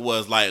wedding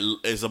was like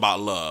it's about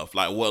love,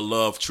 like what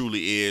love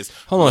truly is.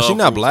 Hold on, she's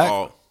not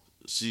black.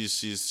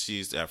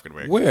 She's African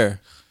American. Where?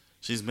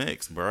 She's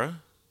mixed, bruh.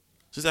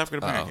 She's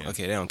African American. Oh,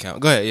 okay, that don't count.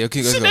 Go ahead. Yeah,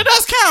 okay, go. That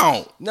does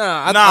count.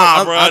 Nah,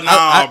 bruh.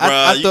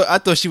 I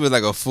thought she was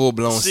like a full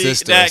blown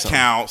sister. That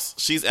counts.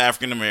 She's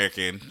African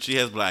American. She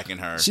has black in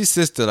her. She's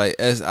sister like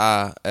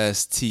Sistah,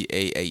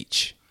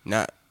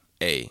 not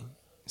A.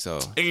 So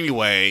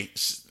anyway,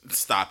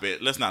 stop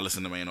it. Let's not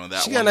listen to man on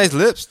that. She got nice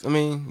lips. I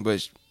mean,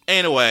 but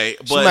anyway,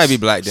 she might be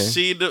black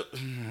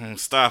then.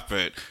 Stop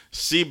it.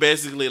 She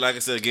basically, like I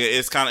said again,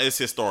 it's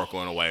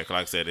historical in a way. Like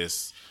I said,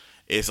 it's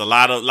a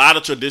lot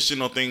of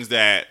traditional things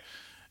that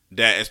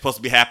is supposed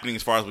to be happening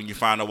as far as when you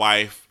find a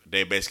wife.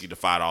 They basically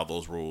defied all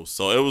those rules.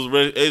 So it was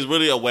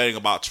really a wedding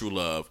about true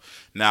love.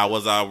 Now,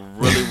 was I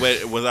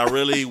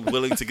really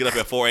willing to get up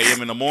at 4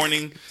 a.m. in the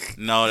morning?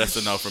 No, that's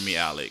a no for me,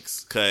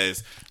 Alex.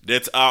 Because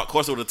that's of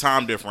course with the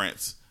time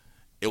difference,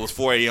 it was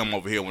 4 a.m.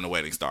 over here when the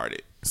wedding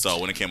started. So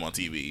when it came on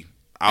TV,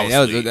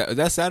 was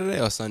that Saturday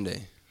or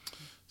Sunday?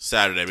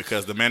 Saturday,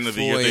 because the Man of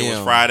the Year thing was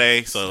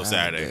Friday, so it was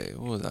Saturday.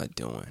 What was I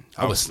doing?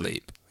 I was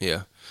asleep.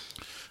 Yeah,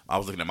 I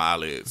was looking at my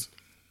eyelids.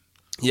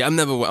 Yeah, I'm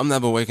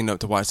never waking up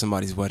to watch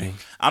somebody's wedding.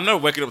 I'm never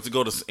waking up to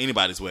go to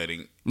anybody's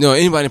wedding. No,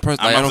 anybody in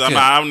person. Like, I don't care.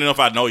 I don't know if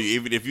I know you.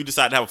 Even if you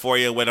decide to have a 4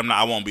 a.m. wedding,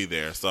 I won't be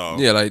there. So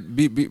yeah, like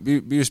be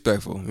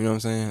respectful. You know what I'm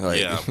saying?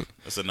 Like, yeah,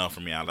 that's enough for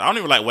me. I don't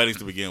even like weddings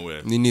to begin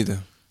with. Me neither.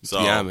 So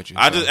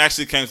I just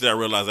actually came to that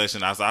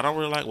realization. I said I don't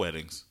really like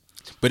weddings.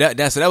 But that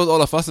was all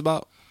the fuss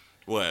about.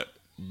 What?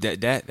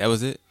 That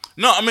was it.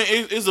 No, I mean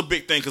it's a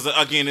big thing because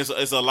again, it's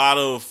a lot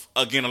of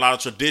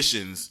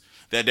traditions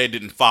that they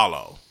didn't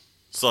follow.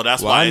 So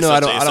that's why I know I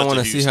don't want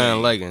to see her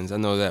in leggings. I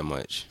know that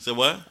much. So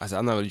what? I said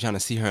I'm not really trying to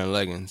see her in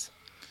leggings.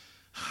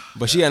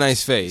 But she got a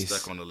nice face.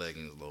 Stuck on the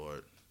leggings,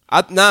 Lord.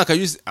 Cause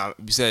you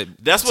said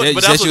that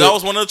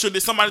was one of the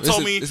traditions. Somebody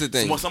told me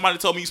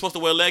you're supposed to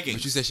wear leggings.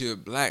 But you said she was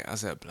black. I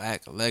said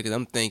black leggings.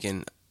 I'm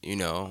thinking,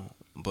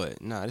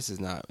 but nah, this is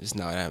not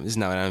what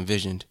I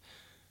envisioned.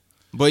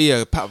 But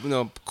yeah,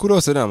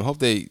 kudos to them. Hope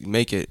they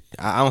make it.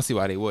 I don't see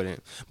why they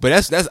wouldn't.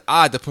 But that's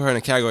odd to put her in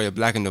the category of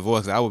black and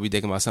divorced. I would be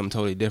thinking about something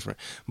totally different.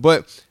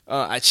 But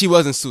she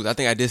was in suits. I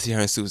think I did see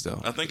her in suits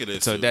though. I think it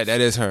is. So that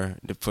is her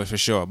for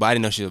sure. But I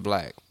didn't know she was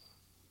black.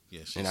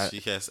 Yeah, she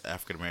has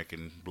African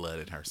American blood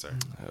in her, sir.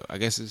 I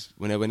guess it's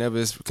whenever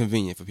it's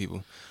convenient for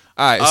people.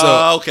 All right.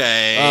 So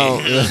okay.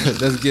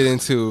 Let's get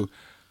into.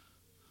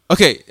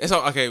 Okay, so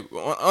on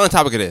the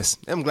topic of this,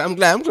 I'm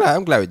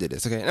glad we did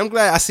this. Okay, and I'm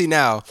glad I see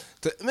now.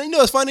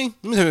 What's funny?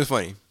 Let me tell you what's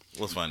funny.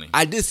 What's funny?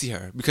 I did see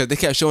her because they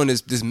kept showing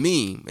this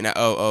meme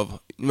of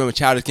remember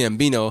Childish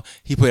Gambino.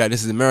 He put out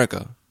 "This Is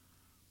America,"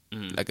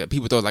 like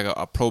people thought it was like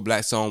a pro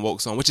black song, woke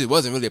song, which it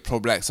wasn't really a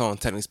pro black song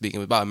technically speaking. It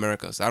was about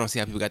America, so I don't see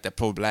how people got that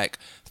pro black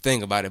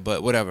thing about it.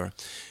 But whatever.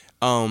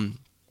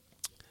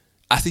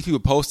 I see people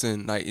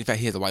posting like, in fact,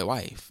 he has a white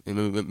wife.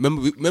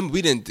 Remember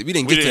we didn't get to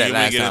that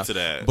last time. Into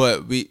that.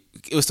 But it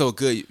was so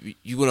good.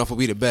 You went off for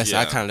We the Best.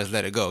 Yeah. So I kind of just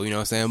let it go. You know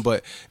what I'm saying?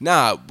 But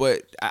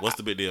what's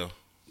the big deal?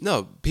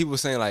 No, people were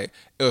saying like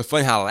it was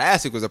funny how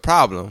last week was a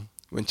problem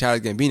when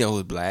Childish Gambino,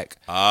 who's black,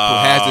 who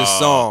has this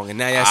song, and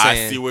now you're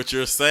saying I see what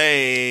you're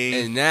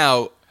saying. And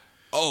now,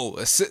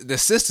 the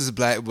sister's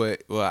black,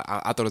 but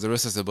I thought it was a real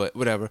sister, but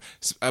whatever.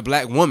 A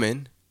black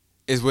woman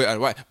is with a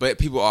white, but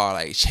people are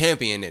like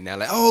championing it now,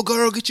 like, oh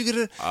girl, get it. And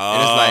it's like,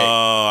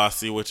 I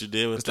see what you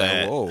did with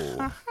that. Like, whoa.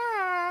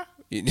 I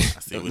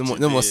see what you did.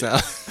 No more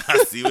sound.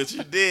 I see what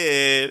you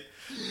did.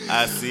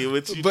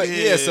 But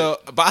yeah,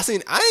 I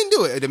didn't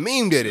do it. The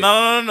meme did it. No.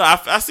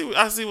 I see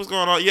what's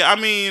going on. Yeah, I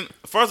mean,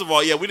 first of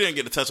all, yeah, we didn't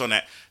get to touch on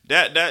that.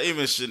 That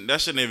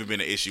shouldn't even been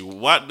an issue.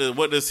 What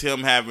does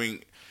him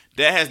having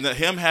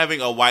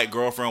a white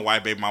girlfriend,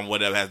 white baby mom,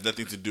 whatever, has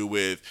nothing to do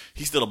with.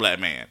 He's still a black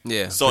man.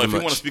 Yeah. So if he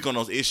want to speak on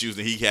those issues,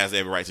 then he has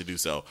every right to do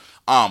so.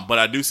 But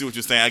I do see what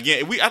you're saying.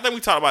 Again, I think we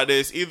talked about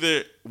this.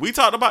 Either we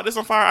talked about this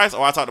on Fire Ice,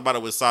 or I talked about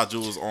it with Sa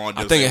Jules on.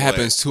 I think it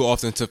happens too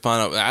often to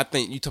find out. I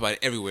think you talk about it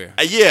everywhere.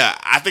 Yeah,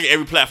 I think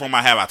every platform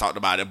I talked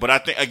about it. But I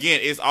think again,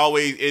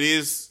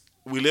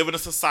 we live in a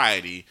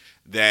society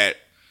that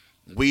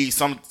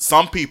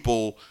some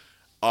people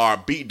are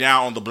beat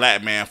down on the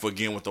black man for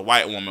getting with the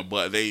white woman,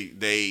 but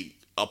they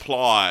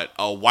applaud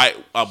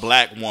a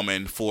black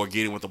woman for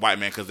getting with the white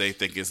man because they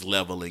think it's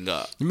leveling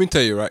up. Let me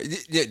tell you, right?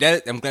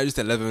 I'm glad you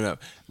said leveling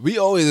up. We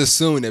always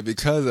assume that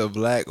because a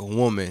black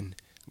woman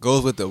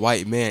goes with the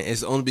white man,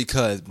 it's only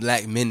because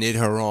black men did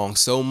her wrong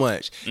so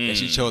much that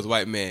she chose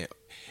white man.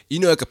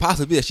 It could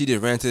possibly be that she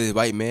just ran to this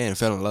white man and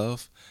fell in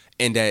love,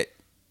 and that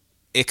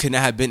it could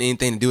not have been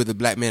anything to do with the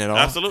black man at all.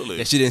 Absolutely.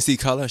 That she didn't see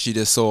color, she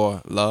just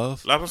saw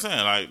love. Like I'm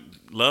saying, like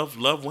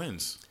love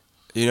wins.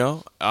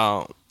 So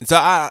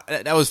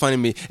that was funny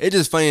to me. It's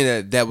just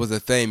funny that was a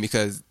thing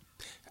because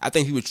I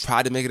think people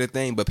tried to make it a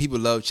thing, but people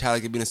love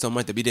Childish Gambino so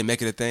much that we didn't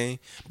make it a thing.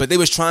 But they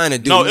was trying to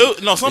do.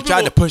 Some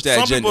tried to push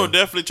that agenda. Some people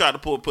definitely tried to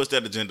push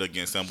that agenda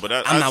against him. But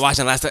I'm not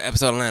watching last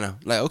episode of Atlanta.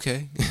 Like,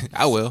 okay,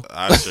 I will.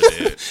 I sure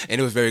did, and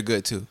it was very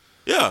good too.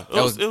 Yeah,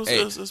 it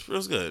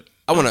was good.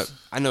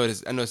 I know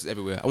it's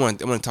everywhere. I want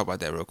to talk about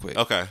that real quick.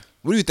 Okay.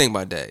 What do you think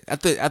about that? I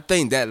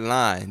think that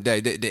line,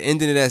 the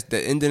ending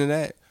of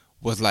that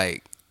was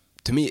like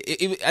to me,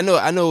 I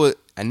know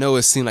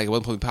it seemed like it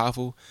wasn't supposed to be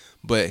powerful,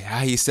 but how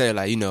he said,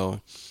 like, you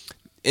know,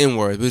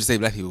 N-words, we'll just say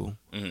black people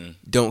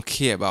don't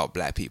care about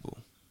black people.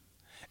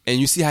 And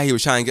you see how he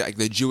was trying to get like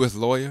the Jewish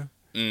lawyer.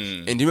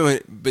 And do you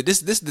remember? But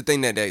this is the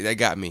thing that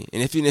got me.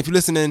 And if you're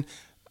listening,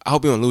 I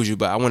hope you don't lose you.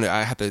 But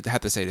I have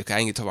to say this, 'cause I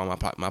ain't gonna talk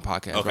about my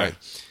podcast. Okay. Right?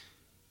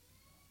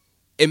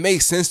 It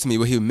makes sense to me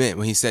what he meant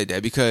when he said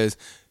that, because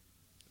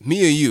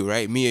me or you,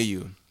 right? Me or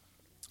you,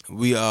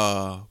 we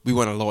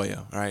want a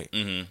lawyer, right?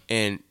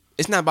 And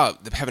it's not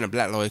about having a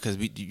black lawyer because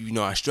we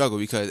know our struggle,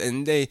 because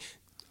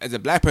as a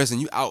black person,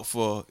 you out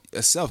for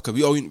yourself, because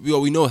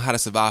we know how to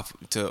survive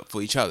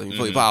for each other,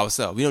 for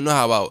ourselves. We don't know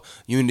how about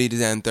unity,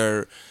 this and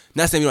third.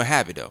 Not saying we don't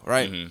have it though,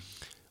 right?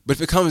 But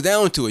if it comes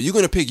down to it, you're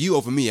gonna pick you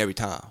over me every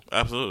time.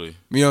 Absolutely.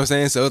 You know what I'm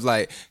saying? So it's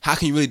like, how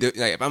can you really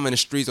like, if I'm in the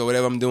streets or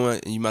whatever I'm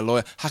doing, and you my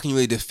lawyer, how can you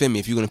really defend me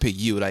if you're gonna pick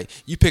you? Like,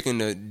 you picking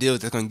the deals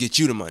that's gonna get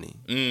you the money.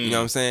 You know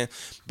what I'm saying?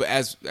 But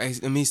as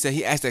he said,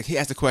 he asked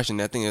a question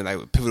that I think is like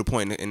a pivotal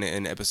point in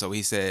the episode.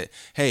 He said,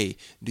 "Hey,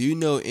 do you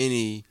know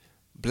any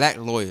black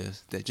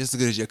lawyers that just as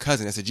good as your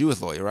cousin that's a Jewish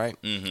lawyer, right?"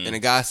 And the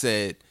guy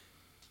said,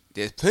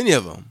 "There's plenty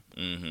of them,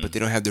 but they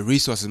don't have the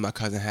resources my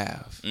cousin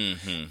have."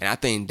 And I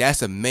think that's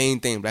the main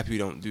thing black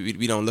people don't do.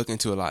 We don't look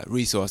into a lot,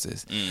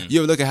 resources. You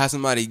ever look at how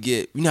somebody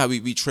you know how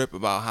we trip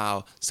about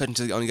how such and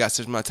such only got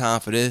such amount of time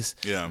for this,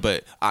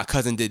 but our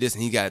cousin did this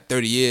and he got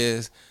 30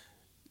 years.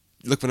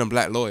 Look for them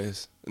black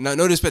lawyers. No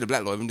disrespect to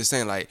black lawyers. I'm just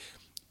saying, like,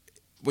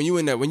 when you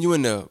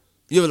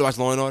ever watch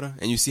Law and Order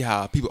and you see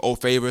how people owe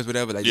favors,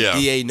 whatever, like the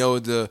DA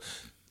knows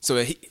so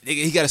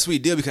he got a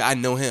sweet deal because I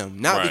know him,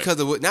 not because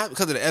of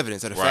the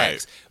evidence or the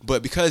facts,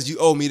 but because you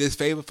owe me this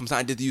favor from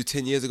something I did to you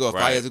 10 years ago or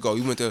 5 years ago.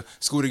 We went to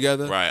school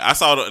together. Right. I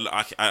saw.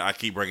 I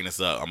keep bringing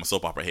this up. I'm a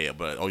soap opera head,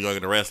 but on Young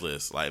and the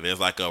Restless, like, there's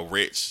like a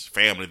rich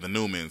family, the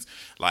Newmans.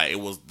 Like, it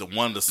was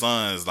one of the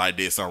sons like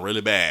did something really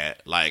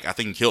bad. Like, I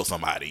think he killed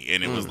somebody,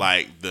 and it was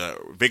like the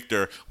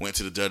Victor went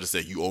to the judge and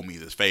said, "You owe me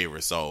this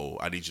favor, so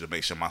I need you to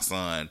make sure my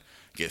son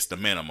gets the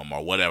minimum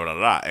or whatever."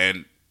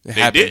 And it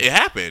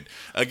happened.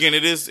 Again,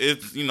 it's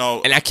you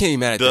know, and I can't be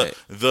mad at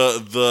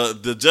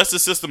that. The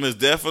justice system is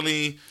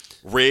definitely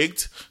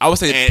rigged. I would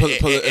say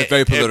it's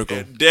very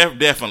political.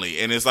 Definitely,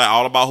 and it's like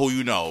all about who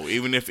you know.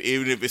 Even if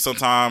it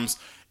sometimes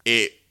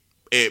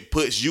it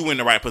puts you in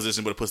the right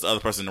position, but it puts the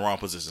other person in the wrong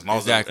position.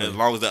 As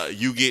long as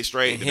you get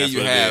straight, and here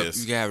you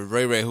have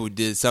Ray Ray who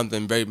did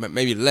something very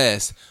maybe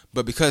less,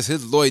 but because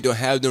his lawyer don't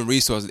have them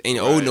resources, ain't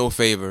owe no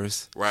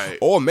favors, right?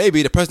 Or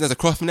maybe the person that's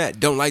across from that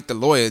don't like the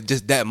lawyer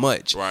just that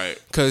much, right?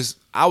 Because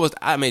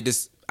I made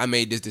this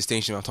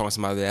distinction when I'm talking to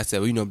somebody that I said,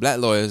 well, you know, black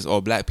lawyers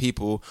or black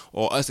people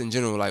or us in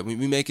general, like, when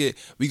we make it,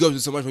 we go through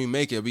so much when we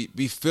make it, we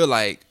feel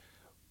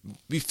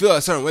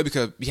a certain way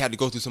because we had to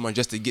go through so much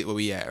just to get where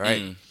we at,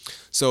 right?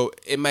 So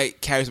it might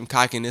carry some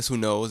cockiness, who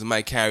knows? It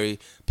might carry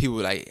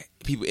people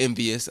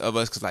envious of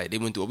us because, like, we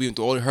went through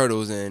all the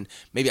hurdles, and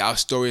maybe our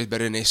story is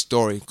better than their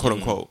story, quote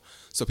unquote.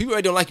 So people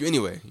already don't like you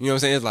anyway. You know what I'm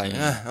saying? It's like,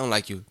 I don't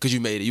like you because you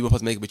made it. You weren't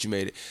supposed to make it, but you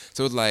made it.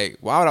 So it's like,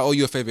 why would I owe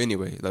you a favor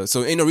anyway? Like,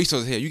 so ain't no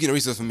resources here. You get a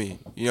resource from me.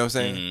 You know what I'm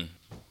saying?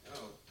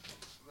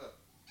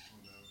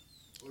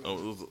 Oh,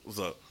 what's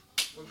up?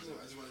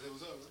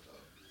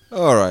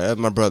 All right, that's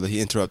my brother.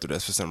 He interrupted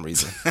us for some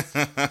reason.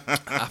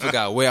 I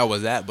forgot where I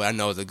was at, but I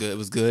know it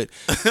was good.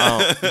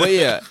 But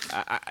yeah,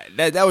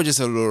 that was just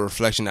a little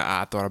reflection that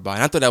I thought about,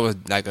 and I thought that was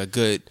like a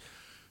good.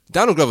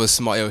 Donald Glover is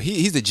smart. Yo,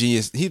 he's a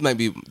genius. He might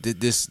be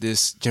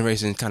this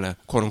generation kind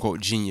of quote unquote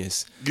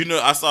genius. You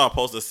know, I saw a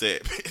post that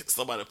said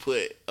somebody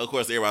put. Of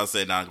course, everybody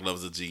said Donald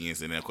Glover's a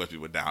genius, and then of course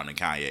people down in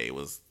Kanye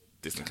was.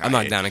 Kanye. I'm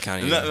not down in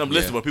Kanye. I'm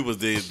listening, but people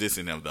did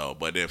dissing them though.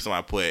 But then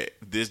somebody put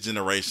this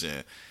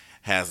generation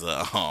has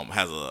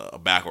a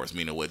backwards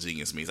meaning of what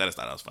genius means. I just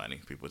thought that was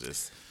funny. People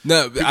just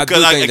I do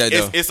think that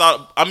though. It's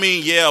all. I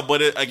mean, yeah,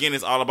 but again,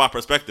 it's all about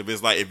perspective.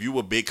 It's like if you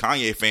a big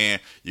Kanye fan,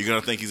 you're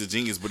gonna think he's a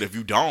genius. But if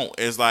you don't,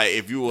 it's like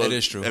if you're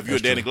a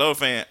Danny Glover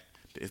fan.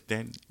 It's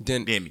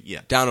Danny,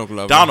 yeah. Donald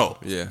Glover.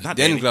 Yeah. Not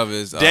Danny Glover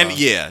is Danny,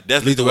 yeah,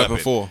 that's Lethal Weapon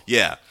 4.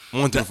 Yeah.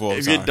 1 through 4.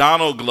 If you're a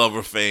Donald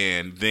Glover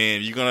fan,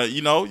 then you're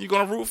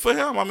gonna root for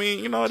him. I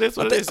mean, it is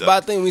what it is. But I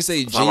think when we say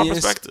it's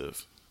genius,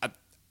 perspective.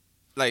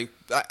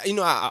 In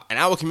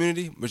our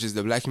community, which is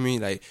the black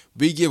community, like,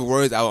 we give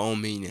words our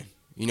own meaning.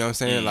 You know what I'm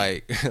saying?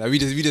 Like we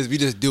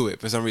just do it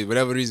for some reason,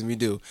 whatever reason we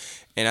do.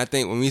 And I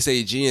think when we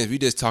say genius, we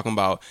just talking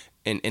about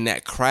in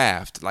that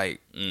craft,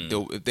 like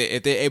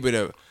if they're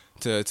able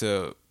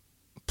to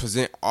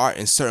present art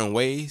in certain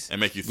ways and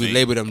make you think, we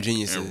label them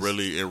geniuses. And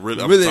really, I'm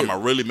talking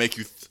about really make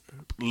you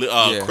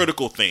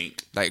critical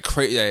think. Like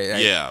crazy.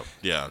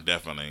 Yeah,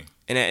 definitely.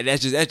 And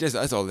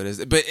that's all it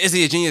is. But is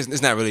he a genius?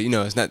 It's not really.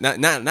 It's not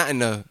in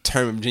the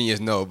term of genius.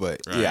 No,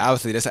 but yeah,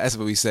 obviously that's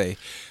what we say.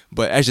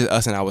 But that's just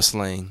us and our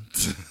slang.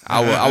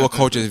 Our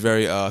culture is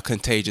very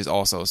contagious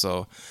also.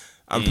 So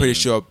I'm pretty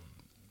sure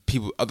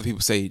other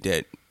people say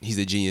that he's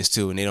a genius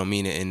too, and they don't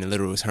mean it in the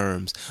literal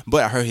terms.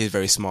 But I heard he's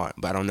very smart.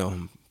 But I don't know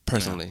him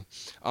personally.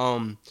 I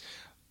don't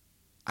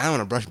want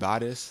to brush by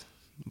this,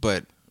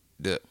 but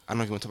I don't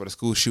know if you want to talk about the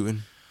school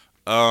shooting.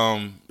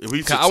 I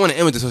want to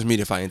end with the social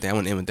media fight thing. I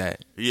want to end with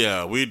that.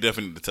 Yeah, we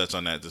definitely need to touch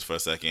on that just for a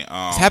second.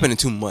 It's happening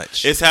too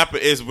much. It's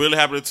really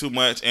happening too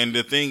much. And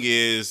the thing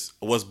is,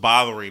 what's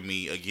bothering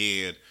me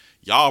again?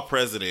 Y'all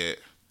president.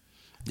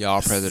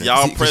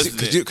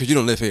 Because you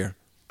don't live here.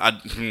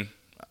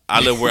 I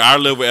live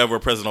wherever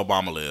President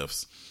Obama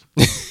lives.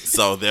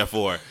 So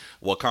therefore,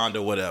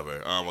 Wakanda, whatever.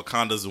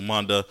 Wakanda,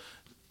 Zumanda.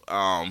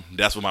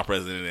 That's what my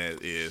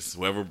president is.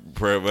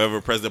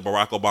 Wherever President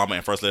Barack Obama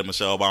and First Lady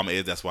Michelle Obama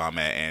is, that's where I'm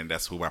at, and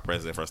that's who my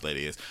president and First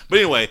Lady is. But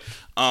anyway,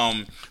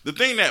 the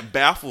thing that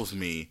baffles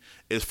me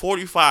is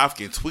 45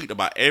 can tweet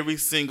about every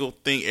single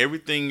thing,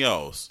 everything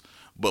else,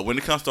 but when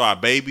it comes to our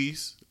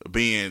babies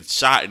being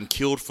shot and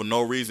killed for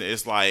no reason,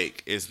 it's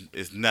like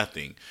it's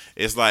nothing.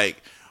 It's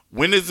like,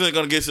 when is it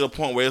gonna get to the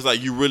point where it's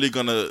like you really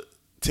gonna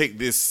take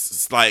this?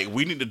 It's like,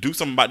 we need to do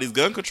something about these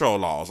gun control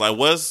laws. Like,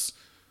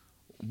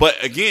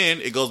 But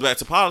again, it goes back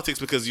to politics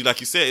because,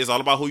 like you said, it's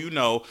all about who you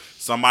know.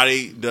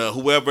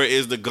 Whoever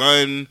is the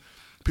gun,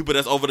 people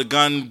that's over the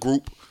gun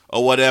group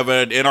or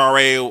whatever, the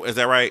NRA, is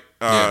that right?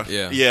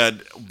 Yeah,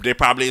 they're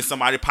probably in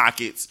somebody's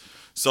pockets.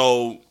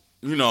 So,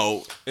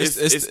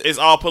 it's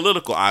all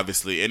political,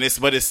 obviously,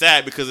 but it's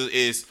sad because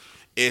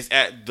it's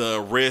at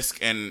the risk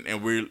and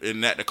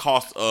at the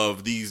cost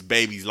of these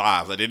babies'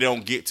 lives. Like, they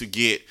don't get to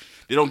get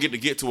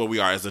to where we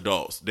are as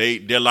adults.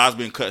 Their lives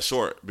being cut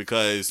short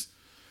because.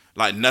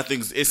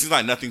 It seems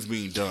like nothing's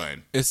being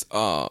done. It's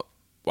I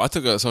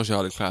took a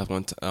sociology class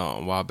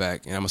a while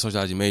back, and I'm a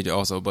sociology major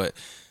also. But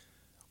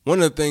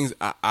one of the things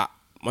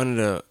one of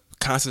the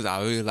concepts I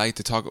really like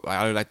to talk,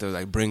 I really like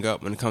to bring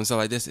up when it comes to stuff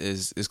like this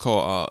is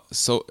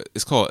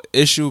called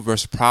issue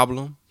versus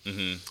problem.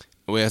 Mm-hmm.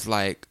 Where it's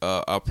like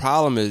a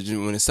problem is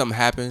when something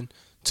happened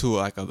to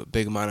a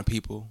big amount of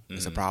people,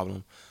 it's a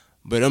problem,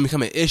 but it don't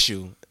become an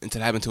issue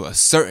until it happened to a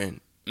certain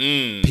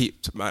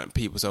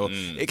people. So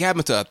it can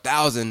happen to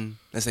 1,000,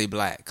 let's say,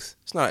 blacks.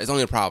 It's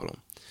only a problem.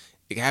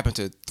 It can happen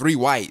to 3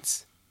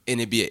 whites and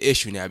it'd be an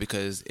issue now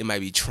because it might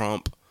be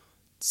Trump,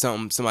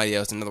 somebody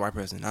else, another white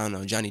person. I don't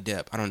know, Johnny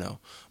Depp. I don't know,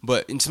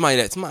 but somebody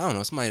that's popular. I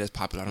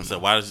don't know.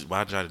 Why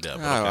Johnny Depp?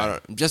 I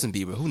don't, Justin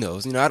Bieber. Who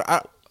knows?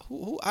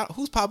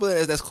 Who's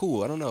popular that's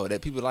cool? I don't know,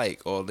 that people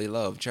like or they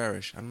love,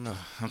 cherish. I don't know.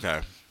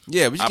 Okay.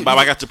 Yeah, but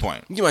I got your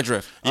point. You get my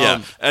drift.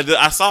 Yeah,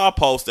 I saw a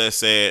post that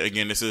said,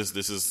 again, this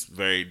is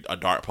a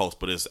dark post,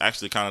 but it's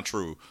actually kind of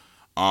true.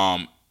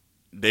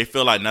 They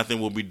feel like nothing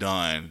will be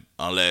done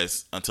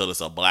until it's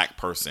a black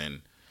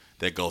person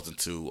that goes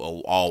into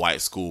an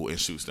all-white school and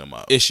shoots them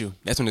up. Issue.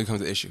 That's when it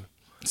becomes an issue.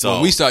 So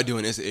when we start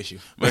doing this, an issue.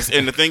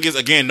 And the thing is,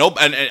 again,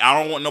 and I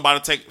don't want nobody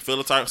to feel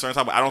a certain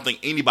type, but I don't think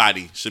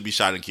anybody should be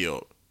shot and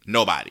killed.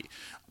 Nobody.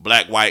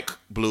 Black, white,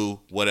 blue,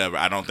 whatever.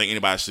 I don't think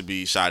anybody should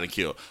be shot and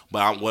killed.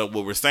 But what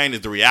we're saying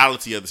is the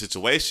reality of the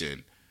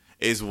situation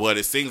is what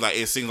it seems like.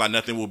 It seems like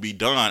nothing will be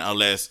done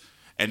unless,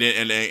 and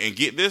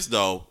get this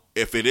though,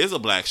 if it is a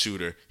black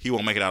shooter, he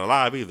won't make it out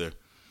alive either.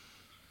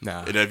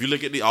 Nah. And if you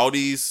look at all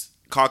these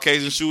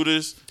Caucasian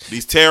shooters,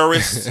 these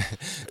terrorists,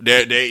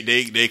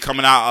 they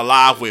coming out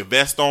alive with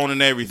vests on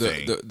and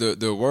everything.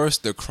 The worse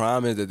the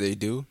crime is that they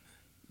do,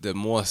 the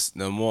more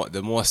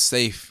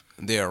safe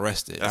they're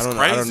arrested. That's crazy.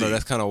 I don't know.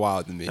 That's kind of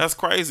wild to me. That's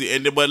crazy.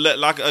 But let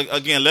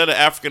an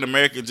African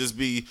American just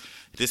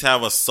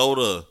have a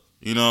soda,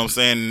 you know what I'm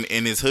saying,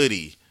 in his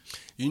hoodie.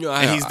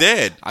 And he's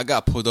dead. I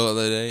got pulled over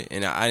the other day,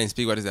 and I didn't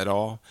speak about this at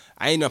all.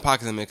 I ain't no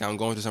pockets in my account. I'm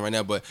going through something right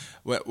now. But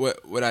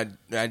what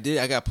I did,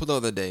 I got pulled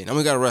over the other day, and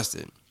I got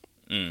arrested.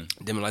 Then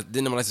my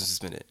license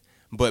suspended.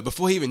 But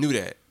before he even knew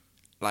that,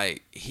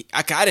 I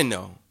didn't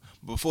know.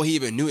 Before he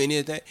even knew any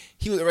of that,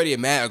 he was already a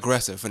mad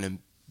aggressor from the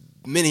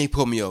minute he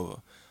pulled me over.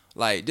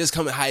 Just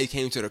coming how he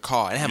came to the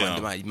car. And I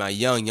had my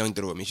young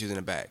daughter with me. She was in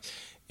the back.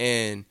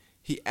 And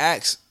he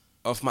asked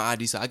of my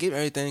ID. So I gave him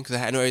everything because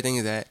I know everything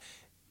is that.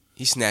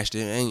 He snatched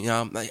it. And,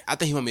 I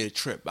think he wanted me to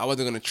trip. I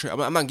wasn't going to trip.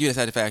 I'm not giving that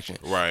satisfaction.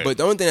 Right. But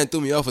the only thing that threw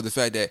me off was the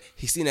fact that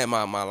he seen that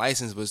my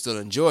license was still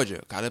in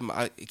Georgia.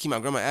 I keep my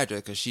grandma's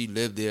address because she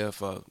lived there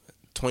for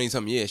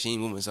 20-something years. She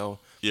ain't moving, so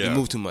he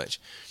moved too much.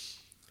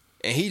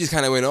 And he just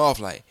kind of went off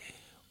like,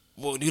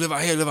 well, do you live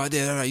out here, live out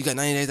there? You got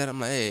 90 days out? I'm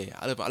like, hey,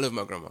 I live with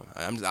my grandma.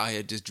 I'm just out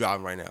here just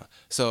driving right now.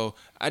 So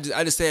I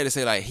just said to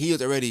say he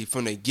was already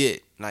from the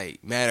get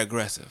mad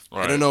aggressive.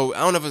 Right. I don't know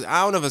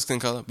if it's skin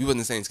color. We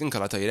wasn't saying skin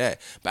color, I'll tell you that.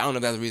 But I don't know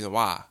if that's the reason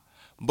why.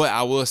 But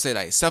I will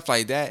say stuff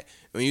like that.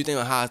 When you think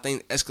of how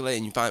things escalate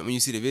and when you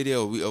see the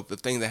video of the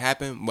things that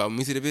happen, when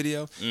we see the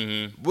video,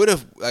 mm-hmm. what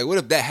if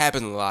that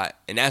happens a lot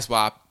and that's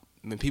why.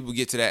 When people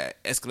get to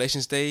that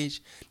escalation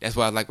stage, that's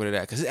why I like where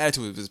they're at. Because his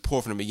attitude was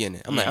poor from the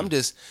beginning. I'm like, and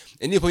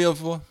you put me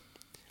over for?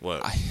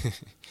 What?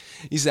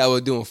 He said I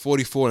was doing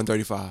 44 and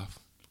 35.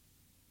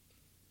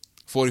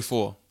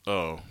 44.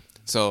 Oh.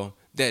 So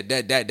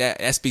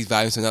that speaks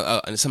volumes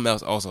and something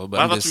else also. But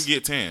I thought you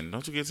get 10.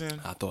 Don't you get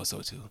 10? I thought so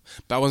too.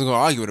 But I wasn't going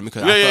to argue with him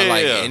because I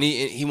felt and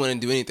he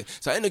wouldn't do anything.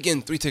 So I ended up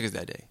getting 3 tickets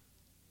that day.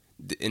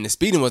 And the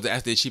speeding was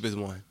actually the cheapest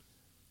one.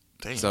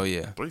 Damn. So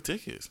yeah. 3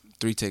 tickets?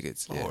 3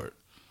 tickets. Lord. Yeah.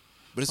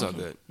 But it's all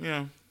good.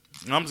 Yeah.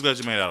 I'm just glad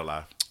you made it out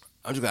alive.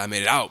 I'm just glad I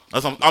made it out.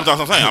 That's what I'm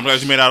saying. I'm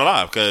glad you made it out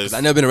alive because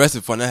I never been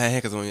arrested for nothing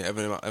handcuffs on me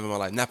ever in my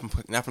life, not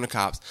from the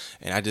cops,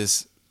 and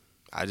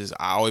I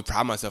always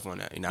pride myself on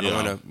that. You know, I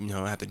don't want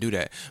to have to do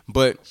that.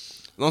 But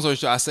long story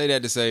short, I say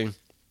that to say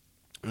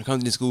when it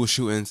comes to these school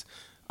shootings,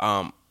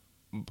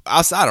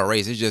 outside of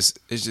race,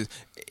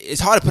 it's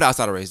hard to put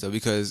outside of race though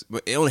because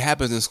it only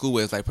happens in school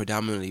where it's like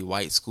predominantly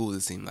white schools.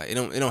 It seems like it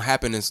don't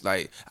happen in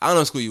like I don't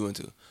know what school you went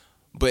to,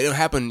 but it don't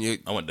happen.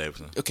 I went to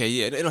Davidson. Okay,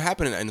 yeah, it don't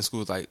happen in the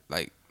schools like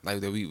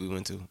that we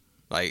went to.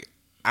 Like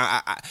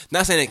I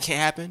not saying it can't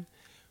happen.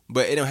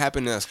 But it don't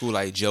happen in a school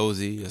like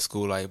Josie, a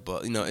school like,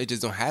 but it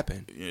just don't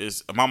happen.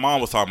 My mom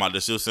was talking about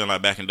this. She was saying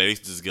like back in the day, they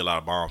used to just get a lot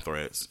of bomb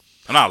threats.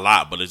 Not a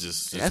lot, but it's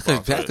just that's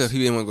because people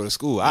didn't want to go to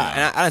school.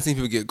 Yeah. I didn't see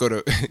people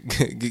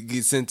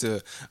get sent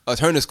to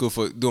alternative school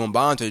for doing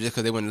bomb threats just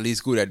because they went to leave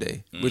school that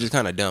day, which is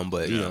kind of dumb.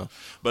 But you know.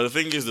 But the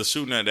thing is, the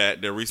shooting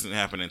that recently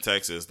happened in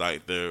Texas,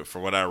 like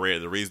from what I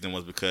read, the reason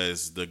was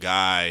because the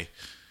guy,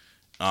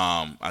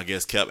 I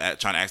guess, kept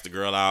trying to ask the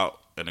girl out.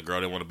 And the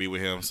girl didn't want to be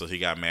with him, so he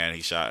got mad and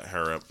he shot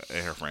her up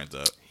and her friends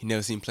up. He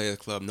never seen Players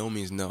Club. No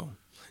means no.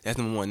 That's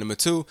number one. Number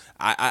two,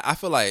 I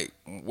feel like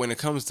when it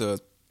comes to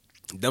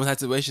dumb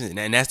situations,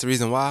 and that's the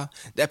reason why,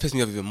 that pissed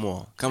me off even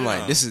more. I'm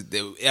like,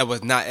 it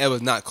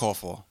was not called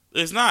for.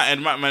 It's not.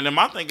 And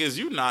my thing is,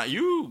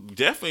 you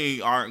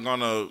definitely aren't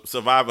gonna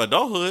survive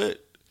adulthood.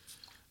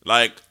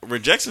 Like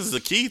rejection is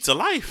the key to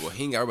life. Well,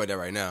 he ain't got about that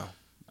right now.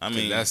 I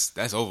mean,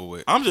 that's over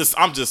with. I'm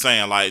just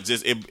saying, like,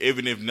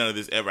 even if none of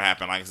this ever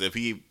happened, like I said, if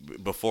he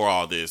before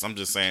all this, I'm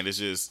just saying, it's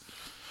just.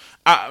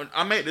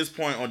 I made this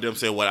point on them.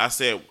 Said what I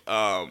said.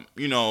 I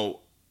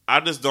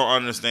just don't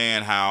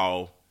understand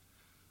how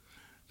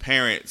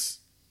parents,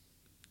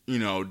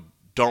 don't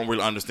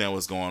really understand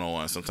what's going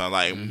on sometimes.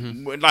 Like,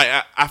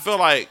 I feel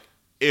like.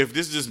 If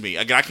this is just me,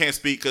 again, I can't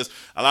speak because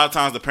a lot of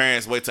times the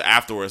parents wait till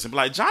afterwards and be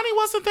like, Johnny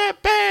wasn't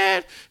that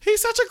bad. He's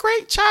such a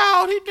great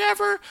child.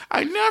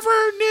 I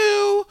never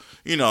knew,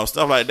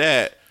 stuff like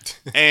that.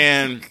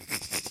 And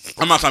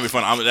I'm not trying to be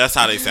funny. That's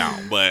how they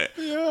sound. But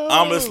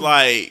I'm just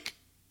like,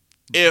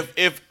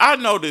 if I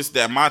noticed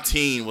that my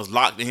teen was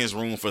locked in his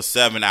room for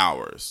 7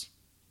 hours,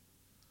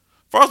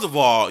 first of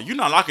all, you're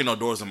not locking no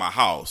doors in my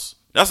house.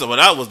 That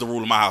was the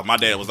rule of my house. My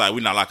dad was like,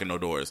 we're not locking no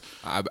doors.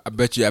 I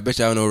bet you I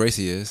don't know what race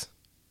he is.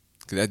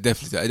 Cause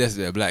that's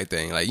a black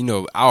thing. Like,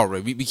 our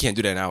race, we can't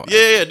do that now.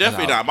 Yeah,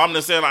 definitely not. But I'm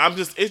just saying,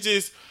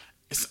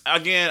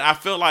 again, I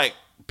feel like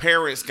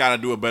parents got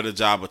to do a better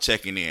job of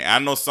checking in. I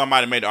know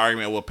somebody made the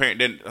argument, well,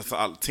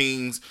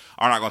 teens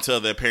are not going to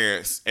tell their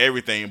parents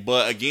everything.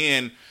 But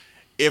again,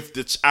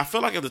 I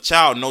feel like if the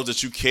child knows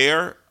that you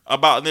care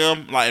about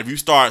them, like if you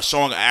start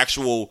showing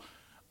actual,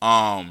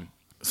 some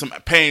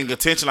paying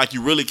attention, like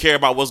you really care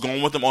about what's going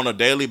on with them on a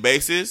daily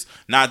basis,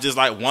 not just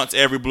like once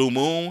every blue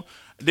moon,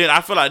 then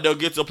I feel like they'll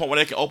get to a point where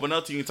they can open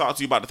up to you and talk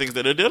to you about the things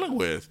that they're dealing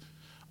with.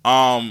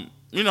 Again,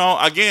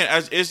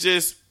 it's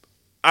just,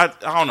 I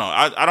don't know.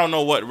 I don't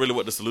know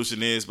what the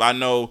solution is, but I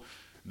know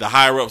the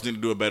higher ups need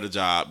to do a better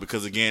job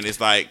because again,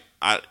 it's like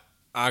I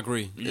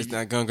agree. It's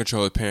not gun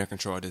control; it's parent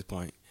control at this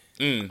point.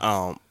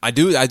 I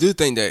do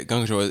think that gun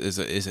control is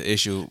an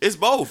issue. It's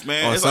both,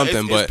 man. It's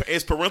something, but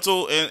it's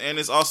parental and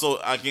it's also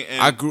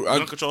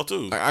gun control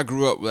too. I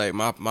grew up like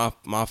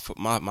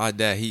my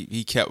dad.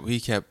 He kept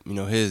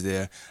his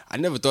there. I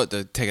never thought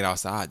to take it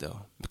outside though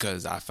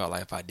because I felt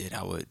like if I did,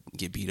 I would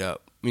get beat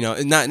up.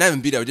 It's not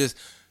even beat up. Just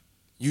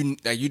you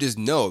just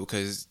know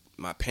because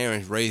my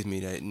parents raised me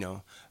that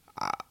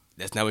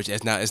that's not what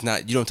it's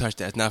not. You don't touch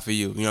that. It's not for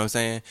you. You know what I'm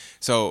saying?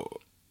 So.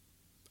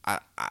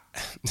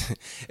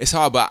 It's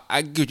hard, but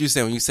I get what you're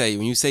saying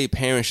when you say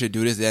parents should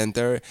do this, that, and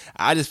third.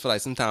 I just feel like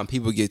sometimes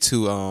people get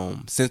too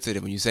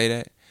sensitive when you say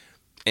that,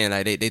 and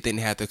like they think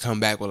they have to come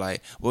back with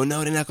like, well,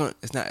 no, they're not gonna.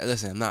 It's not.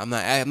 Listen, I'm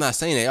not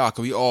saying they are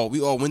because we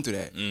all went through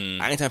that.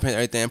 I ain't telling parents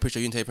everything. I'm pretty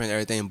sure you can tell parents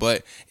everything,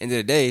 but end of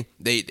the day,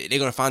 they're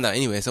gonna find out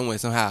anyway, some way,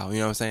 somehow. You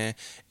know what I'm saying?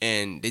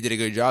 And they did a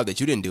good job that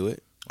you didn't do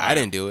it. Right. I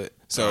didn't do it,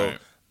 so. Right.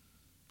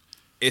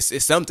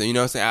 It's something, you know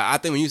what I'm saying? I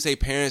think when you say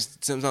parents,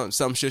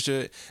 some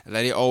should,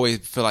 like they always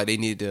feel like they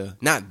need to,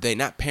 not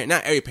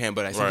every parent,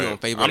 but like some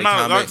people on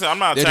Facebook,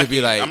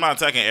 I'm not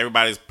attacking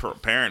everybody's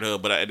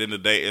parenthood, but at the end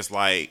of the day, it's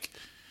like,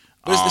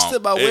 but it's still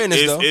about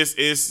awareness, though.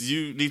 It's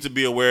you need to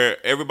be aware.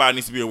 Everybody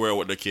needs to be aware of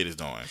what their kid is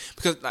doing.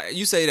 Because like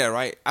you say that,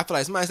 right? I feel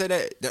like somebody say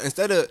that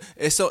instead of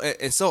it's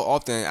so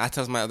often. I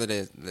tell somebody the other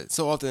day that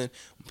so often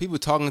people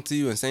talking to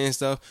you and saying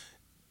stuff.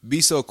 Be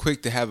so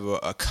quick to have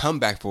a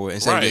comeback for it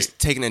instead of just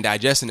taking and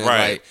digesting it.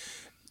 Right. Like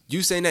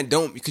you saying that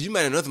because you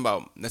might know nothing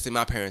about, let's say,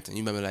 my parenting.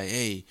 You might be like,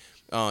 hey,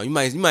 you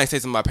might say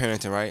something about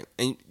parenting, right?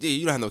 And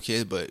you don't have no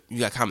kids, but you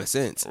got common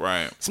sense.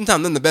 Right.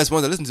 Sometimes they're the best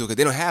ones to listen to because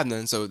they don't have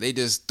none, so they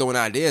just throwing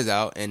ideas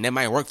out, and that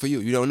might work for you.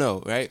 You don't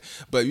know, right?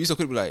 But you so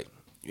quick to be like,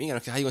 you ain't got no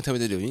kid. How you gonna tell me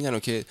what to do? You ain't got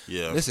no kid.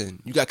 Yeah.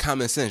 Listen, you got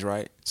common sense,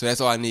 right? So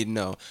that's all I need to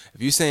know.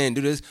 If you saying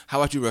do this, how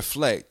about you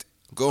reflect?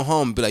 Go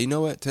home and be like, you know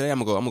what? Today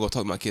I'm gonna go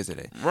talk to my kids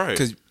today. Right.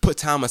 Because put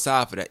time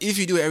aside for that. If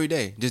you do it every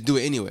day, just do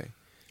it anyway.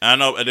 I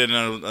know, and then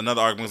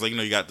another argument is like,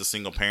 you got the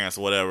single parents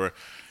or whatever.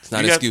 It's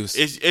not an excuse.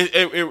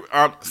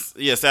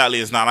 Yeah, sadly,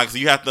 it's not. Like, so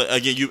you have to,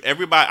 again,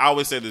 everybody, I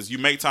always say this, you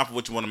make time for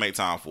what you want to make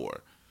time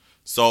for.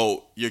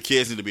 So your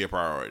kids need to be a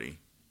priority.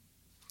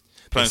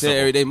 They say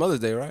every day Mother's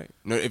Day, right?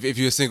 No, if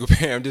you're a single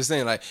parent, I'm just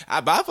saying, like,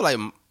 but I feel like,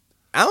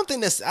 I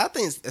think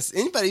it's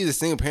anybody who's a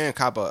single parent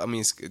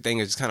thing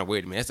is just kind of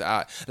weird to me. That's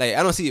odd. Like,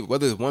 I don't see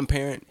whether it's one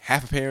parent,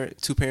 half a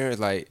parent, two parents,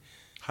 like.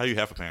 How you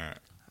half a parent?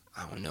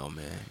 I don't know,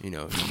 man.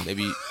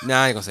 Maybe.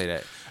 Nah, I ain't gonna say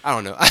that. I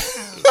don't know. I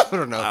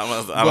don't know.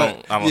 I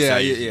don't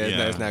say.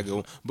 Yeah, it's not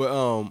good. But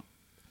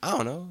I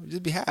don't know.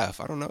 Just be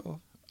half. I don't know.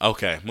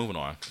 Okay, moving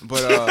on.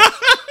 But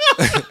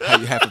how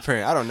you half a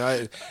parent? I don't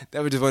know.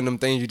 That was just one of them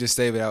things you just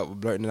say without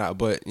blurting it out.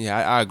 But yeah,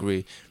 I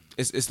agree.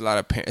 It's a lot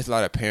of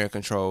parent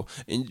control,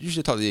 and you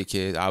should talk to your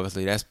kids.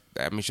 Obviously, that's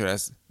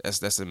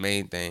the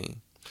main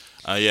thing.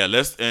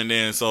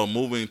 So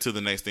moving to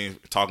the next thing,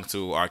 talking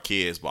to our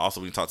kids, but also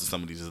we can talk to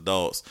some of these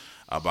adults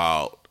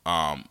about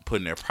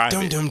putting their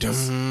privates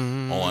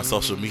on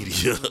social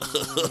media,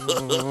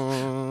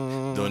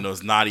 doing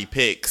those naughty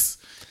pics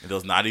and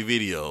those naughty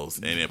videos,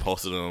 and then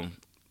posting them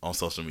on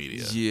social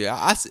media.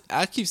 Yeah,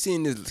 I keep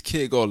seeing this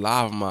kid go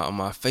live on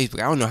my Facebook.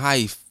 I don't know how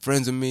he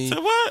friends with me. Say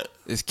what?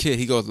 This kid,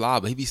 he goes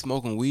live, but he be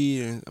smoking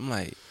weed, and I'm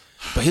like,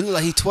 but he look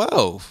like he's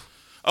 12.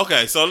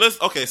 That's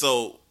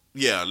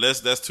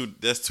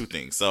two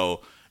things. So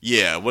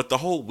yeah, with the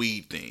whole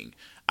weed thing,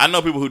 I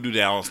know people who do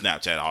that on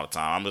Snapchat all the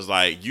time. I'm just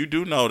like, you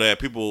do know that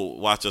people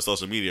watch your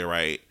social media,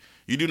 right?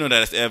 You do know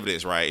that it's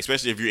evidence, right?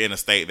 Especially if you're in a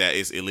state that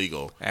is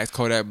illegal. Ask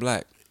Kodak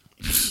Black.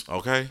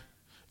 Okay,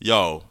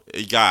 yo,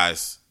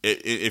 guys,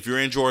 if you're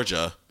in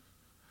Georgia,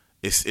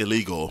 it's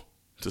illegal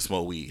to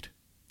smoke weed.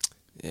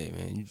 Hey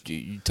man,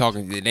 you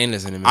talking? They ain't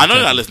listening. I know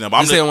you're not listening, but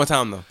I'm just saying one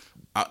time though.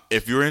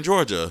 If you're in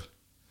Georgia,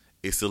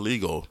 it's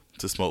illegal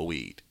to smoke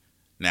weed.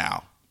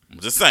 Now, I'm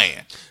just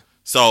saying.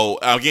 So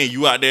again,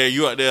 you out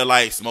there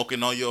like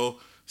smoking on your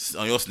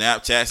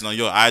Snapchats and on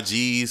your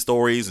IG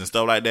stories and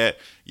stuff like that.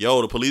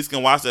 Yo, the police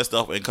can watch that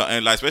stuff and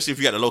like, especially if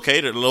you got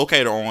the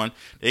locator on,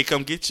 they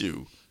come get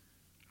you.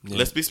 Yeah.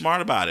 Let's be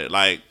smart about it.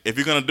 Like, if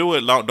you're gonna do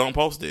it, don't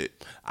post it.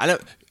 I know,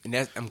 and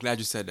I'm glad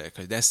you said that,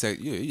 because that's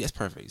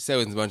perfect. You said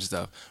it was a bunch of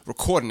stuff,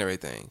 recording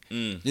everything.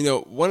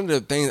 One of the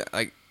things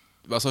like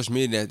about social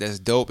media that's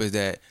dope is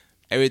that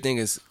everything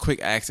is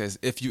quick access.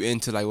 If you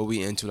into like what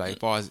we into, like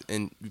far as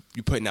and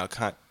you putting out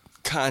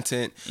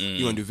content,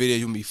 you want to do videos,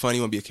 you want to be funny,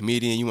 you want to be a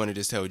comedian, you want to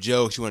just tell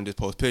jokes, you want to just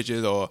post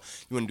pictures, or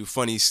you want to do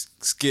funny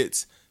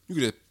skits. You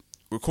can just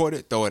record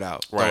it, throw it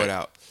out.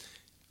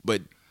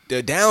 But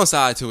the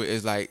downside to it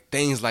is like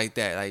things like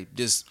that, like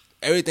just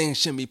everything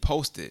shouldn't be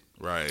posted.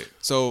 Right.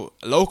 So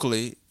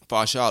locally, for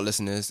our y'all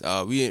listeners,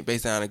 we ain't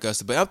based down in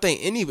Augusta, but I'm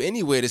thinking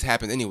anywhere this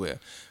happens, anywhere,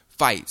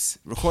 fights,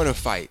 recording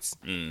fights.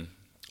 There's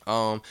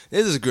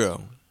this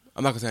girl,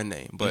 I'm not gonna say her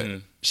name, but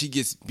she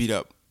gets beat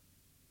up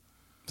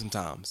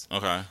sometimes.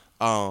 Okay.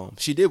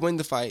 She did win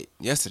the fight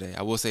yesterday.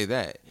 I will say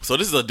that. So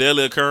this is a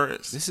daily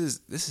occurrence.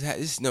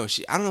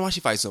 I don't know why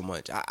she fights so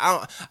much.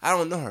 I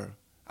don't know her.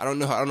 I don't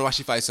know why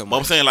she fights so much. But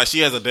I'm saying, like, she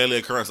has a daily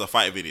occurrence of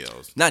fight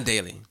videos. Not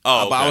daily.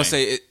 Oh, okay. But I would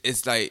say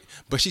it's like,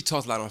 but she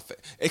talks a lot on.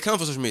 It comes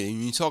from social media.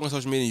 When you talk on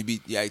social media,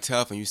 you act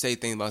tough and you say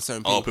things about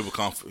certain people. Oh, people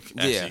come.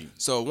 Yeah.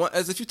 So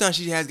as a few times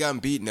she has gotten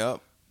beaten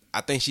up.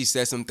 I think she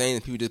said some things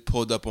and people just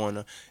pulled up on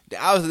her.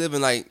 I was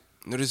living like,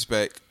 no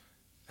disrespect,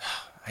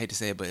 I hate to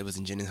say it, but it was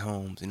in Jennings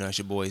Homes. It's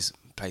your boy's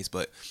place,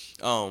 but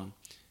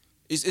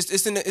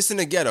it's in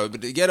the ghetto.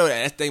 But the ghetto,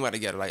 that's the thing about the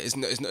ghetto. Like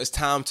it's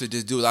time to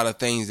just do a lot of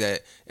things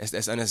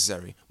that's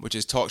unnecessary, which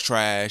is talk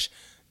trash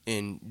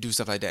and do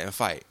stuff like that and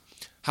fight.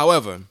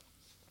 However,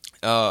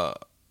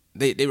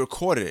 they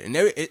recorded it,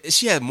 and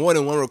she had more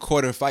than one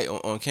recording fight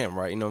on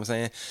camera, right? You know what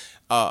I'm saying?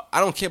 I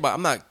don't care about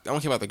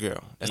the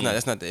girl.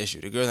 That's not the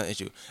issue. The girl's not the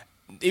issue.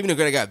 Even the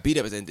girl that got beat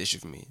up isn't the issue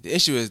for me. The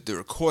issue is the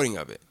recording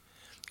of it.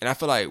 And I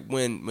feel like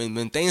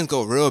when things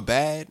go real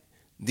bad,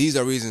 these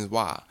are reasons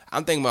why.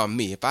 I'm thinking about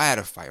me. If I had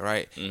a fight,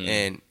 right?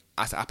 And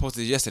I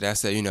posted it yesterday. I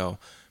said,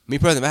 me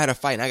personally, if I had a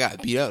fight and I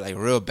got beat up like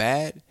real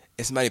bad,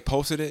 and somebody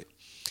posted it,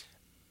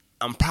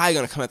 I'm probably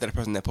gonna come after the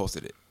person that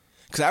posted it.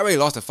 Because I already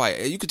lost a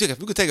fight. You could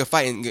take a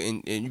fight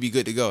and you be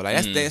good to go.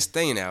 Like that's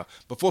thing now.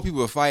 Before people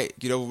would fight,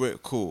 get over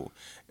it, cool.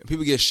 And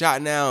people get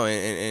shot now,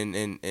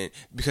 and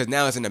because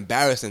now it's an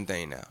embarrassing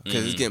thing now.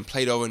 Because it's getting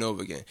played over and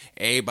over again.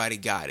 Everybody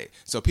got it.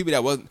 So people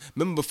that wasn't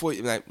remember before,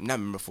 like not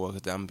remember before.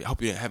 Because I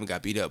hope you haven't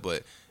got beat up.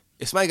 But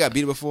if somebody got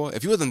beat up before,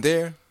 if you wasn't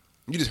there,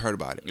 you just heard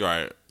about it.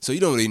 Right. So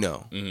you don't really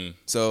know.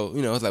 So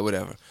it's like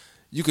whatever.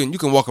 You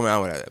can walk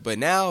around with that. But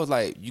now it's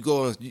like you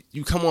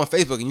come on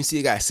Facebook and you see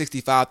it got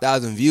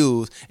 65,000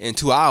 views in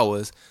 2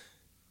 hours.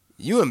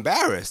 You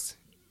embarrassed.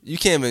 You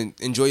can't even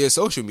enjoy your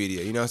social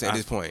media. You know what I'm saying? At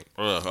this point,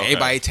 okay.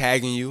 Everybody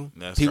tagging you.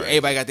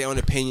 Everybody got their own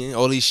opinion.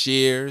 All these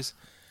shares,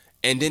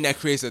 and then that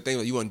creates a thing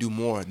where you want to do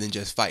more than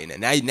just fighting.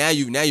 Now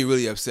you're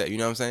really upset. You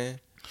know what I'm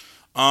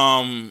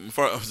saying?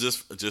 For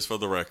just for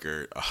the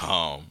record,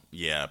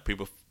 yeah,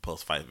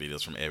 post fight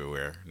videos from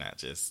everywhere, not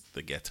just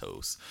the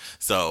ghettos.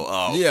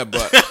 So yeah,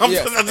 but that's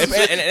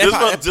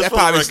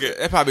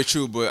probably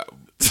true. But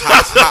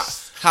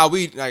how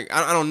we like,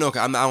 I don't know.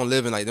 'Cause I don't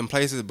live in like them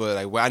places, but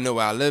like where I know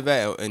where I live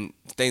at and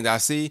things I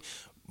see,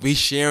 we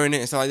sharing it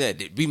and stuff like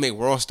that. We make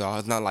World Star.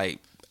 It's not like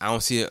I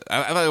don't see it.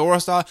 I like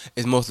World Star.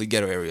 It's mostly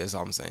ghetto areas. That's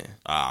all I'm saying.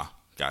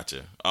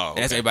 Gotcha. Oh, okay. And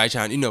that's everybody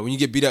trying. When you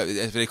get beat up,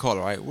 that's what they call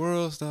it, right?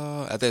 World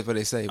Star. I think that's what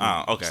they say.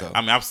 Okay. So. I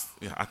mean,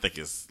 I think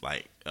it's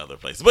like other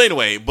places, but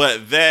anyway.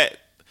 But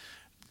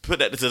put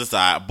that to the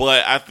side.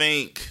 But I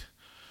think,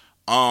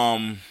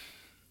 again,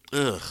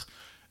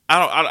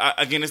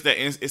 it's that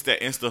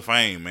Insta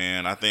fame,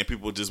 man. I think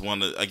people just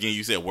want to. Again,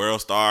 you said World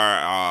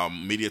Star,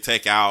 media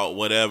takeout,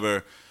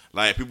 whatever.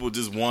 Like people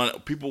are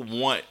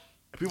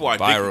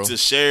addicted to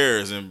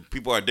shares, and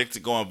people are addicted to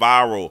going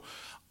viral.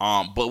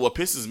 But what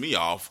pisses me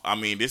off, I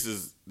mean, this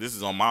is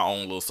on my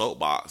own little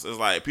soapbox. It's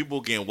like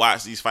people can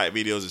watch these fight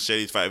videos and share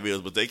these fight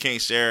videos, but they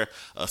can't share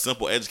a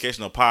simple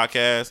educational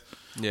podcast.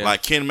 Yeah.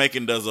 Like Ken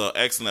Macon does an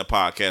excellent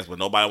podcast, but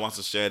nobody wants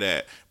to share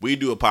that. We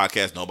do a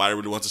podcast, nobody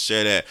really wants to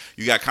share that.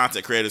 You got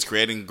content creators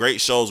creating great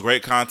shows,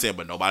 great content,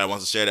 but nobody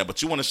wants to share that.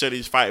 But you want to share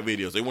these fight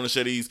videos. They want to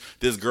share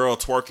this girl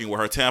twerking with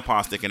her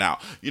tampon sticking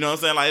out. You know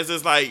what I'm saying? Like it's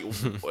just like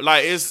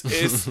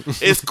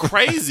it's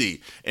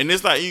crazy. And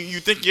it's like you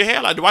think in your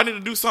head, like, do I need to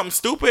do something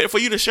stupid for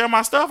you to share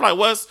my stuff? Like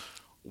what's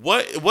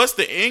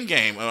the end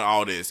game of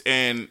all this?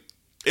 And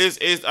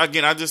It's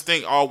again. I just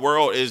think our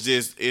world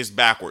is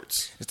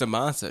backwards. It's the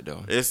mindset,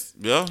 though. It's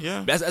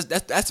yeah.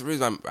 That's the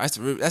reason. That's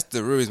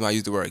the real reason why I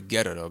use the word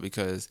ghetto, though,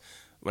 because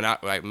when I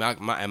like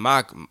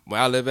where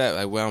I live at,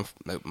 like where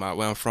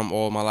I'm from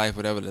all my life,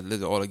 whatever,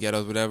 live all the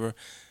ghettos, whatever.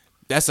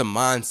 That's a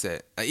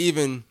mindset. Like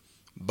even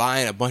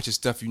buying a bunch of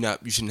stuff you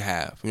shouldn't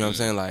have. You know what I'm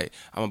saying? Like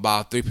I'm gonna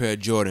buy 3 pair of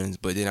Jordans,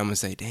 but then I'm gonna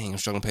say, dang, I'm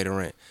struggling to pay the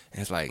rent.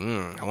 And it's like,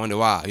 I wonder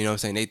why. You know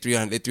what I'm saying? They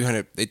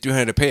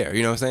 $300 a pair.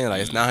 You know what I'm saying?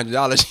 Like it's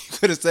 $900 you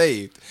could have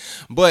saved.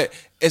 But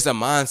it's a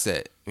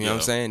mindset. You know what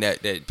I'm saying?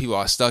 That people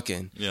are stuck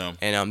in. Yeah.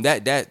 And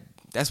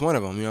that's one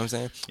of them. You know what I'm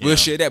saying? Yeah. We'll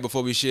share that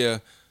before we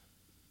share.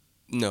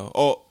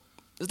 Or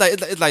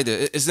it's like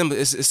this.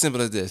 It's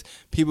simple as this.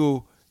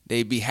 People.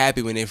 They be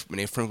happy when they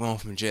come home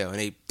from jail and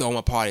they throw them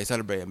a party and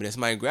celebrate. But then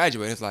somebody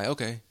graduates, it's like,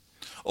 okay.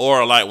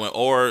 Or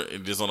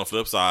just on the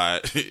flip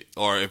side,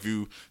 or if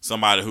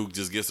somebody who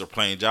just gets a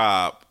plain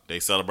job,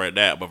 they celebrate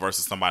that. But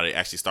versus somebody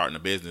actually starting a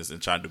business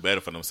and trying to do better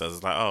for themselves,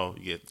 it's like, oh,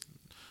 you get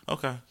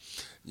okay.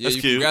 Yeah, that's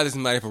you cute. congratulate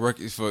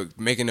somebody for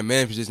making a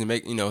man position,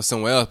 make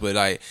somewhere else. But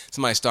like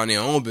somebody starting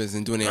their own business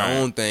and doing their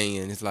own thing,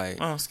 and it's like,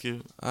 oh, that's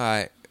cute. All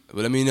right.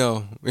 But let me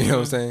know. You know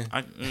what I'm saying?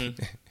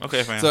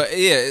 Okay, fam. So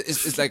yeah,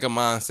 it's like a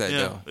mindset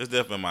though. It's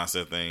definitely a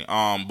mindset thing.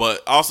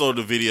 But also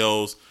the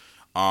videos,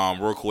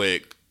 real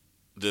quick,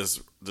 just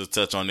to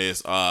touch on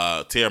this,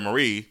 Tara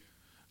Marie,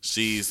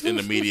 she's in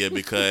the media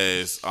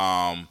because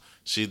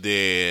she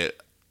did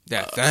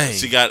that thing.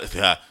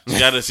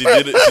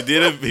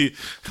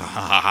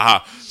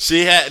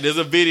 There's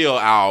a video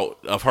out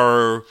of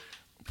her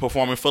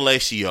performing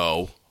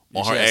fellatio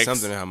on her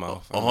something in her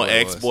mouth. On her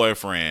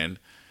ex-boyfriend.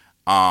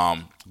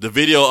 The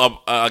video of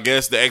I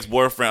guess the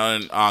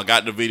ex-boyfriend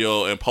got the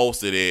video and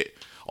posted it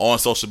on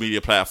social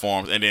media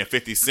platforms, and then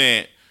 50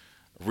 Cent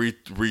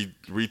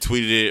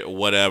retweeted it,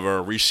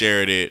 whatever,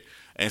 reshared it,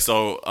 and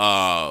so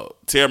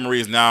Tara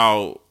Marie is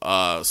now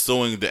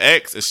suing the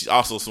ex, and she's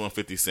also suing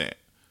 50 Cent.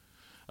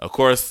 Of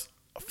course,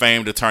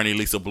 famed attorney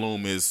Lisa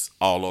Bloom is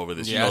all over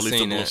this. Yeah,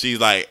 Lisa Bloom. She's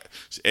like,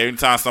 every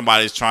time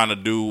somebody's trying to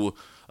do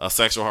a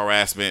sexual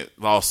harassment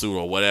lawsuit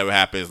or whatever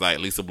happens, like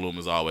Lisa Bloom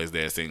is always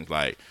there. It seems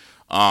like.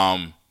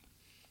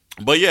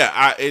 But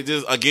yeah,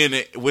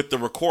 with the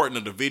recording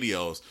of the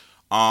videos,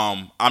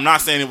 I'm not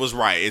saying it was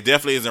right. It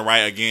definitely isn't right.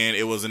 Again,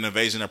 it was an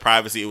invasion of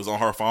privacy. It was on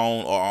her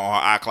phone or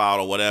on her iCloud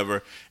or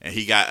whatever, and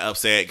he got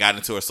upset, got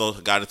into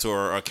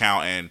her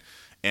account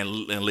and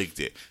leaked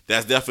it.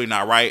 That's definitely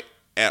not right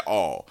at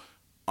all.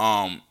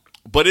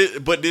 But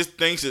this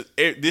thing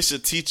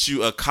should teach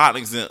you a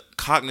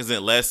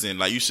cognizant lesson.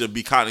 Like you should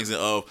be cognizant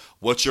of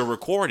what you're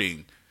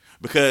recording,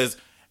 because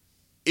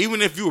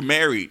even if you were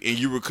married and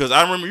because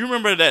you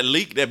remember that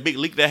big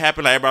leak that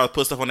happened, like everybody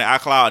put stuff on their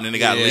iCloud and then it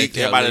got leaked.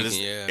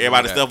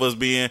 Everybody's stuff was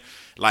being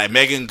like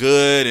Megan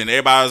Good and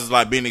everybody was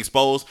like being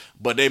exposed,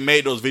 but they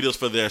made those videos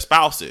for their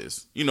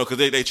spouses, because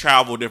they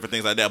travel, different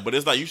things like that. But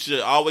it's like you should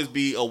always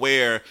be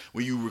aware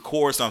when you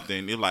record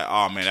something. You're like,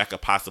 oh man, that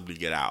could possibly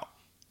get out.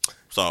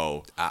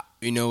 So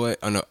you know what?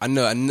 I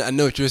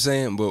know what you're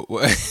saying, but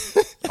what?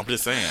 I'm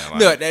just saying. Like,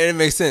 no, that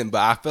makes sense.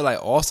 But I feel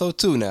like also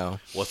too now.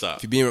 What's up?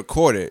 If you're being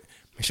recorded,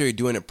 make sure you're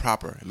doing it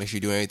proper. Make sure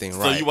you're doing everything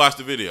right. So you watched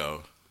the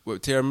video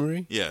with Tara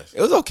Marie? Yes.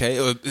 It was okay.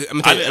 I'm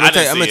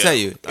gonna tell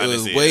you, it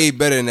was way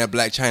better than that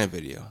Blac Chyna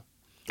video.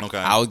 Okay.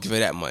 I would give it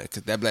that much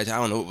because that Blac Chyna, I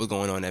don't know what was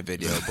going on in that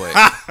video,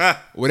 but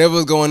whatever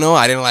was going on,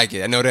 I didn't like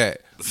it. I know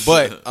that.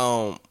 But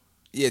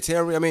yeah,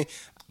 Tara Marie. I mean,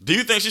 Do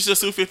you think she should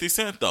sue 50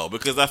 Cent though?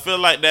 Because I feel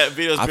like that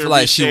video's been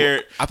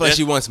reshared. I feel like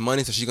she wants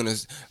money, so she's gonna.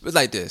 It's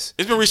like this.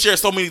 It's been reshared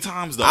so many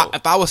times though.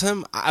 If I was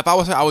her,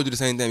 I would do the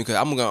same thing because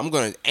I'm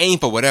gonna aim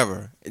for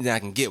whatever, and then I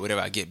can get whatever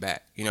I get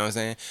back. You know what I'm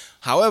saying?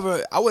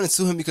 However, I wouldn't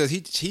sue him because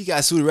he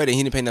got sued already. And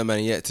he didn't pay no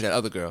money yet to that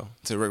other girl,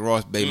 to Rick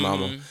Ross' baby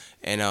mama,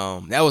 and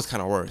that was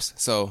kind of worse.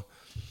 So,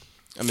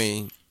 I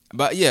mean.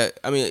 But yeah,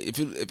 I mean,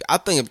 I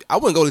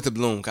wouldn't go to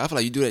Bloom. Cause I feel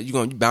like you do that, you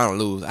bound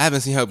to lose. I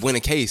haven't seen her win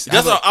a case.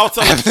 That's what I was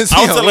telling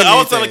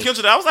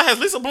Kendra that. I was like, has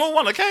Lisa Bloom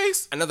won a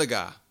case? Another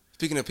guy.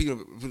 Speaking of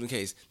the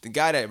case, the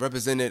guy that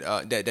represented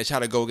that tried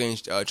to go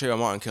against Trayvon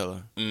Martin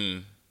killer.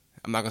 I'm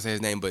not gonna say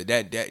his name, but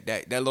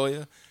that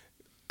lawyer.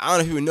 I don't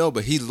know if you would know,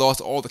 but he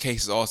lost all the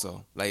cases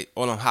also, like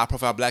all them high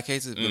profile black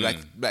cases,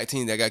 black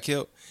teens that got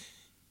killed.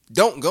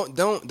 Don't go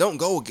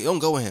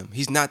with him.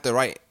 He's not the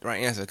right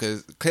answer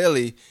because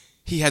clearly.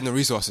 He had no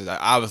resources,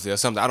 obviously, or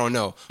something. I don't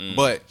know.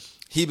 But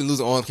he been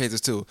losing all the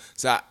cases, too.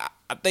 So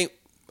I think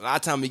a lot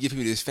of times we give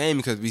people this fame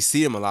because we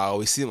see them a lot. Or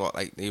we see them,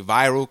 like, they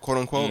viral,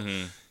 quote-unquote.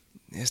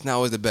 It's not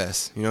always the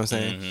best. You know what I'm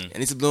saying? And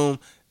Lisa Bloom,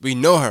 we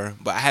know her,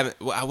 but I haven't...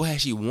 What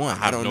has she won?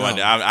 I don't know.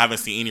 Idea. I haven't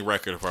seen any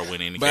record of her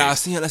winning any case. But I've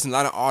seen her listen to a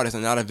lot of artists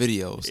and a lot of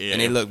videos. Yeah.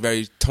 And they look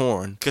very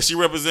torn. Because she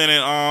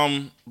represented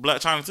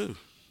Black China, too.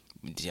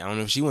 Yeah, I don't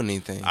know if she won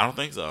anything. I don't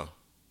think so.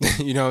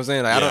 You know what I'm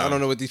saying? Like, I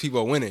don't know what these people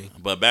are winning.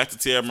 But back to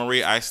Tierra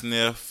Marie, I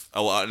sniff.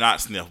 Oh, well,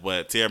 not sniff,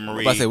 but Tierra Marie.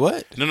 I'm about to say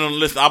what? No.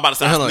 Listen, I'm about to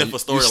say I sniff a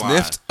storyline. You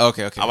sniffed?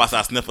 Okay. I'm about to say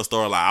I sniff a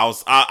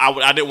storyline.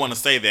 I didn't want to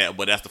say that,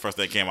 but that's the first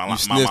thing that came out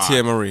of my mind.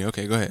 Tierra Marie.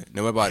 Okay, go ahead.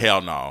 Now, what about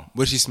Hell no.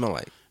 What does she smell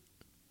like?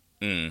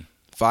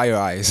 Fire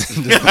eyes.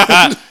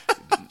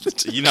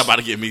 You're not about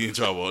to get me in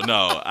trouble.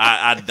 No,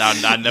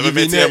 I never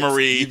met Tierra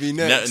Marie.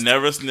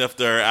 Never sniffed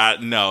her.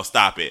 No,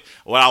 stop it.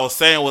 What I was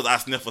saying was I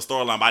sniffed a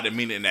storyline, but I didn't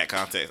mean it in that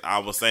context. I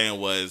was saying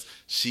was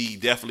she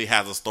definitely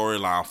has a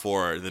storyline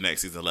for the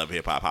next season of Love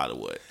Hip Hop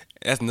Hollywood.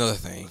 That's another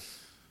thing.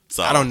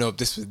 So I don't know if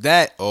this was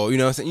that or you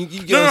know what I'm saying. You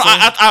get no, what I'm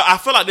saying? I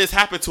feel like this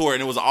happened to her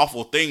and it was an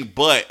awful thing.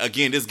 But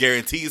again, this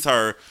guarantees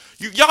her.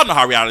 Y'all know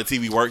how reality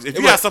TV works. If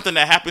you have something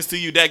that happens to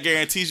you, that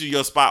guarantees you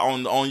your spot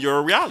on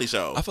your reality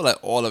show. I feel like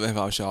all of hip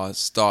hop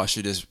stars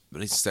should just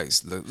release a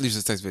text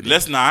video.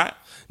 Let's not.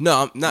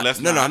 No, I'm not.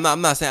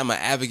 I'm not saying I'm an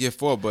advocate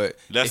for it, but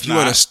if you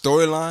want a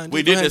storyline,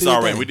 we did this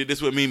already. We did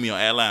this with Mimi on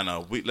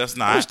Atlanta. Let's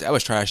not. That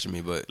was trash to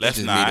me, but let's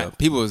not.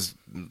 People was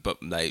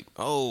like,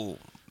 oh,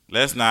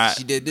 let's not.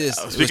 She did this.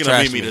 Speaking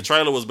of Mimi, the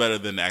trailer was better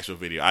than the actual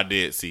video. I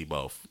did see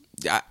both.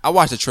 Yeah, I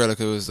watched the trailer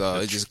because it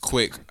was just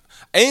quick.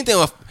 Anything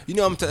with,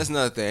 that's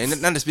another thing.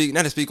 And not to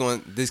speak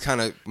on this kind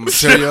of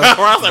material.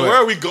 I was like, where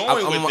are we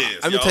going with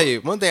this? I'm gonna tell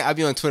you one thing. I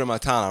be on Twitter, my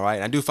timeline, right?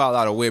 And I do follow a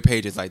lot of weird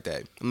pages like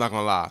that. I'm not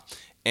gonna lie.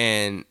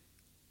 And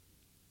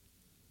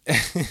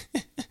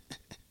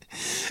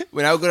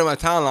when I would go to my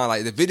timeline,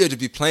 like the video just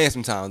be playing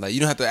sometimes. Like you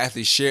don't have to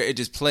actually share; it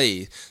just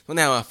plays. One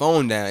day I had my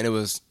phone down and it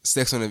was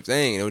sex on the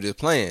thing, and it was just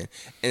playing.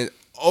 And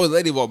old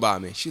lady walked by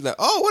me. She was like,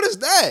 "Oh, what is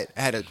that?"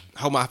 I had to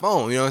hold my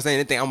phone. You know what I'm saying?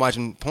 They think I'm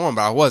watching porn,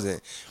 but I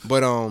wasn't.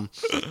 But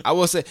I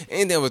will say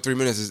anything over 3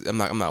 minutes I'm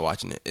not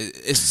watching it.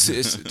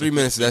 It's 3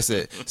 minutes. That's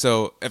it.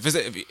 So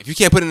if you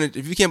can't put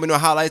no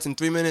highlights in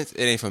 3 minutes,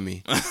 it ain't for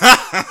me.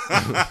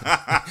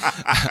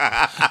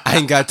 I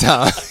ain't got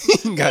time.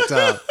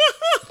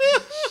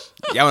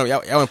 Y'all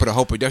want to put a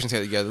whole production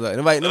together. Look,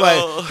 nobody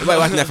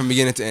watching that from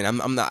beginning to end.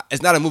 I'm not.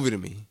 It's not a movie to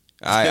me.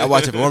 I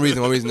watch it for one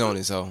reason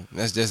only. So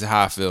that's just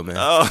how I feel, man.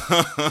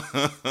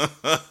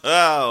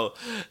 Oh,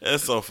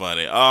 that's so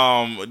funny.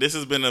 This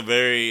has been a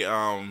very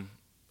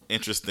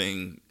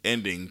interesting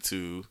ending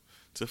to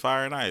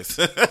Fire and Ice.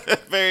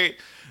 Very,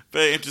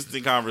 very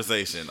interesting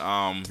conversation.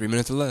 3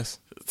 minutes or less.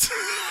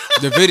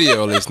 The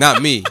video, at least,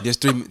 not me.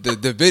 Just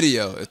the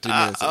video is 3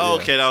 minutes.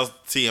 Okay, that was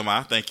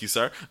TMI. Thank you,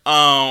 sir. We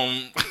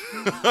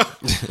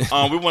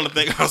want to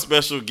thank our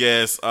special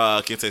guest,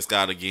 Kente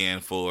Scott, again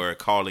for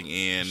calling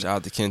in. Shout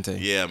out to Kente.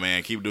 Yeah,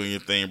 man, keep doing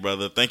your thing,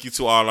 brother. Thank you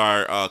to all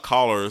our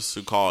callers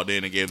who called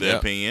in and gave their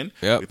opinion.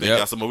 We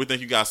thank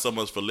you guys so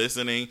much for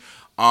listening.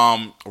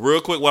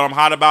 Real quick, what I'm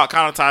hot about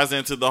kind of ties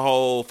into the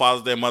whole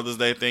Father's Day, Mother's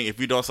Day thing. If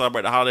you don't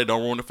celebrate the holiday,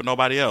 don't ruin it for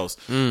nobody else.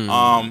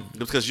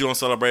 Because you don't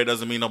celebrate it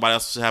doesn't mean nobody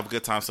else should have a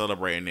good time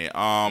celebrating it.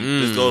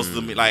 This goes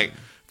to me, like,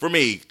 for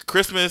me,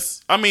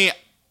 Christmas, I mean,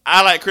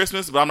 I like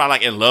Christmas, but I'm not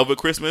like in love with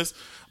Christmas,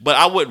 but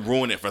I wouldn't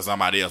ruin it for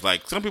somebody else.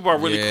 Like, some people are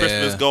really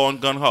Christmas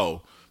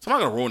gung-ho. So I'm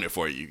not going to ruin it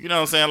for you. You know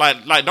what I'm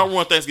saying? Like, don't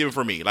ruin Thanksgiving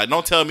for me. Like,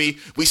 don't tell me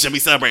we shouldn't be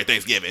celebrating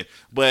Thanksgiving.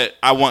 But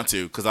I want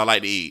to because I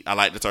like to eat. I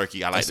like the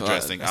turkey. I like the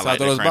dressing. I like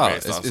the cranberry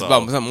sauce. It's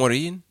about something more to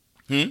eating?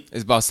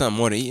 It's about something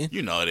more to eating?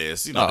 You know it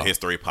is. You know the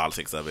history,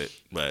 politics of it.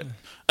 But,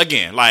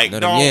 again, like, know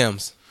them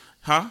yams.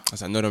 Huh? I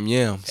said, know them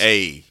yams.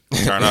 Hey,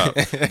 turn up.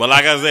 But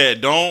like I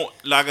said,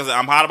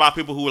 I'm hot about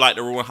people who like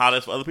to ruin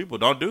holidays for other people.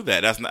 Don't do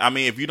that.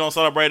 If you don't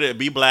celebrate it,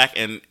 be black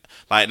and,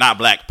 like, not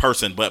black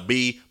person, but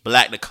be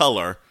black the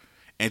color.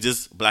 And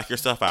just black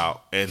yourself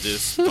out and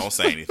just don't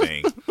say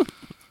anything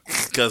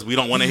because we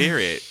don't want to hear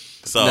it.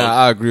 So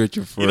I agree with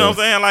you. You know what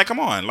I'm saying? Like, come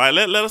on, like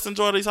let us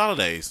enjoy these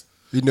holidays.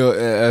 You know,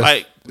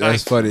 like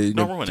That's funny.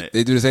 Don't ruin it.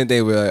 They do the same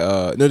thing with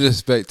no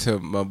disrespect to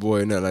my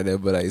boy or nothing like that,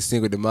 but like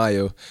Cinco de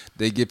Mayo,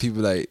 they give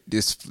people like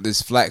this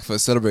flack for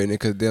celebrating it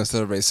because they don't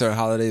celebrate certain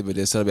holidays, but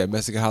they celebrate a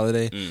Mexican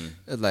holiday.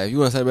 It's like if you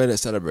want to celebrate it,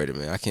 celebrate it,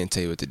 man. I can't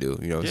tell you what to do.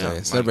 You know what I'm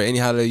saying? Celebrate any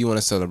holiday you want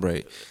to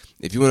celebrate.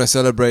 If you want to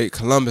celebrate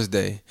Columbus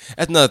Day,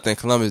 that's another thing.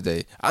 Columbus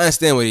Day, I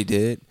understand what he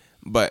did,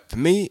 but for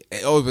me,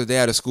 it always was a day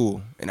out of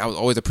school, and I was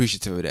always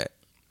appreciative of that.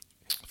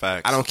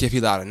 Facts. I don't care if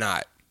he's out or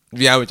not.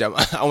 Yeah, I went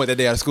that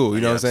day out of school.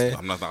 You know what I'm saying?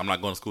 I'm not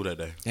going to school that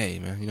day. Hey,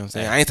 man, you know what I'm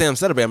saying? I ain't saying I'm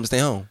celebrating. I'm going to stay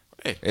home.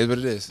 Hey, it is what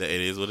it is. It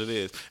is what it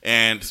is.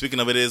 And speaking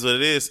of it is what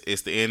it is,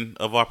 it's the end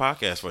of our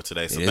podcast for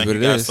today. So thank you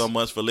guys so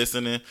much for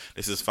listening.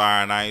 This is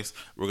Fire and Ice.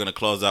 We're going to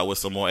close out with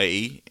some more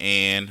AE,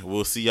 and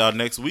we'll see y'all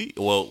next week.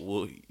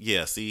 Well,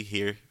 see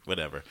here,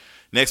 whatever.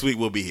 Next week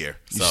we'll be here.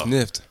 You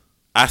sniffed.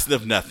 I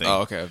sniffed nothing.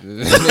 Oh, okay.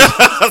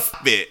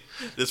 Spit.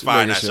 This is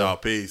Fire and Ice, y'all.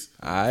 Peace.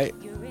 All right.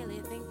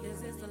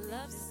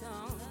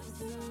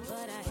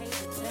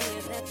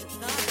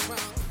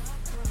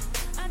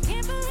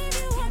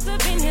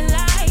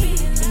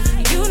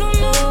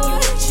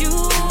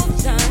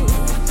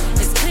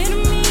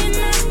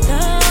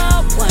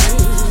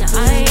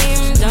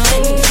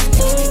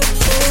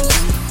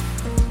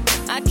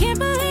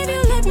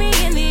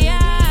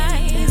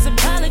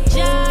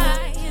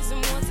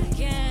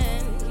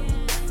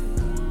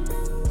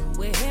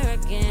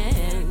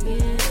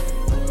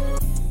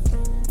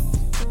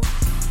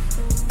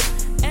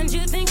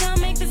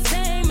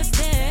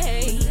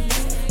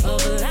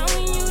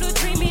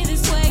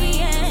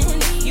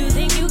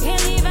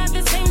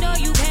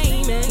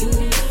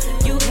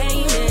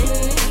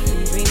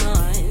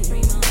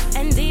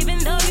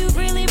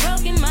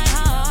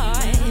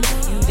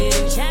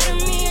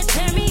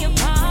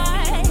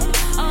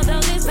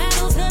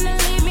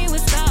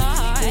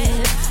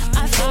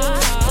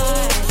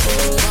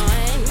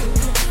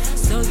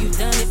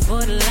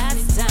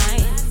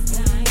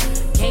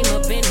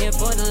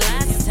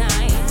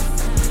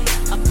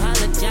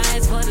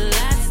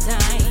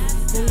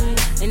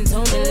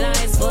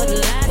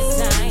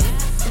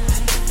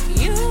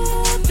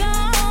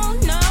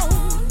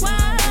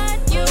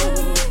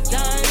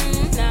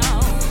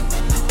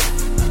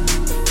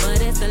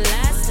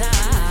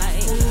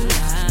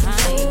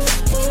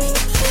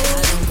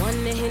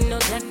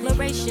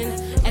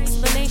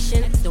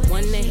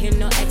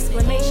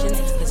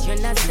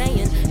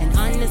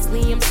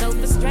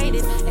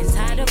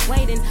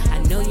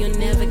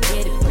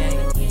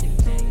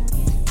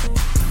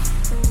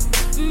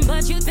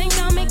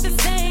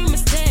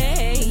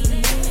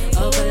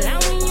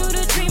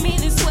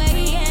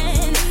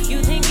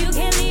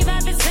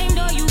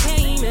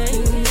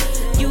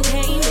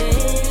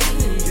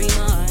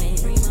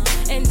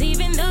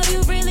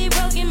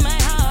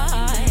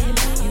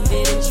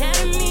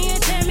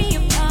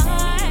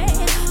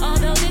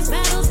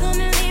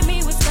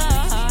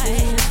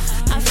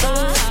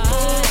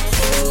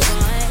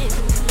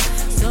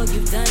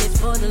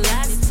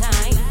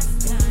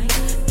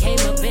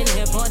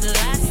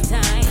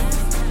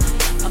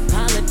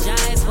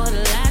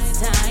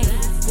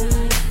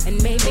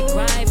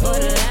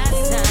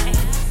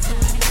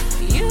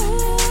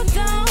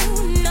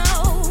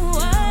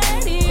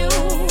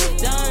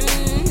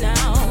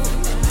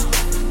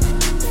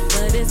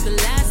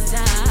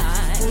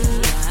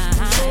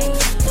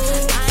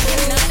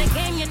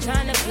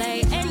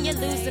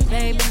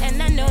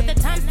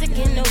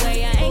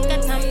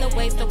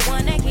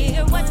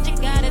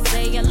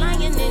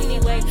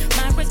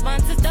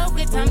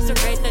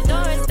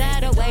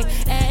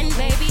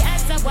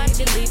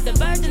 The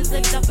burden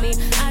slipped off me.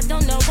 I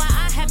don't know why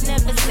I have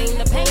never seen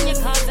the pain